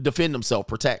able to defend himself,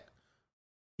 protect.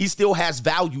 He still has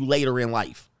value later in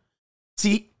life.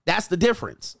 See, that's the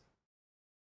difference.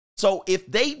 So if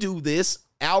they do this,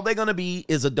 all they're going to be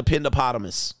is a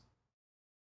dependopotamus.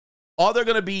 All they're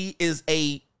going to be is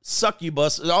a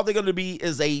succubus. All they're going to be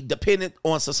is a dependent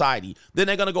on society. Then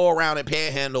they're going to go around and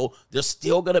panhandle. They're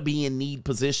still going to be in need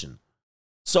position.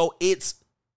 So it's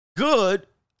good.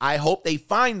 I hope they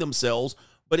find themselves.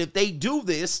 But if they do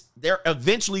this, they're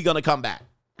eventually going to come back.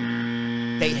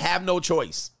 They have no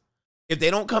choice. If they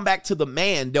don't come back to the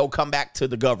man, they'll come back to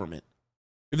the government.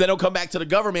 If they don't come back to the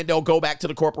government, they'll go back to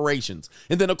the corporations.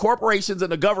 And then the corporations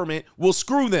and the government will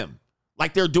screw them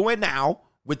like they're doing now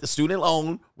with the student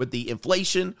loan, with the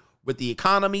inflation, with the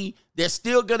economy. They're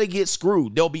still going to get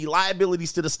screwed. There'll be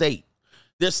liabilities to the state.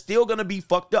 They're still going to be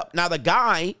fucked up. Now, the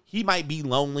guy, he might be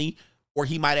lonely, or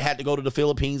he might have had to go to the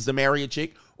Philippines to marry a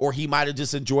chick, or he might have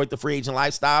just enjoyed the free agent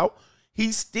lifestyle.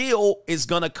 He still is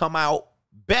going to come out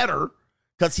better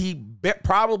because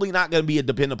probably not going to be a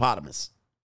dependopotamus.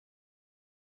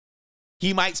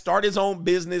 He might start his own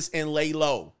business and lay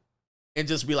low and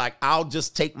just be like, I'll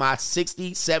just take my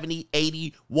 60, 70,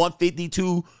 80,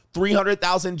 152,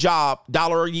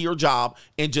 $300,000 a year job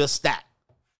and just stack.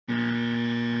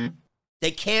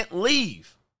 They can't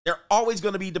leave. They're always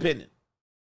going to be dependent.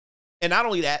 And not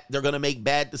only that, they're going to make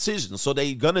bad decisions. So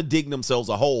they're going to dig themselves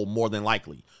a hole more than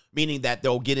likely, meaning that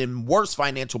they'll get in worse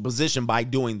financial position by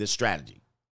doing this strategy.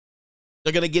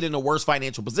 They're going to get in a worse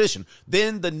financial position.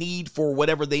 Then the need for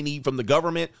whatever they need from the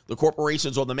government, the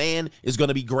corporations, or the man is going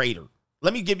to be greater.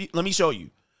 Let me show you.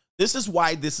 This is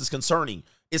why this is concerning.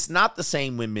 It's not the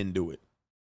same when men do it.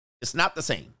 It's not the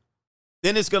same.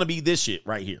 Then it's going to be this shit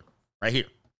right here. Right here.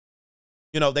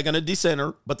 You know, they're going to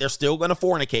decenter, but they're still going to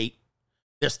fornicate.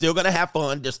 They're still going to have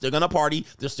fun. They're still going to party.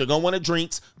 They're still going to want to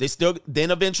drinks. Then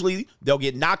eventually they'll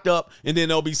get knocked up, and then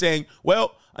they'll be saying,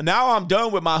 well, now I'm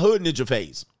done with my hood ninja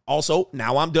phase. Also,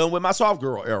 now I'm done with my soft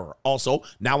girl era. Also,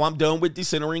 now I'm done with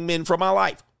decentering men from my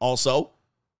life. Also,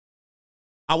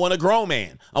 I want a grown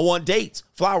man. I want dates,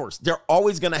 flowers. They're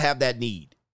always going to have that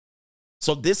need.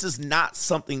 So this is not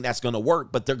something that's going to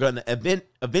work, but they're going to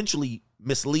eventually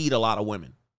mislead a lot of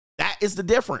women. That is the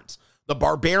difference. The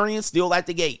barbarian's still at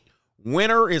the gate.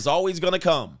 Winter is always going to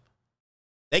come.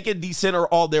 They can decenter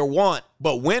all they want,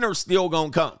 but winter's still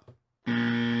going to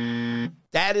come.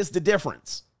 That is the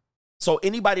difference. So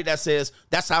anybody that says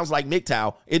that sounds like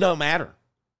MGTOW, it don't matter.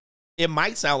 It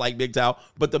might sound like MGTOW,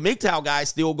 but the MGTOW guy is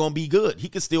still going to be good. He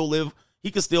can still live.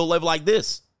 He can still live like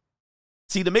this.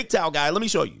 See, the MGTOW guy, let me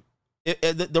show you.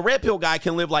 The red pill guy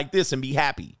can live like this and be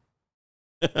happy.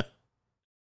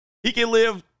 He can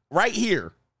live right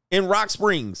here in Rock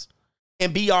Springs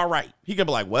and be all right. He can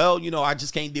be like, well, you know, I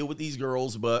just can't deal with these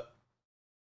girls, and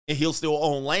he'll still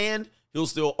own land. He'll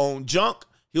still own junk.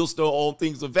 He'll still own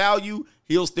things of value.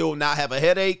 He'll still not have a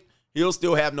headache. He'll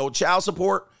still have no child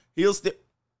support.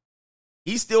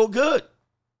 He's still good.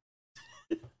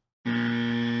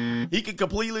 He can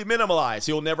completely minimalize.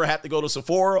 He'll never have to go to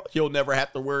Sephora. He'll never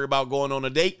have to worry about going on a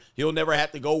date. He'll never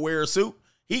have to go wear a suit.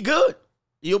 He good.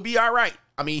 He'll be all right.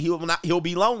 I mean, he'll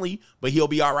be lonely, but he'll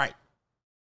be all right.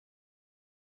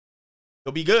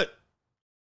 He'll be good.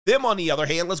 Them, on the other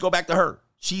hand, let's go back to her.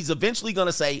 She's eventually going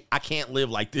to say, I can't live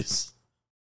like this.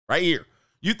 Right here.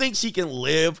 You think she can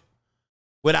live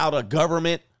without a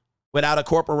government without a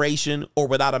corporation or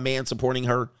without a man supporting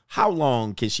her, how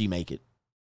long can she make it?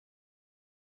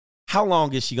 How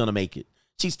long is she going to make it?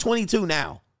 She's 22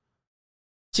 now.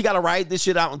 She got to ride this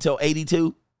shit out until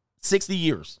 82, 60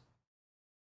 years.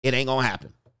 It ain't going to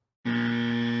happen.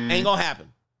 Ain't going to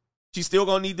happen. She's still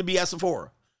going to need to be at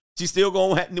Sephora. She's still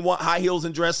going to want high heels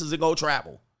and dresses and go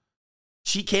travel.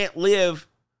 She can't live.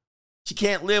 She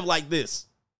can't live like this.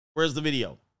 Where's the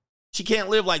video? She can't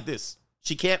live like this.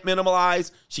 She can't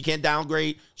minimalize. She can't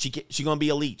downgrade. She's going to be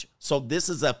a leech. So this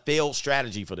is a failed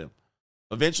strategy for them.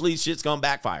 Eventually, shit's going to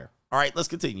backfire. All right, let's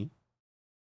continue.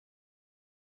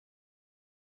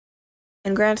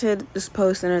 And granted, this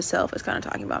post in itself is kind of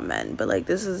talking about men, but like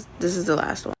this is the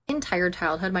last one. Entire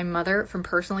childhood, my mother, from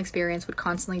personal experience, would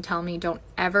constantly tell me, don't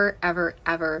ever, ever,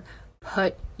 ever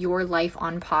put your life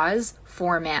on pause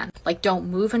for a man. Like,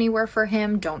 don't move anywhere for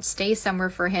him. Don't stay somewhere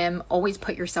for him. Always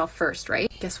put yourself first,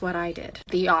 right? Guess what I did?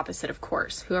 The opposite, of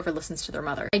course. Whoever listens to their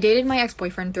mother. I dated my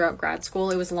ex-boyfriend throughout grad school.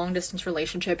 It was a long-distance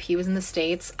relationship. He was in the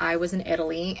States. I was in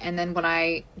Italy. And then when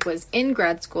I was in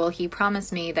grad school, he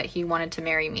promised me that he wanted to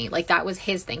marry me. Like, that was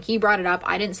his thing. He brought it up.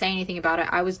 I didn't say anything about it.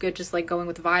 I was good just, like, going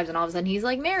with the vibes. And all of a sudden, he's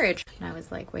like, marriage. And I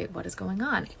was like, wait, what is going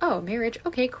on? Oh, marriage.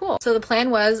 Okay, cool. So the plan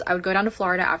was I would go down to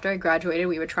Florida after I graduated.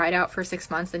 We would try it out for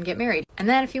 6 months, then get married. And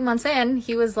then a few months in,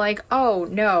 he was like, oh,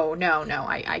 no,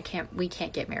 I can't, we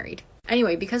can't get married.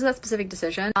 Anyway, because of that specific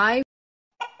decision,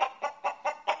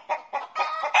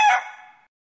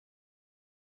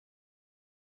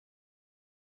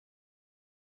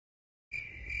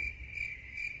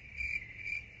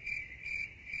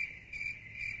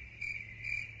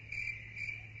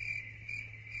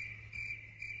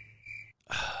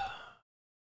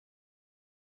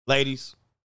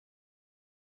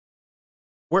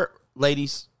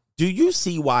 Ladies, do you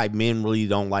see why men really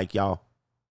don't like y'all?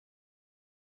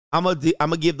 I'm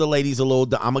gonna give the ladies a little,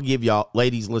 I'm gonna give y'all,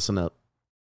 ladies, listen up.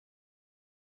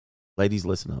 Ladies,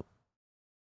 listen up.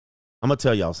 I'm gonna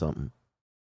tell y'all something.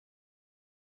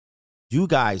 You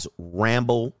guys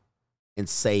ramble and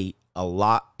say a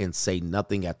lot and say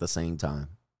nothing at the same time.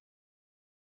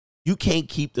 You can't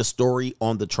keep the story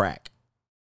on the track.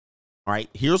 All right,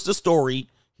 here's the story,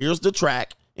 here's the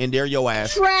track, and there your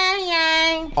ass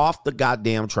off the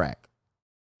goddamn track.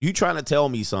 You trying to tell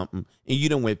me something, and you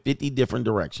done went 50 different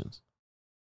directions.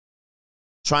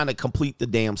 Trying to complete the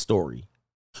damn story.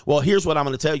 Well, here's what I'm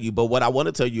going to tell you, but what I want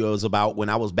to tell you is about when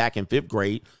I was back in 5th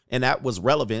grade, and that was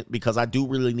relevant because I do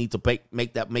really need to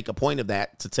make a point of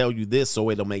that to tell you this so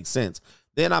it'll make sense.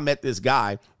 Then I met this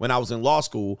guy when I was in law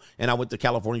school, and I went to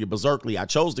California, Berkeley. I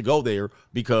chose to go there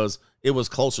because it was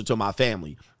closer to my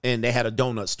family, and they had a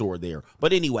donut store there.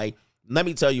 But anyway, let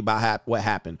me tell you about what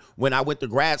happened. When I went to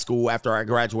grad school after I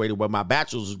graduated with my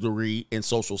bachelor's degree in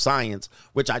social science,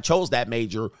 which I chose that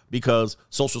major because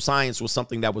social science was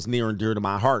something that was near and dear to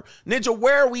my heart. Ninja,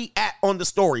 where are we at on the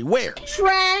story? Where?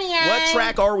 What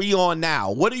track are we on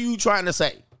now? What are you trying to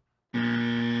say?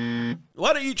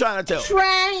 What are you trying to tell me?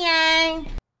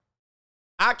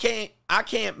 I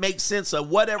can't make sense of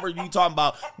whatever you talking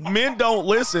about. Men don't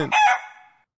listen.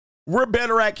 We're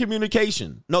better at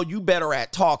communication. No, you better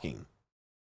at talking.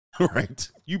 Right?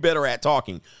 You better at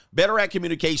talking. Better at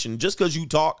communication. Just because you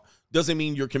talk doesn't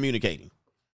mean you're communicating.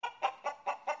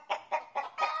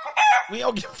 We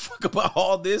don't give a fuck about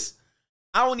all this.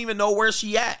 I don't even know where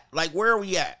she at. Like, where are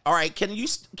we at? All right,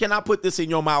 can I put this in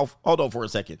your mouth? Hold on for a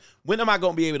second. When am I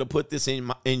going to be able to put this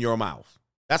in your mouth?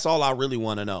 That's all I really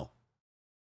want to know.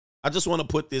 I just want to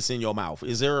put this in your mouth.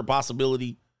 Is there a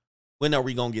possibility? When are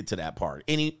we going to get to that part?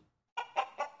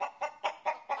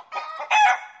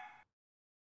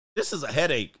 This is a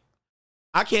headache.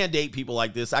 I can't date people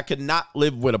like this. I could not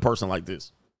live with a person like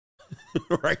this.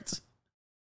 Right?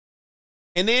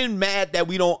 And then mad that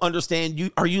we don't understand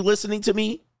you. Are you listening to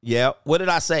me? Yeah. What did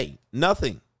I say?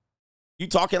 Nothing. You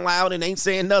talking loud and ain't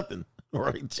saying nothing.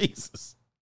 Right? Jesus.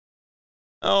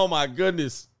 Oh my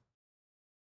goodness.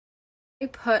 I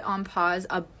put on pause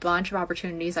a bunch of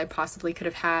opportunities I possibly could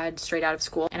have had straight out of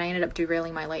school, and I ended up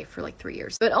derailing my life for like 3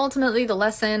 years. But ultimately, the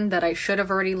lesson that I should have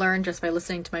already learned just by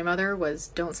listening to my mother was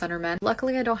don't center men.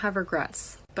 Luckily, I don't have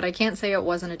regrets, but I can't say it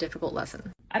wasn't a difficult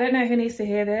lesson. I don't know who needs to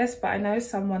hear this, but I know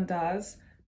someone does.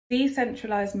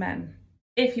 Decentralize men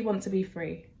if you want to be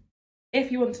free.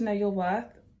 If you want to know your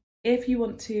worth, if you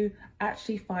want to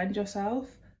actually find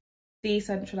yourself,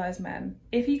 decentralize men.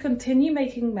 If you continue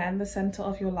making men the center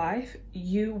of your life,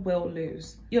 you will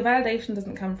lose. Your validation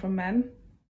doesn't come from men.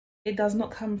 It does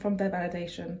not come from their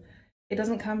validation. It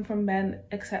doesn't come from men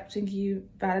accepting you,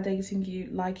 validating you,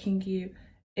 liking you.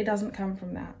 It doesn't come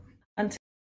from that.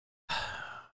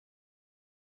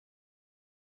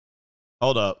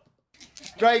 Hold up.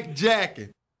 Straight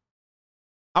jacket.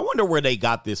 I wonder where they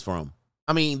got this from.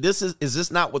 I mean, is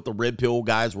this not what the red pill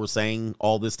guys were saying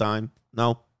all this time?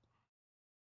 No.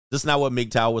 This is not what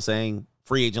MGTOW was saying.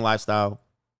 Free agent lifestyle,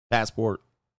 passport.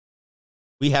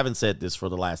 We haven't said this for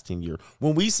the last 10 years.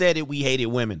 When we said it, we hated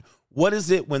women. What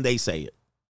is it when they say it?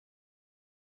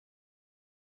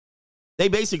 They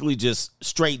basically just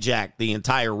straight jack the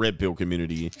entire red pill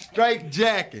community. Straight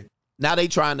jacket. Now they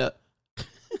trying to.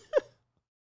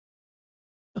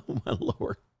 Oh my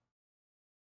Lord.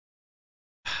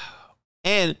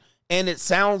 And it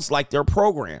sounds like they're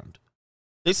programmed.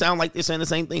 They sound like they're saying the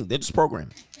same thing. They're just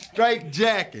programmed. Straight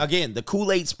jacket. Again, the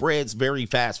Kool-Aid spreads very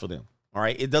fast for them. All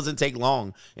right. It doesn't take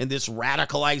long. And this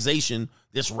radicalization,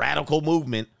 this radical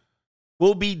movement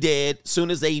will be dead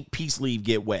soon as they peace leave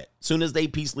get wet. Soon as they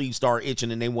peace leave start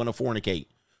itching and they want to fornicate.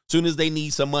 Soon as they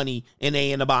need some money and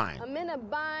they in a bind. I'm in a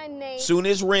bind, Nate. Soon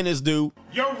as rent is due.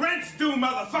 Your rent's due,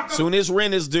 motherfucker. Soon as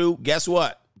rent is due, guess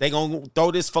what? They going to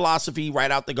throw this philosophy right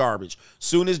out the garbage.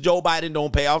 Soon as Joe Biden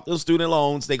don't pay off those student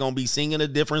loans, they going to be singing a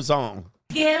different song.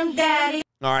 Get him, daddy.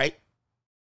 All right.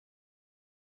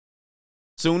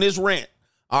 Soon as rent.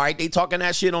 All right. They talking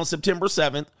that shit on September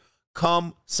 7th.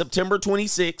 Come September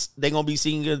 26th, they going to be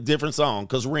singing a different song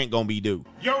because rent going to be due.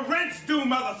 Your rent's due,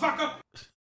 motherfucker.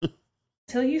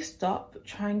 Till you stop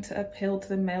trying to appeal to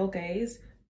the male gaze,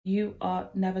 you are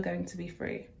never going to be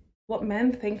free. What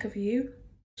men think of you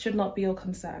should not be your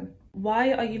concern.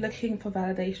 Why are you looking for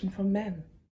validation from men?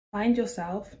 Find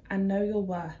yourself and know your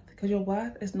worth, because your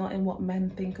worth is not in what men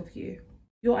think of you.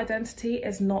 Your identity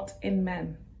is not in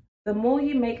men. The more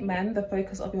you make men the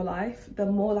focus of your life, the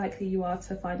more likely you are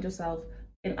to find yourself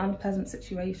in unpleasant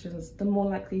situations, the more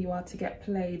likely you are to get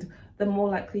played, the more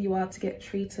likely you are to get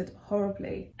treated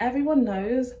horribly. Everyone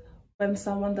knows when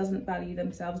someone doesn't value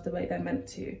themselves the way they're meant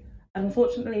to.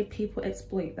 Unfortunately, people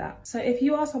exploit that. So if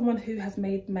you are someone who has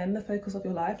made men the focus of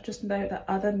your life, just know that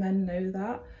other men know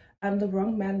that, and the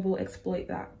wrong men will exploit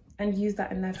that and use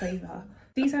that in their favor.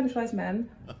 Decentralized men,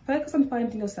 focus on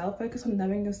finding yourself, focus on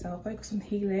knowing yourself, focus on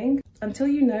healing. Until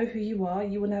you know who you are,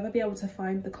 you will never be able to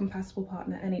find the compatible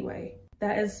partner anyway.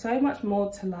 There is so much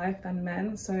more to life than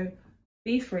men, so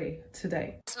be free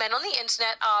today. Men on the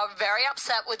internet are very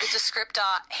upset with the descriptor,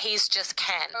 he's just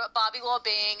Ken. Barbie law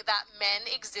being that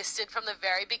men existed from the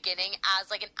very beginning as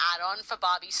like an add-on for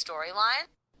Barbie's storyline.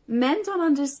 Men don't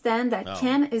understand that No.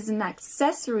 Ken is an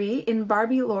accessory in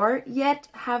Barbie lore, yet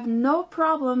have no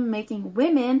problem making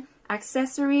women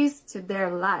accessories to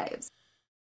their lives.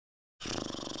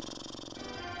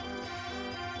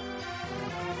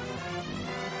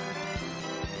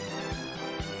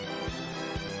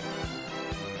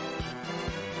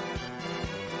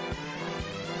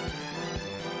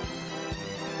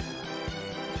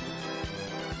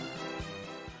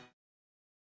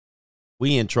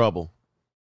 We in trouble.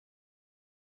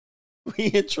 We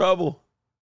in trouble.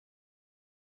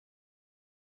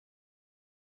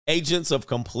 Agents of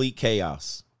complete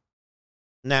chaos.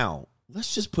 Now,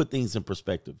 let's just put things in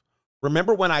perspective.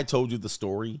 Remember when I told you the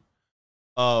story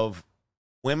of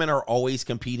women are always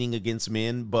competing against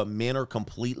men, but men are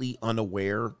completely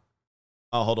unaware?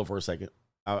 Oh, hold on for a second.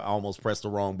 I almost pressed the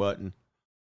wrong button.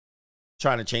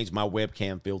 Trying to change my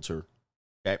webcam filter.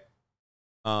 Okay.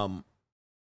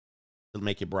 To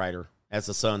make it brighter as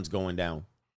the sun's going down.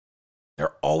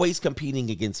 They're always competing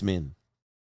against men.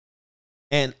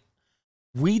 And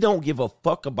we don't give a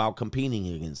fuck about competing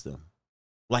against them.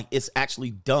 Like, it's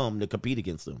actually dumb to compete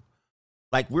against them.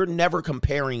 Like, we're never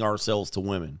comparing ourselves to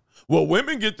women. Well,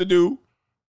 women get to do.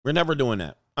 We're never doing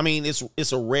that. I mean,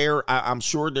 it's a rare, I'm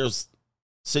sure there's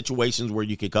situations where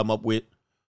you can come up with.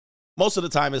 Most of the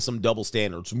time, it's some double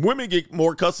standards. Women get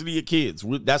more custody of kids.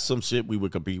 That's some shit we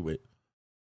would compete with.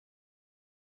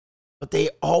 But they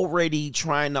already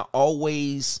trying to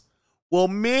always, well,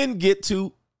 men get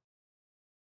to,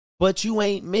 but you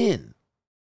ain't men.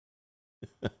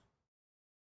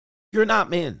 You're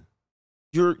not men.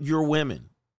 You're women.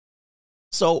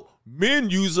 So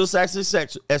men use us as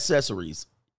accessories.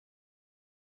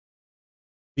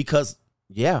 Because,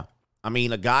 yeah, I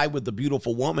mean, a guy with a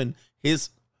beautiful woman,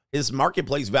 his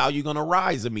marketplace value going to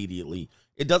rise immediately.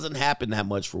 It doesn't happen that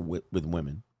much with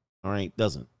women. All right?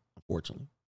 Doesn't, unfortunately.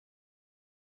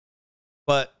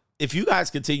 But if you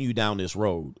guys continue down this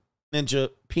road,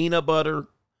 Ninja, peanut butter,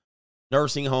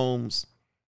 nursing homes,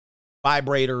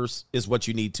 vibrators is what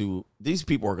you need to. These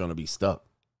people are going to be stuck.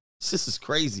 This is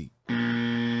crazy.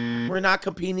 We're not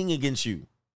competing against you.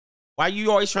 Why are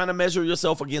you always trying to measure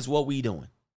yourself against what we doing?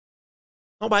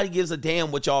 Nobody gives a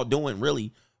damn what y'all doing,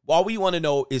 really. All we want to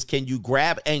know is, can you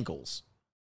grab ankles?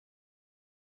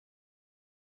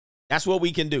 That's what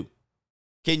we can do.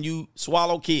 Can you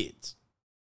swallow kids?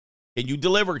 Can you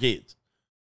deliver kids?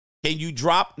 Can you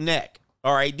drop neck?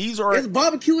 All right, these are... There's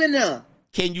barbecue in there.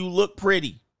 Can you look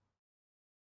pretty?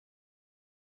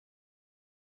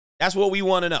 That's what we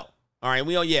want to know. All right,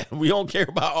 we don't care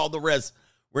about all the rest.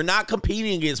 We're not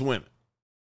competing against women.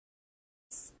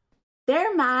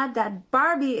 They're mad that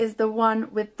Barbie is the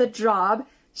one with the job.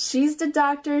 She's the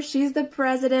doctor, she's the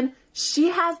president, she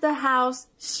has the house,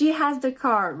 she has the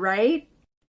car, right?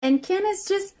 And Ken is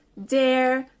just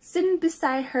there, sitting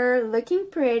beside her, looking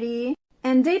pretty.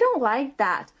 And they don't like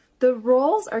that. The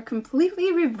roles are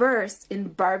completely reversed in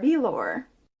Barbie lore.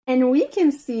 And we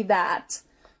can see that.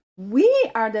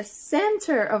 We are the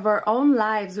center of our own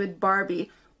lives with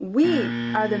Barbie. We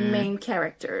are the main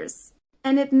characters.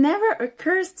 And it never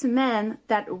occurs to men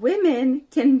that women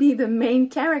can be the main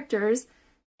characters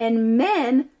and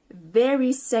men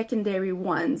very secondary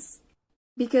ones.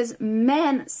 Because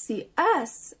men see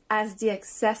us as the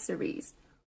accessories.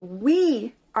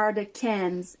 We are the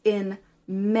Kens in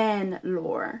men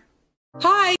lore.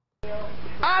 Hi.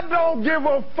 I don't give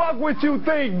a fuck what you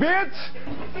think, bitch.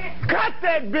 Cut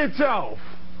that bitch off.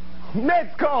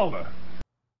 Next caller.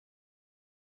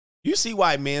 You see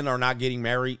why men are not getting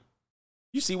married?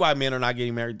 You see why men are not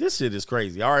getting married? This shit is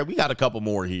crazy. All right, we got a couple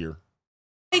more here.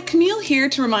 Hey, Camille here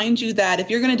to remind you that if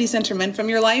you're going to decenter men from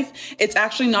your life, it's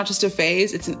actually not just a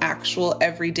phase, it's an actual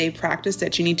everyday practice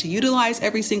that you need to utilize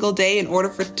every single day in order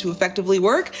for it to effectively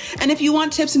work. And if you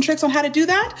want tips and tricks on how to do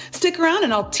that, stick around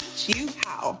and I'll teach you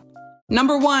how.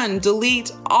 Number 1,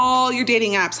 delete all your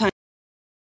dating apps, honey.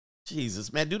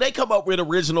 Jesus, man, do they come up with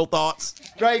original thoughts?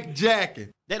 Straight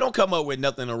jacket. They don't come up with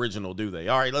nothing original, do they?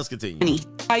 All right, let's continue.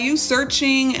 By you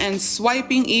searching and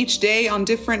swiping each day on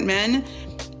different men,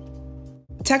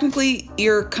 technically,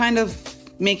 you're kind of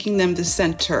making them the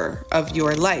center of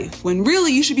your life, when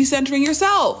really you should be centering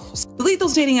yourself. So delete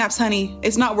those dating apps, honey.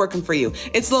 It's not working for you.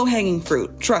 It's low-hanging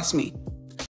fruit. Trust me.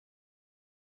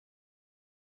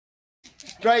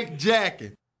 Straight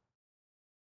jacket.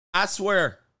 I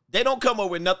swear, they don't come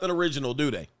up with nothing original, do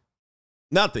they?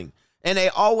 Nothing. And they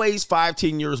always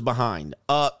 5-10 years behind.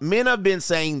 Men have been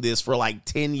saying this for like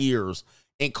 10 years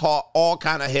and caught all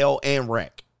kind of hell and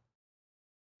wreck.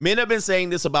 Men have been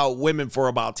saying this about women for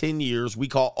about 10 years. We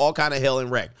call all kind of hell and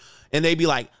wreck. And they be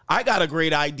like, I got a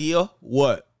great idea.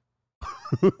 What?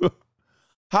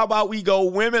 How about we go,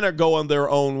 women are going their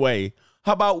own way.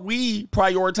 How about we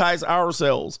prioritize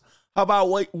ourselves? How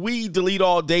about we delete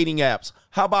all dating apps?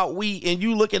 How about we, and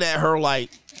you looking at her like.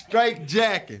 Straight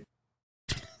jacket.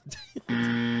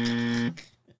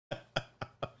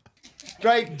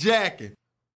 Straight jacket.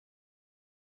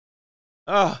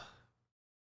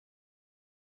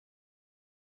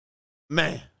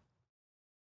 Man.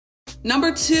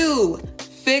 Number 2,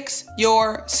 fix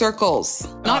your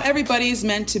circles. Not everybody's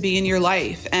meant to be in your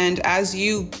life. And as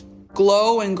you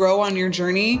glow and grow on your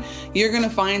journey, you're going to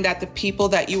find that the people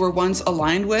that you were once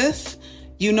aligned with,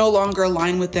 you no longer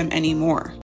align with them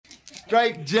anymore.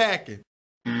 Straight jacket.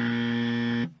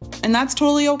 And that's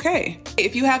totally okay.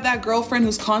 If you have that girlfriend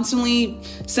who's constantly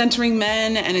centering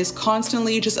men and is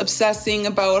constantly just obsessing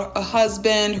about a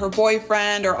husband, her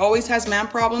boyfriend, or always has man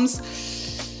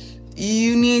problems,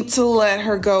 you need to let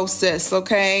her go, sis,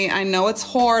 okay? I know it's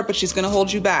hard, but she's gonna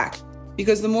hold you back.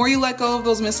 Because the more you let go of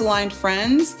those misaligned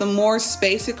friends, the more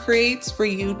space it creates for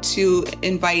you to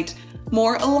invite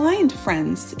more aligned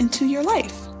friends into your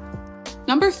life.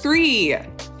 Number 3,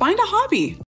 find a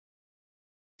hobby.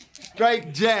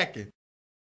 Straight jacket.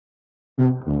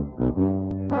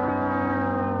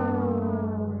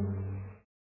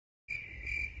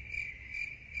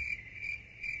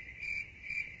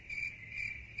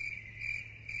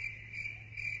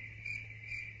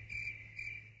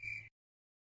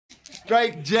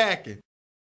 Straight jacket.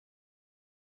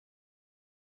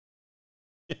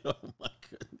 Oh my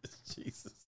goodness,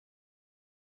 Jesus.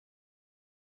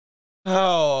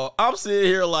 Oh, I'm sitting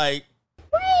here like.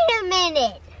 Wait a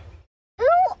minute. Who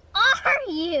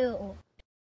are you?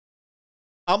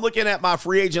 I'm looking at my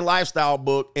free agent lifestyle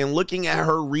book and looking at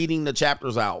her reading the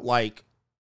chapters out. Like,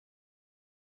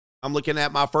 I'm looking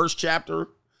at my first chapter,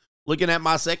 looking at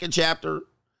my second chapter,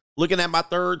 looking at my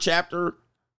third chapter,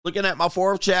 looking at my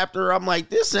fourth chapter. I'm like,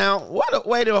 this sound,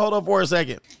 wait, hold on for a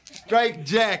second. Straight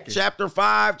jacket. Chapter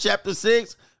 5, chapter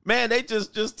 6. Man, they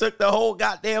just took the whole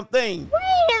goddamn thing.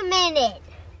 Wait a minute.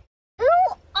 Who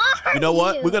are you? You know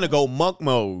what? We're going to go monk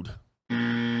mode.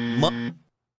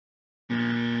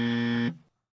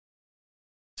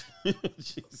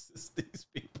 Jesus, these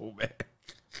people, man.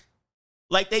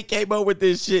 Like they came up with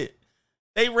this shit.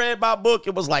 They read my book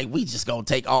and was like, we just gonna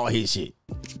take all his shit.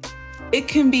 It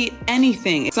can be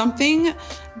anything. Something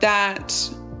that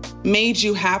made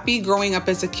you happy growing up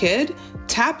as a kid,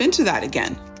 tap into that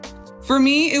again. For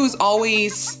me, it was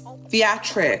always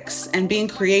theatrics and being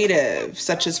creative,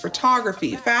 such as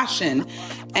photography, fashion,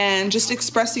 and just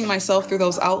expressing myself through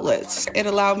those outlets. It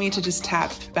allowed me to just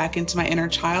tap back into my inner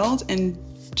child and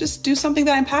just do something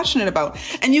that I'm passionate about.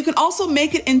 And you can also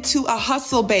make it into a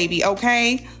hustle, baby,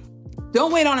 okay?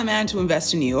 Don't wait on a man to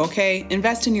invest in you, okay?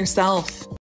 Invest in yourself.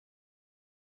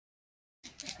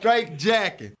 Straight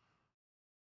jacket.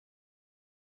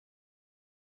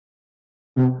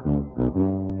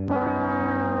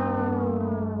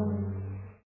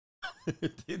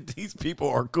 These people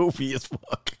are goofy as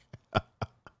fuck.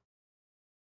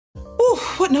 Ooh,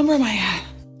 what number am I at?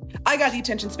 I got the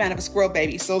attention span of a squirrel,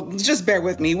 baby, so just bear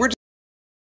with me.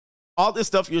 All this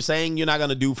stuff you're saying you're not going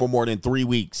to do for more than 3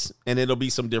 weeks, and it'll be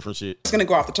some different shit. It's going to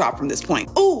go off the top from this point.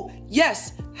 Ooh,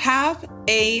 yes, have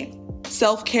a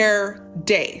self-care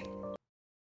day.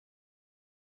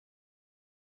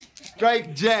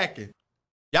 Straight jacket.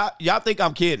 Y'all think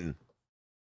I'm kidding?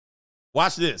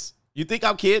 Watch this. You think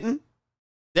I'm kidding?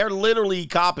 They're literally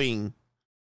copying.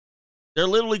 They're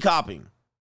literally copying.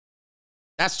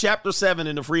 That's chapter 7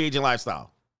 in the Free Agent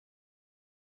Lifestyle.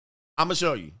 I'm going to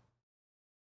show you.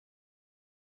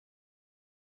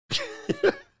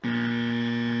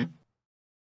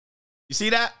 You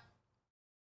see that?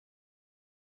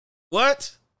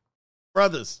 What?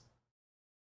 Brothers.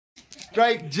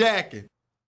 Straight jacket.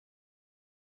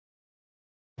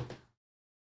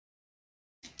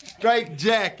 Straight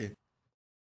jacket.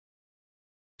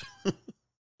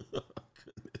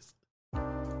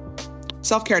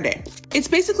 Self-care day. It's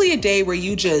basically a day where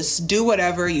you just do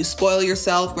whatever, you spoil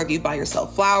yourself, whether you buy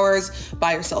yourself flowers,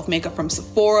 buy yourself makeup from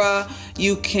Sephora,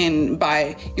 you can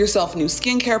buy yourself new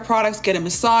skincare products, get a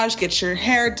massage, get your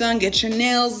hair done, get your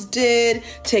nails did,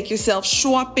 take yourself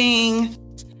shopping,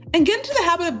 and get into the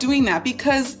habit of doing that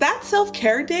because that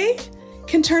self-care day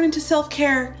can turn into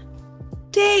self-care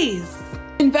days.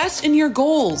 Invest in your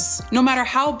goals, no matter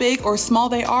how big or small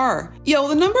they are. Yo,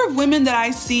 the number of women that I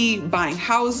see buying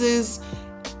houses,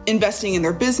 investing in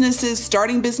their businesses,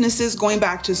 starting businesses, going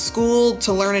back to school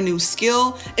to learn a new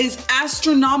skill is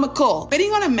astronomical.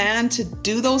 Waiting on a man to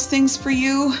do those things for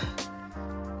you,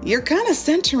 you're kind of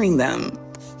centering them.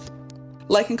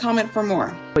 Like and comment for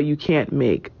more. But you can't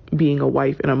make being a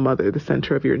wife and a mother the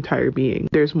center of your entire being.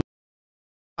 There's more.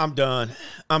 I'm done.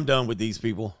 I'm done with these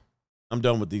people. I'm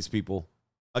done with these people.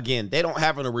 Again, they don't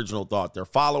have an original thought. They're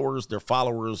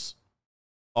followers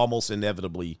almost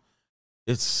inevitably.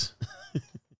 It's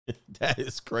that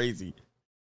is crazy.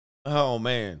 Oh,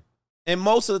 man. And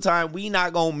most of the time, we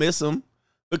not going to miss them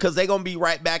because they're going to be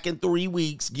right back in 3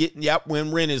 weeks getting,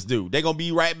 when rent is due. They're going to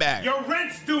be right back. Your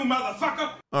rent's due,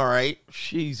 motherfucker. All right.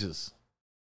 Jesus.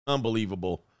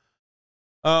 Unbelievable.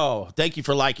 Oh, thank you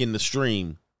for liking the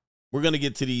stream. We're going to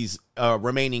get to these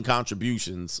remaining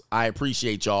contributions. I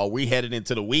appreciate y'all. We headed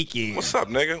into the weekend. What's up,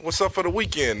 nigga? What's up for the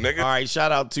weekend, nigga? All right,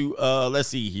 shout out to, let's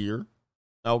see here.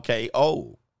 Okay.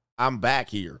 Oh, I'm back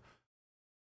here.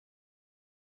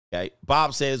 Okay.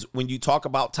 Bob says, when you talk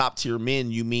about top tier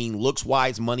men, you mean looks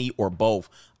wise, money, or both?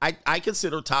 I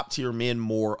consider top tier men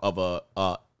more of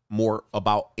a, more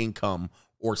about income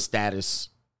or status.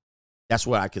 That's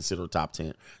what I consider top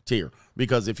tier.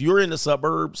 Because if you're in the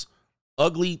suburbs,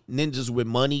 ugly ninjas with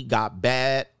money got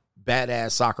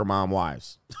badass soccer mom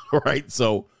wives, right?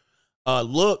 So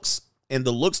looks in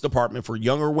the looks department for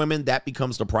younger women, that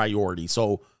becomes the priority.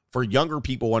 So for younger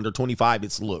people under 25,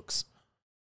 it's looks.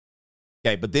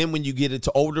 Okay, but then when you get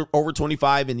into over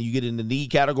 25 and you get in the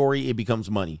need category, it becomes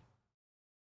money.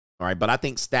 All right, but I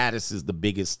think status is the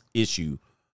biggest issue,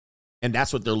 and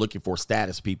that's what they're looking for,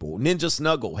 status people. Ninja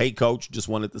Snuggle, hey, coach, just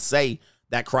wanted to say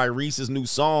that Clarice's new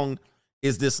song,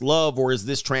 Is This Love or Is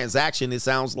This Transaction? It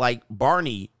sounds like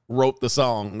Barney wrote the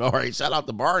song. All right, shout out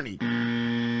to Barney.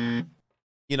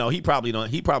 You know, he probably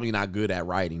not good at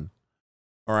writing.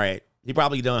 All right, he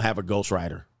probably don't have a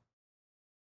ghostwriter.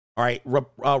 All right,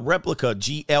 Replica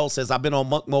GL says, I've been on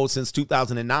monk mode since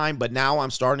 2009, but now I'm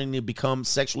starting to become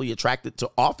sexually attracted to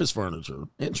office furniture.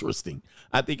 Interesting.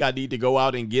 I think I need to go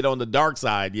out and get on the dark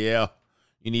side. Yeah.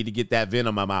 You need to get that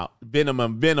venom out.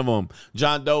 Venom.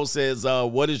 John Doe says,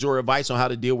 what is your advice on how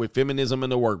to deal with feminism in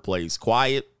the workplace?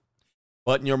 Quiet,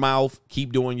 button your mouth,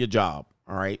 keep doing your job.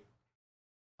 All right.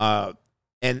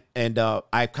 And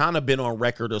I've kind of been on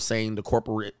record of saying the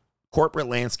corporate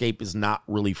landscape is not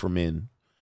really for men.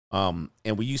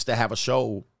 And we used to have a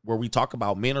show where we talk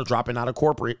about men are dropping out of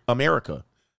corporate America.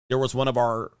 There was one of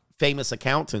our famous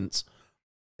accountants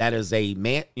that is a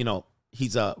man, you know,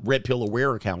 he's a red pill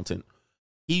aware accountant.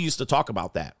 He used to talk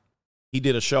about that. He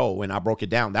did a show and I broke it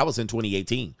down. That was in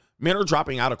 2018. Men are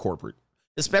dropping out of corporate,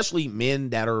 especially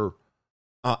men that are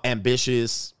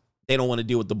ambitious, They don't want to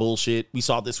deal with the bullshit. We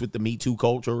saw this with the Me Too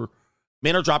culture.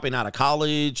 Men are dropping out of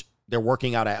college. They're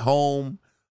working out at home.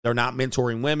 They're not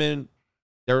mentoring women.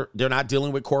 They're not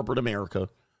dealing with corporate America.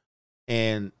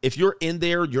 And if you're in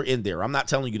there, you're in there. I'm not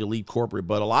telling you to leave corporate,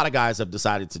 but a lot of guys have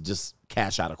decided to just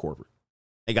cash out of corporate.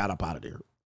 They got up out of there.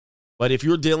 But if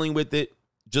you're dealing with it,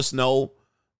 just know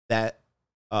that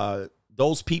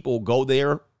those people go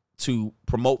there to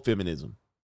promote feminism.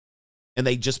 And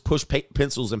they just push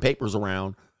pencils and papers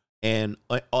around. And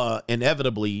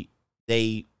inevitably,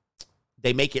 they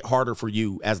make it harder for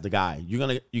you as the guy.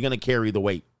 You're gonna carry the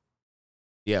weight.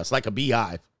 Yeah, it's like a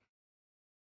beehive.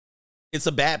 It's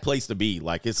a bad place to be.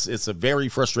 Like it's a very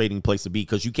frustrating place to be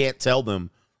because you can't tell them.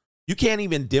 You can't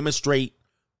even demonstrate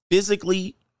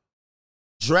physically,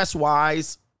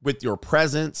 dress-wise, with your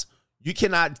presence. You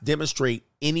cannot demonstrate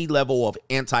any level of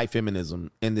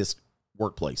anti-feminism in this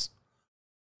workplace.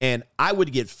 And I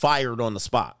would get fired on the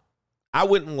spot. I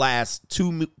wouldn't last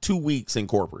two weeks in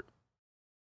corporate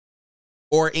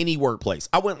or any workplace.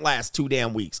 I wouldn't last 2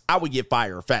 damn weeks. I would get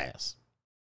fired fast,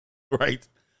 right?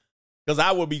 Because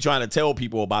I would be trying to tell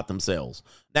people about themselves.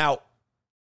 Now,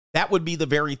 that would be the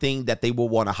very thing that they will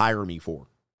want to hire me for.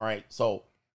 All right. So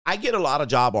I get a lot of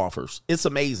job offers. It's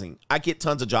amazing. I get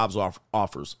tons of jobs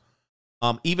offers.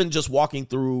 Even just walking.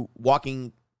 I'll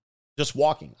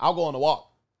go on a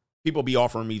walk. People be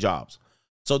offering me jobs.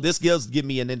 So this give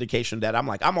me an indication that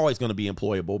I'm always going to be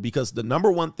employable because the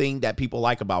number one thing that people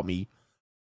like about me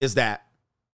is that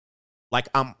like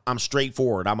I'm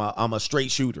straightforward. I'm a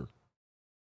straight shooter.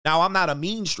 Now, I'm not a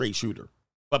mean straight shooter,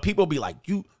 but people be like,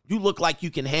 you look like you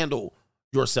can handle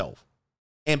yourself.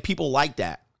 And people like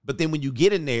that. But then when you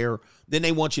get in there, then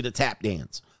they want you to tap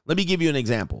dance. Let me give you an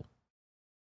example.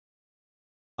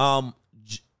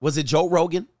 Was it Joe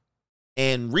Rogan?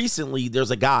 And recently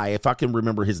there's a guy, if I can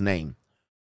remember his name.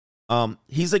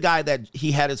 He's a guy that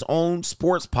he had his own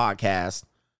sports podcast.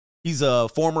 He's a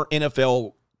former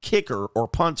NFL kicker or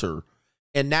punter.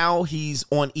 And now he's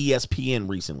on ESPN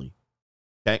recently.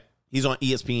 Okay. He's on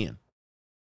ESPN.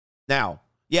 Now,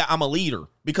 yeah, I'm a leader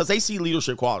because they see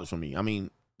leadership qualities from me. I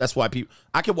mean, that's why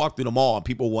I can walk through the mall and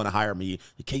people want to hire me.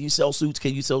 Can you sell suits?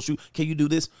 Can you sell shoes? Can you do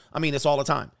this? I mean, it's all the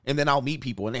time. And then I'll meet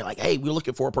people and they're like, hey, we're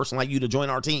looking for a person like you to join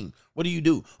our team. What do you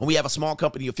do? When we have a small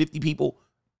company of 50 people,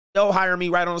 they'll hire me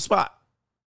right on the spot.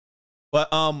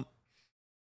 But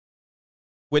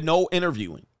with no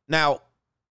interviewing. Now,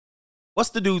 what's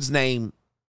the dude's name?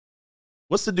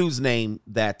 What's the dude's name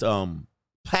that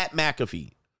Pat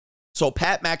McAfee. So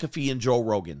Pat McAfee and Joe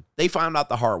Rogan, they found out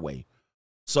the hard way.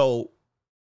 So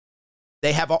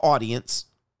they have an audience.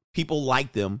 People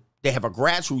like them. They have a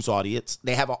grassroots audience.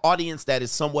 They have an audience that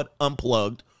is somewhat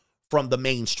unplugged from the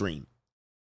mainstream.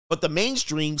 But the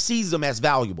mainstream sees them as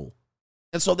valuable.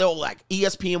 And so they'll like,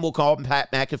 ESPN will call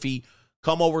Pat McAfee,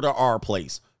 come over to our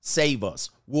place, save us.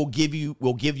 We'll give you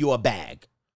a bag.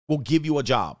 We'll give you a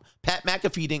job. Pat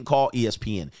McAfee didn't call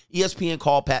ESPN. ESPN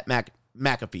called Pat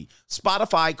McAfee.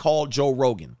 Spotify called Joe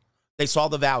Rogan. They saw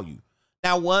the value.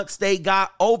 Now, once they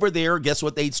got over there, guess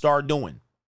what they'd start doing?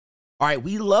 All right,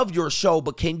 we love your show,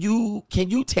 but can you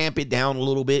tamp it down a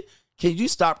little bit? Can you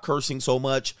stop cursing so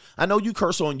much? I know you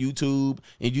curse on YouTube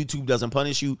and YouTube doesn't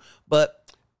punish you,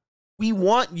 but we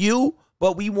want you,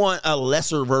 but we want a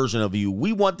lesser version of you.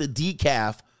 We want the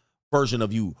decaf version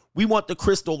of you. We want the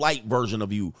Crystal Light version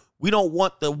of you. We don't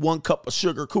want the 1 cup of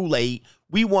sugar KoolAid.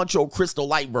 We want your Crystal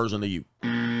Light version of you.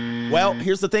 Well,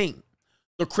 here's the thing.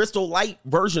 The Crystal Light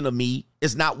version of me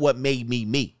is not what made me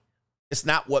me. It's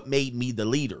not what made me the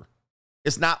leader.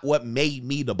 It's not what made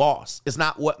me the boss. It's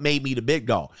not what made me the big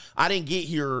dog. I didn't get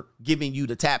here giving you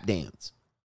the tap dance.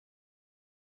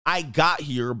 I got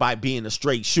here by being a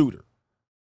straight shooter.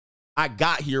 I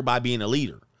got here by being a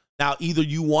leader. Now, either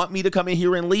you want me to come in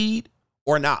here and lead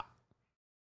or not.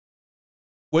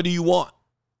 What do you want?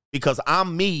 Because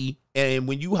I'm me, and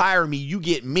when you hire me, you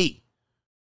get me.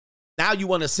 Now you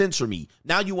want to censor me.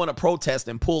 Now you want to protest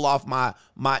and pull off my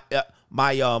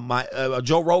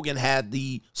Joe Rogan had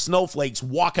the snowflakes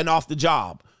walking off the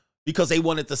job because they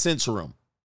wanted to censor him.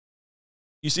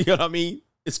 You see what I mean?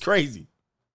 It's crazy.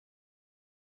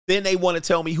 Then they want to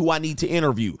tell me who I need to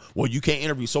interview. Well, you can't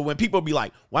interview. So when people be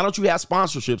like, why don't you have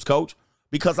sponsorships, coach?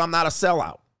 Because I'm not a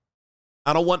sellout.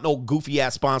 I don't want no goofy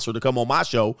ass sponsor to come on my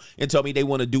show and tell me they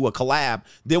want to do a collab,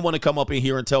 then want to come up in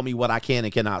here and tell me what I can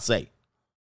and cannot say.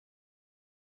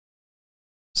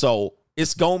 So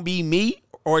it's going to be me,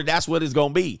 or that's what it's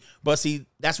going to be. But see,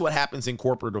 that's what happens in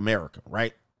corporate America,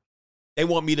 right? They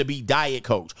want me to be diet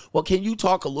coach. Well, can you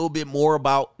talk a little bit more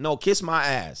about, no, kiss my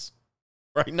ass,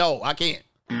 right? No, I can't.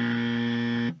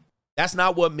 That's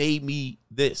not what made me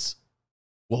this.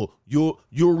 Well,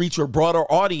 you'll reach a broader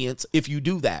audience if you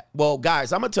do that. Well,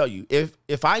 guys, I'm going to tell you,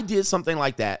 if I did something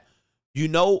like that, you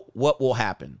know what will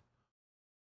happen.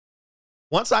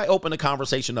 Once I open the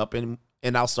conversation up and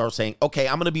I'll start saying, okay,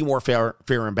 I'm going to be more fair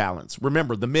and balanced.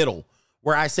 Remember, the middle,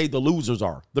 where I say the losers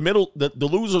are. The middle, the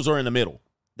losers are in the middle.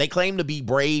 They claim to be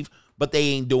brave, but they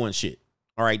ain't doing shit.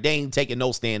 All right, they ain't taking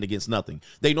no stand against nothing.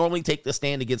 They normally take the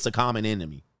stand against a common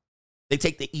enemy. They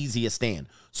take the easiest stand.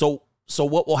 So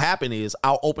what will happen is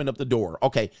I'll open up the door.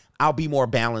 Okay, I'll be more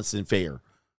balanced and fair.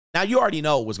 Now, you already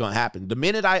know what's going to happen. The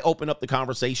minute I open up the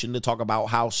conversation to talk about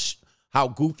how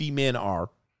goofy men are,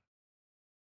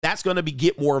 that's going to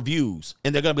get more views.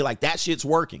 And they're going to be like, that shit's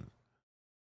working.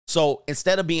 So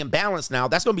instead of being balanced now,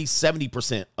 that's going to be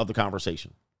 70% of the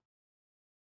conversation.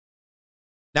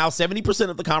 Now, 70%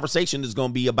 of the conversation is going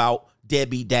to be about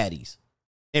deadbeat daddies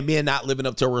and men not living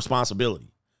up to a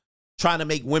responsibility, trying to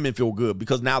make women feel good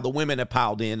because now the women have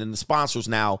piled in and the sponsors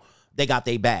now, they got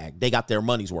their bag. They got their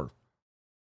money's worth.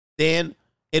 Then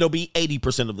it'll be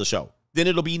 80% of the show. Then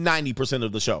it'll be 90%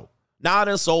 of the show. Now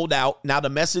they're sold out. Now the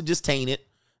message is tainted.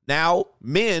 Now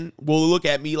men will look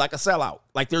at me like a sellout,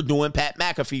 like they're doing Pat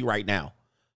McAfee right now.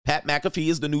 Pat McAfee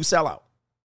is the new sellout.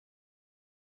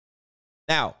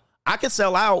 Now, I can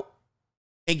sell out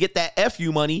and get that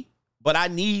FU money, but I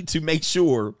need to make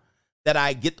sure that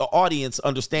I get the audience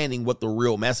understanding what the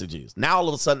real message is. Now, all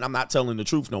of a sudden, I'm not telling the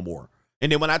truth no more.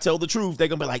 And then when I tell the truth, they're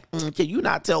going to be like, can you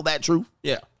not tell that truth?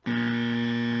 Yeah.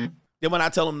 Then when I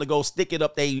tell them to go stick it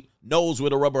up their nose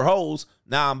with a rubber hose,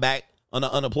 now I'm back on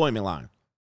the unemployment line.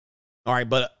 All right,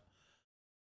 but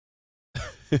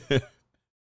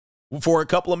for a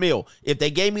couple of mil, if they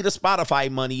gave me the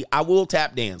Spotify money, I will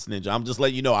tap dance, Ninja. I'm just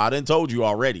letting you know. I done told you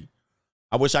already.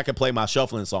 I wish I could play my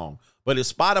shuffling song. But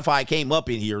if Spotify came up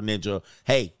in here, Ninja,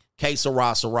 hey, K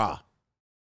Sarah Sarah.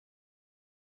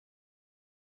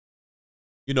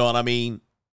 You know what I mean?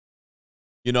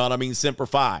 You know what I mean? Semper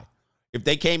Fi. If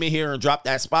they came in here and dropped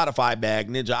that Spotify bag,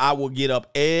 Ninja, I will get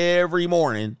up every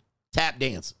morning, tap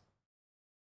dancing.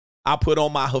 I put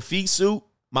on my Hafiz suit,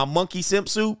 my monkey simp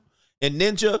suit, and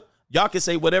Ninja, y'all can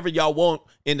say whatever y'all want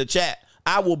in the chat.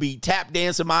 I will be tap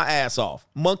dancing my ass off.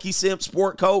 Monkey simp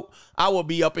sport coat. I will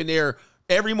be up in there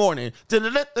every morning. I'll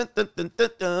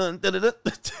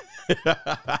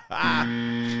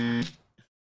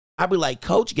be like,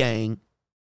 Coach Gang.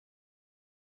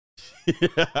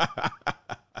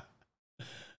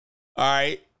 All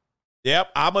right.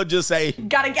 Yep. I'm going to just say,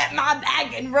 gotta get my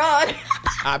bag and run.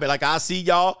 I'll be like, I'll see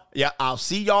y'all. Yeah, I'll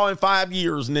see y'all in 5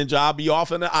 years, Ninja. I'll be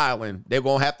off in the island. They're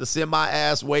going to have to send my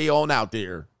ass way on out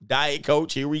there. Diet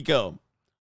Coach, here we come.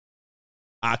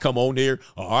 I come on there.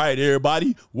 All right,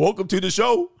 everybody. Welcome to the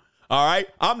show. All right.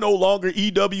 I'm no longer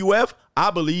EWF. I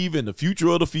believe in the future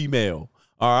of the female.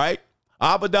 All right.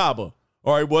 Abba Dabba.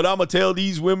 All right. What I'm going to tell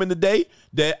these women today,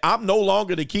 that I'm no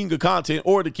longer the king of content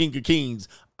or the king of kings.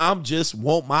 I'm just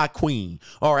want my queen.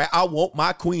 All right. I want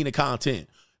my queen of content.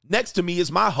 Next to me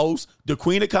is my host, the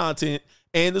queen of content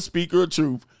and the speaker of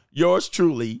truth. Yours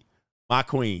truly, my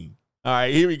queen. All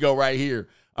right. Here we go right here.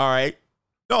 All right.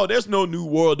 No, there's no new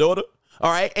world order.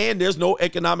 All right. And there's no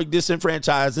economic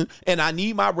disenfranchising. And I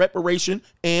need my reparation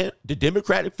and the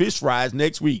Democratic fish fries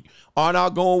next week. Aren't I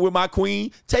going with my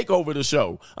queen? Take over the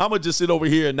show. I'm going to just sit over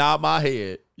here and nod my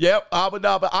head. Yep.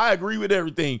 I agree with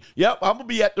everything. Yep. I'm going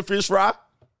to be at the fish fry.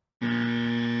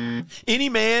 Any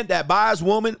man that buys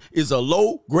woman is a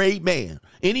low-grade man.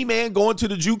 Any man going to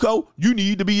the JUCO, you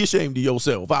need to be ashamed of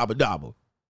yourself. Abba Dabba.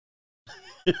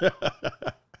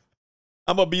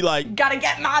 I'm going to be like, gotta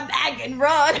get my bag and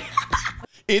run.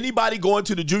 Anybody going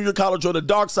to the junior college or the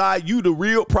dark side, you the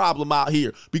real problem out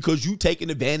here because you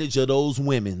taking advantage of those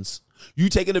women's. You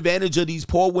taking advantage of these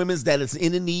poor women's that is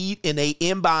in a need and they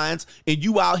in binds, and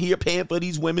you out here paying for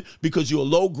these women because you're a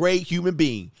low-grade human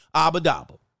being. Abba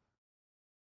Dabba.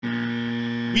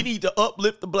 We need to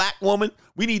uplift the black woman.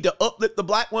 We need to uplift the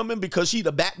black woman because she's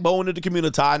the backbone of the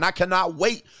community. And I cannot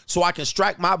wait so I can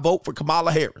strike my vote for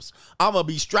Kamala Harris. I'm going to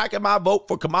be striking my vote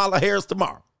for Kamala Harris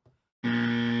tomorrow.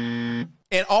 And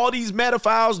all these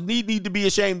pedophiles need to be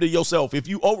ashamed of yourself. If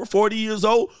you over 40 years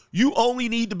old, you only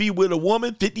need to be with a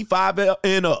woman 55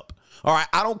 and up. All right.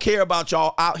 I don't care about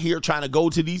y'all out here trying to go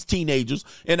to these teenagers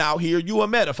and out here you a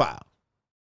pedophile.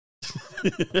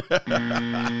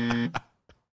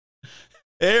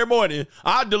 Every morning,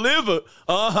 I deliver.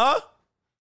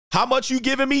 How much you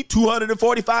giving me?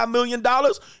 $245 million?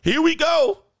 Here we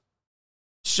go.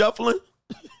 Shuffling.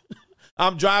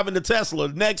 I'm driving the Tesla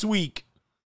next week.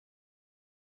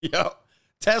 Yo,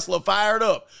 Tesla fired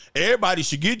up. Everybody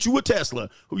should get you a Tesla.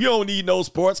 You don't need no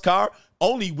sports car.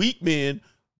 Only weak men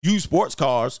use sports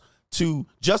cars. to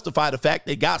justify the fact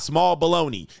they got small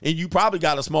baloney. And you probably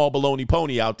got a small baloney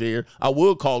pony out there. I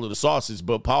would call it a sausage,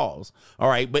 but pause. All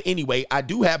right. But anyway, I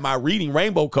do have my Reading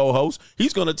Rainbow co-host.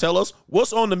 He's going to tell us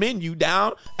what's on the menu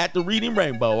down at the Reading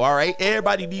Rainbow. All right.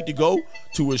 Everybody need to go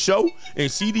to a show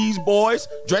and see these boys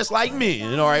dressed like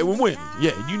men. All right. With women.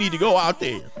 Yeah. You need to go out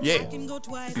there. Yeah.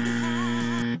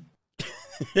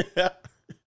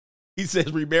 He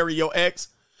says, remarry your ex.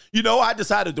 You know, I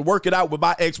decided to work it out with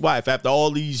my ex-wife after all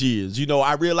these years. You know,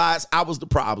 I realized I was the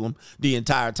problem the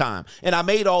entire time. And I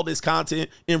made all this content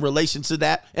in relation to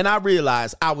that. And I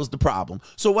realized I was the problem.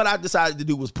 So what I decided to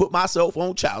do was put myself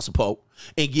on child support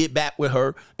and get back with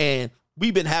her. And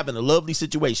we've been having a lovely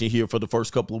situation here for the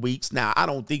first couple of weeks. Now, I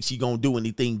don't think she's going to do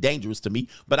anything dangerous to me,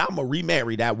 but I'm going to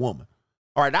remarry that woman.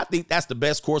 All right, I think that's the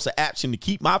best course of action to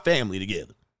keep my family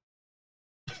together.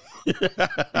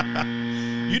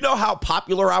 You know how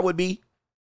popular I would be?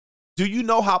 Do you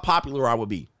know how popular I would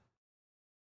be?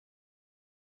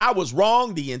 I was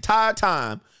wrong the entire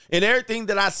time, and everything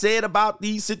that I said about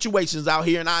these situations out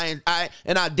here, and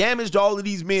I damaged all of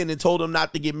these men and told them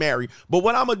not to get married. But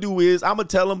what I'm gonna do is I'm gonna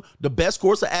tell them the best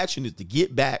course of action is to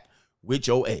get back with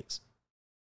your ex.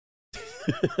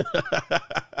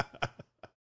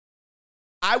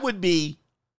 I would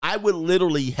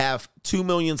literally have 2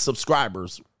 million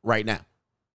subscribers right now.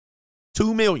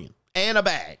 2 million and a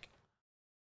bag.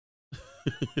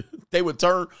 They would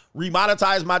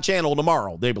remonetize my channel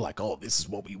tomorrow. They'd be like, oh, this is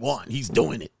what we want. He's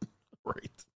doing it.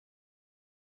 Right.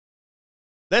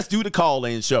 Let's do the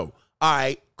call-in show. All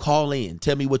right, call in.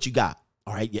 Tell me what you got.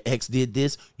 All right, your ex did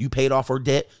this. You paid off her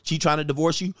debt. She trying to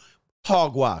divorce you.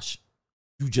 Hogwash.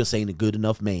 You just ain't a good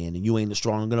enough man, and you ain't a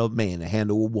strong enough man to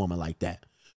handle a woman like that.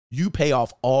 You pay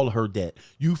off all her debt.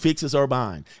 You fixes her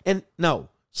behind. And no,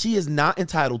 she is not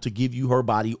entitled to give you her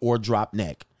body or drop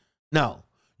neck. No,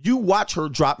 you watch her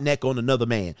drop neck on another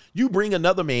man. You bring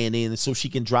another man in so she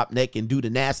can drop neck and do the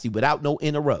nasty without no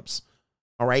interrupts.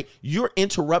 All right. You're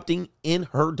interrupting in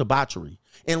her debauchery,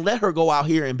 and let her go out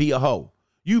here and be a hoe.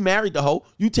 You married the hoe.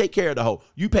 You take care of the hoe.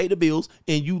 You pay the bills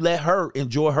and you let her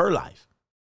enjoy her life.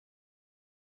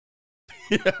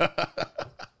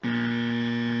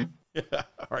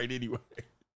 All right. Anyway.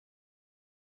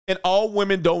 And all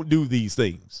women don't do these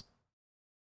things.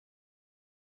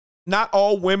 Not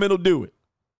all women will do it.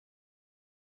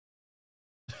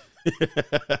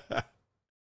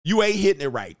 You ain't hitting it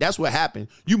right. That's what happened.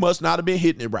 You must not have been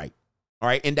hitting it right. All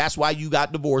right. And that's why you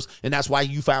got divorced. And that's why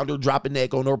you found her dropping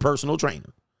neck on her personal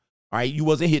trainer. All right. You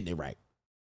wasn't hitting it right.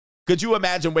 Could you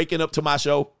imagine waking up to my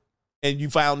show and you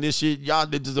found this shit? Y'all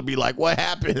just be like, what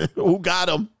happened? Who got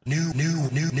him? New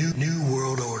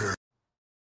world order.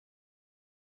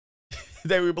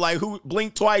 They would be like, who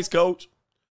blink twice, coach?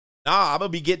 Nah, I'm going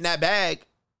to be getting that bag.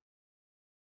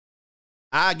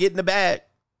 I'll get in the bag.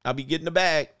 I'll be getting the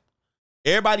bag.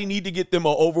 Everybody need to get them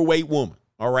an overweight woman.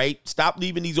 All right. Stop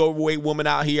leaving these overweight women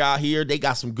out here. They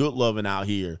got some good loving out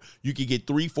here. You can get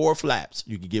 3-4 flaps.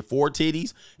 You can get 4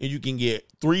 titties, and you can get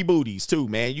 3 booties too,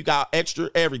 man. You got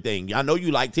extra everything. I know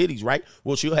you like titties, right?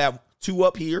 Well, she'll have 2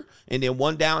 up here and then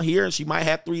 1 down here, and she might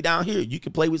have 3 down here. You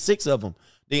can play with 6 of them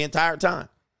the entire time.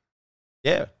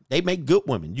 Yeah, they make good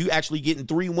women. You actually getting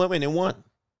 3 women in 1.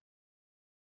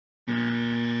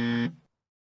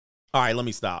 All right, let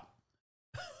me stop.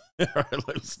 All right,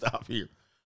 let me stop here.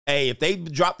 Hey, if they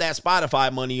drop that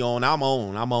Spotify money on, I'm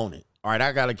on it. All right,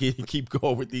 I got to keep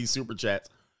going with these super chats.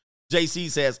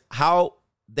 JC says, how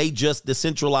they just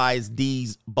decentralize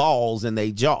these balls in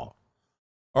they jaw.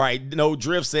 All right, No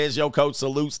Drift says, yo, coach,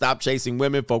 salute. Stop chasing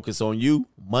women. Focus on you.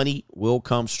 Money will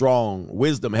come strong.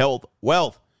 Wisdom, health,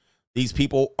 wealth. These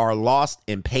people are lost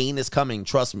and pain is coming.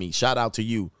 Trust me. Shout out to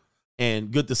you.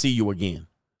 And good to see you again.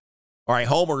 All right,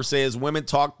 Homer says women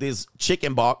talk this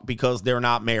chicken balk because they're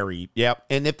not married. Yep.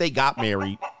 And if they got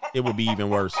married, it would be even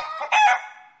worse.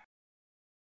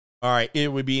 All right,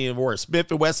 it would be even worse.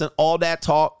 Smith and Wesson, all that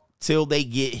talk till they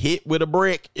get hit with a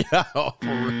brick. Oh, for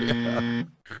real.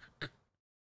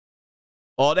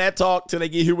 All that talk till they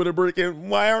get hit with a brick. And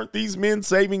why aren't these men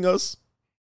saving us?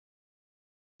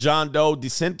 John Doe,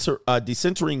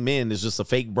 decentering men is just a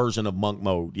fake version of monk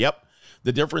mode. Yep.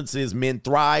 The difference is men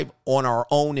thrive on our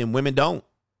own and women don't.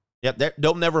 Yep.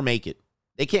 They'll never make it.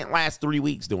 They can't last 3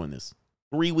 weeks doing this.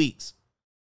 3 weeks.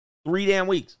 3 damn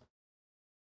weeks.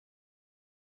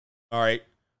 All right.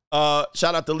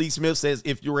 Shout out to Lee Smith says,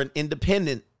 if you're an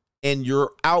independent and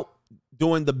you're out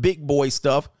doing the big boy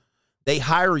stuff, they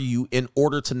hire you in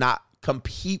order to not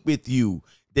compete with you,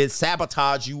 then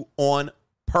sabotage you on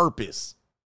purpose.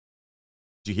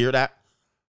 Did you hear that?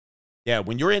 Yeah,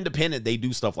 when you're independent, they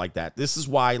do stuff like that. This is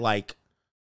why, like,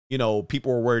 you know,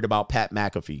 people are worried about Pat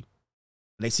McAfee.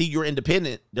 They see you're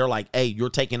independent. They're like, hey, you're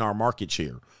taking our market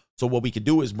share. So what we can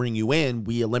do is bring you in.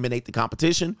 We eliminate the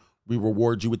competition. We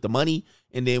reward you with the money.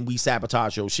 And then we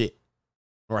sabotage your shit.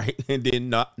 Right? And then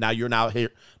now you're not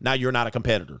here. Now you're not a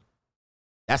competitor.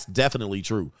 That's definitely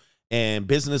true. And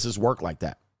businesses work like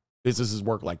that. Businesses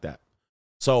work like that.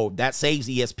 So that saves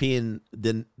ESPN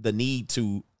the need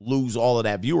to lose all of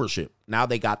that viewership. Now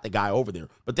they got the guy over there.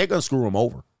 But they're going to screw him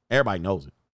over. Everybody knows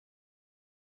it.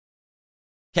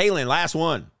 Kalen, last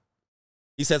one.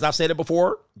 He says, I've said it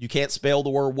before. You can't spell the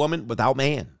word woman without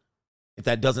man. If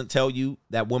that doesn't tell you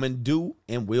that women do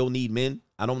and will need men,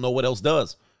 I don't know what else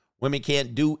does. Women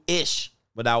can't do ish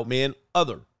without men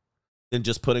other than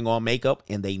just putting on makeup,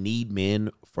 and they need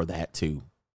men for that too.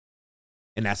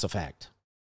 And that's a fact.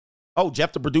 Oh,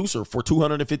 Jeff the producer for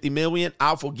 $250 million.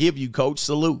 I'll forgive you, coach.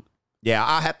 Salute. Yeah,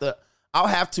 I'll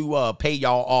have to pay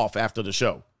y'all off after the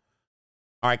show.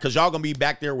 All right, because y'all gonna be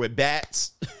back there with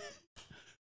bats,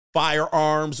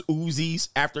 firearms, Uzis.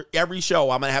 After every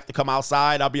show, I'm gonna have to come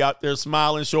outside. I'll be out there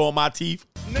smiling, showing my teeth.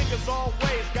 Niggas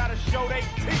always gotta show they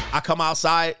teeth. I come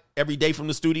outside every day from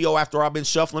the studio after I've been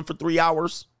shuffling for 3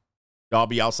 hours. Y'all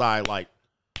be outside like,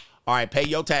 all right, pay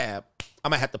your tab. I'm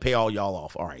gonna have to pay all y'all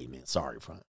off. All right, man. Sorry,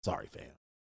 fam.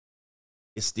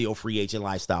 It's still free agent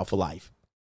lifestyle for life.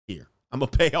 Here, I'm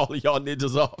gonna pay all of y'all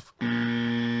ninjas off.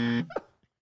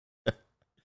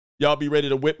 Y'all be ready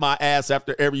to whip my ass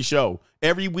after every show.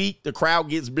 Every week, the crowd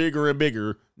gets bigger and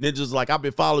bigger. Ninja's like, I've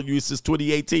been following you since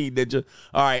 2018, Ninja.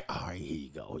 All right, here you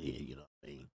go. Yeah, you know what I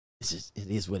mean? It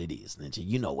is what it is, Ninja.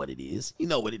 You know what it is. You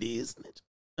know what it is,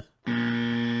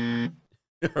 Ninja.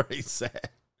 All right, sad.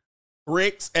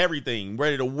 Bricks, everything.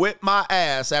 Ready to whip my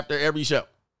ass after every show.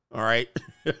 All right?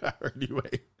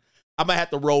 Anyway, I'm going to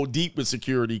have to roll deep with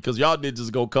security because y'all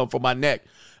ninjas going to come for my neck.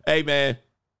 Hey, man.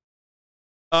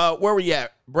 Where we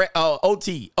at?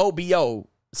 OT, OBO,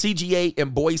 CGA,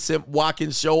 and Boy Simp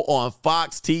Watkins show on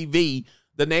Fox TV.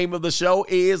 The name of the show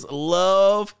is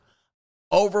Love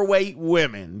Overweight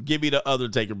Women. Give me the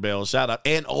Undertaker bell. Shout out.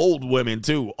 And old women,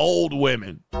 too. Old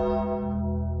women.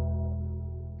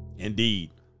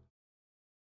 Indeed.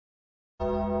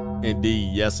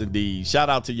 Indeed. Yes, indeed. Shout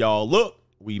out to y'all. Look,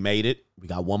 we made it. We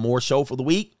got one more show for the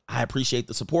week. I appreciate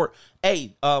the support.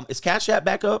 Hey, is Cash App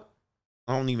back up?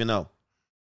 I don't even know.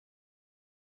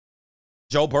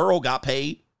 Joe Burrow got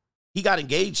paid. He got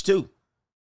engaged too.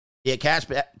 Yeah,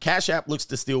 Cash App looks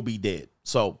to still be dead.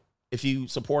 So if you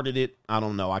supported it, I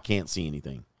don't know. I can't see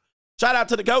anything. Shout out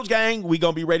to the Coach Gang. We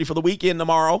going to be ready for the weekend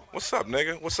tomorrow. What's up,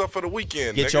 nigga? What's up for the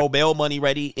weekend, Get nigga? your bail money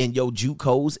ready and your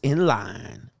JUCOs in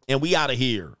line. And we out of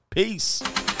here. Peace.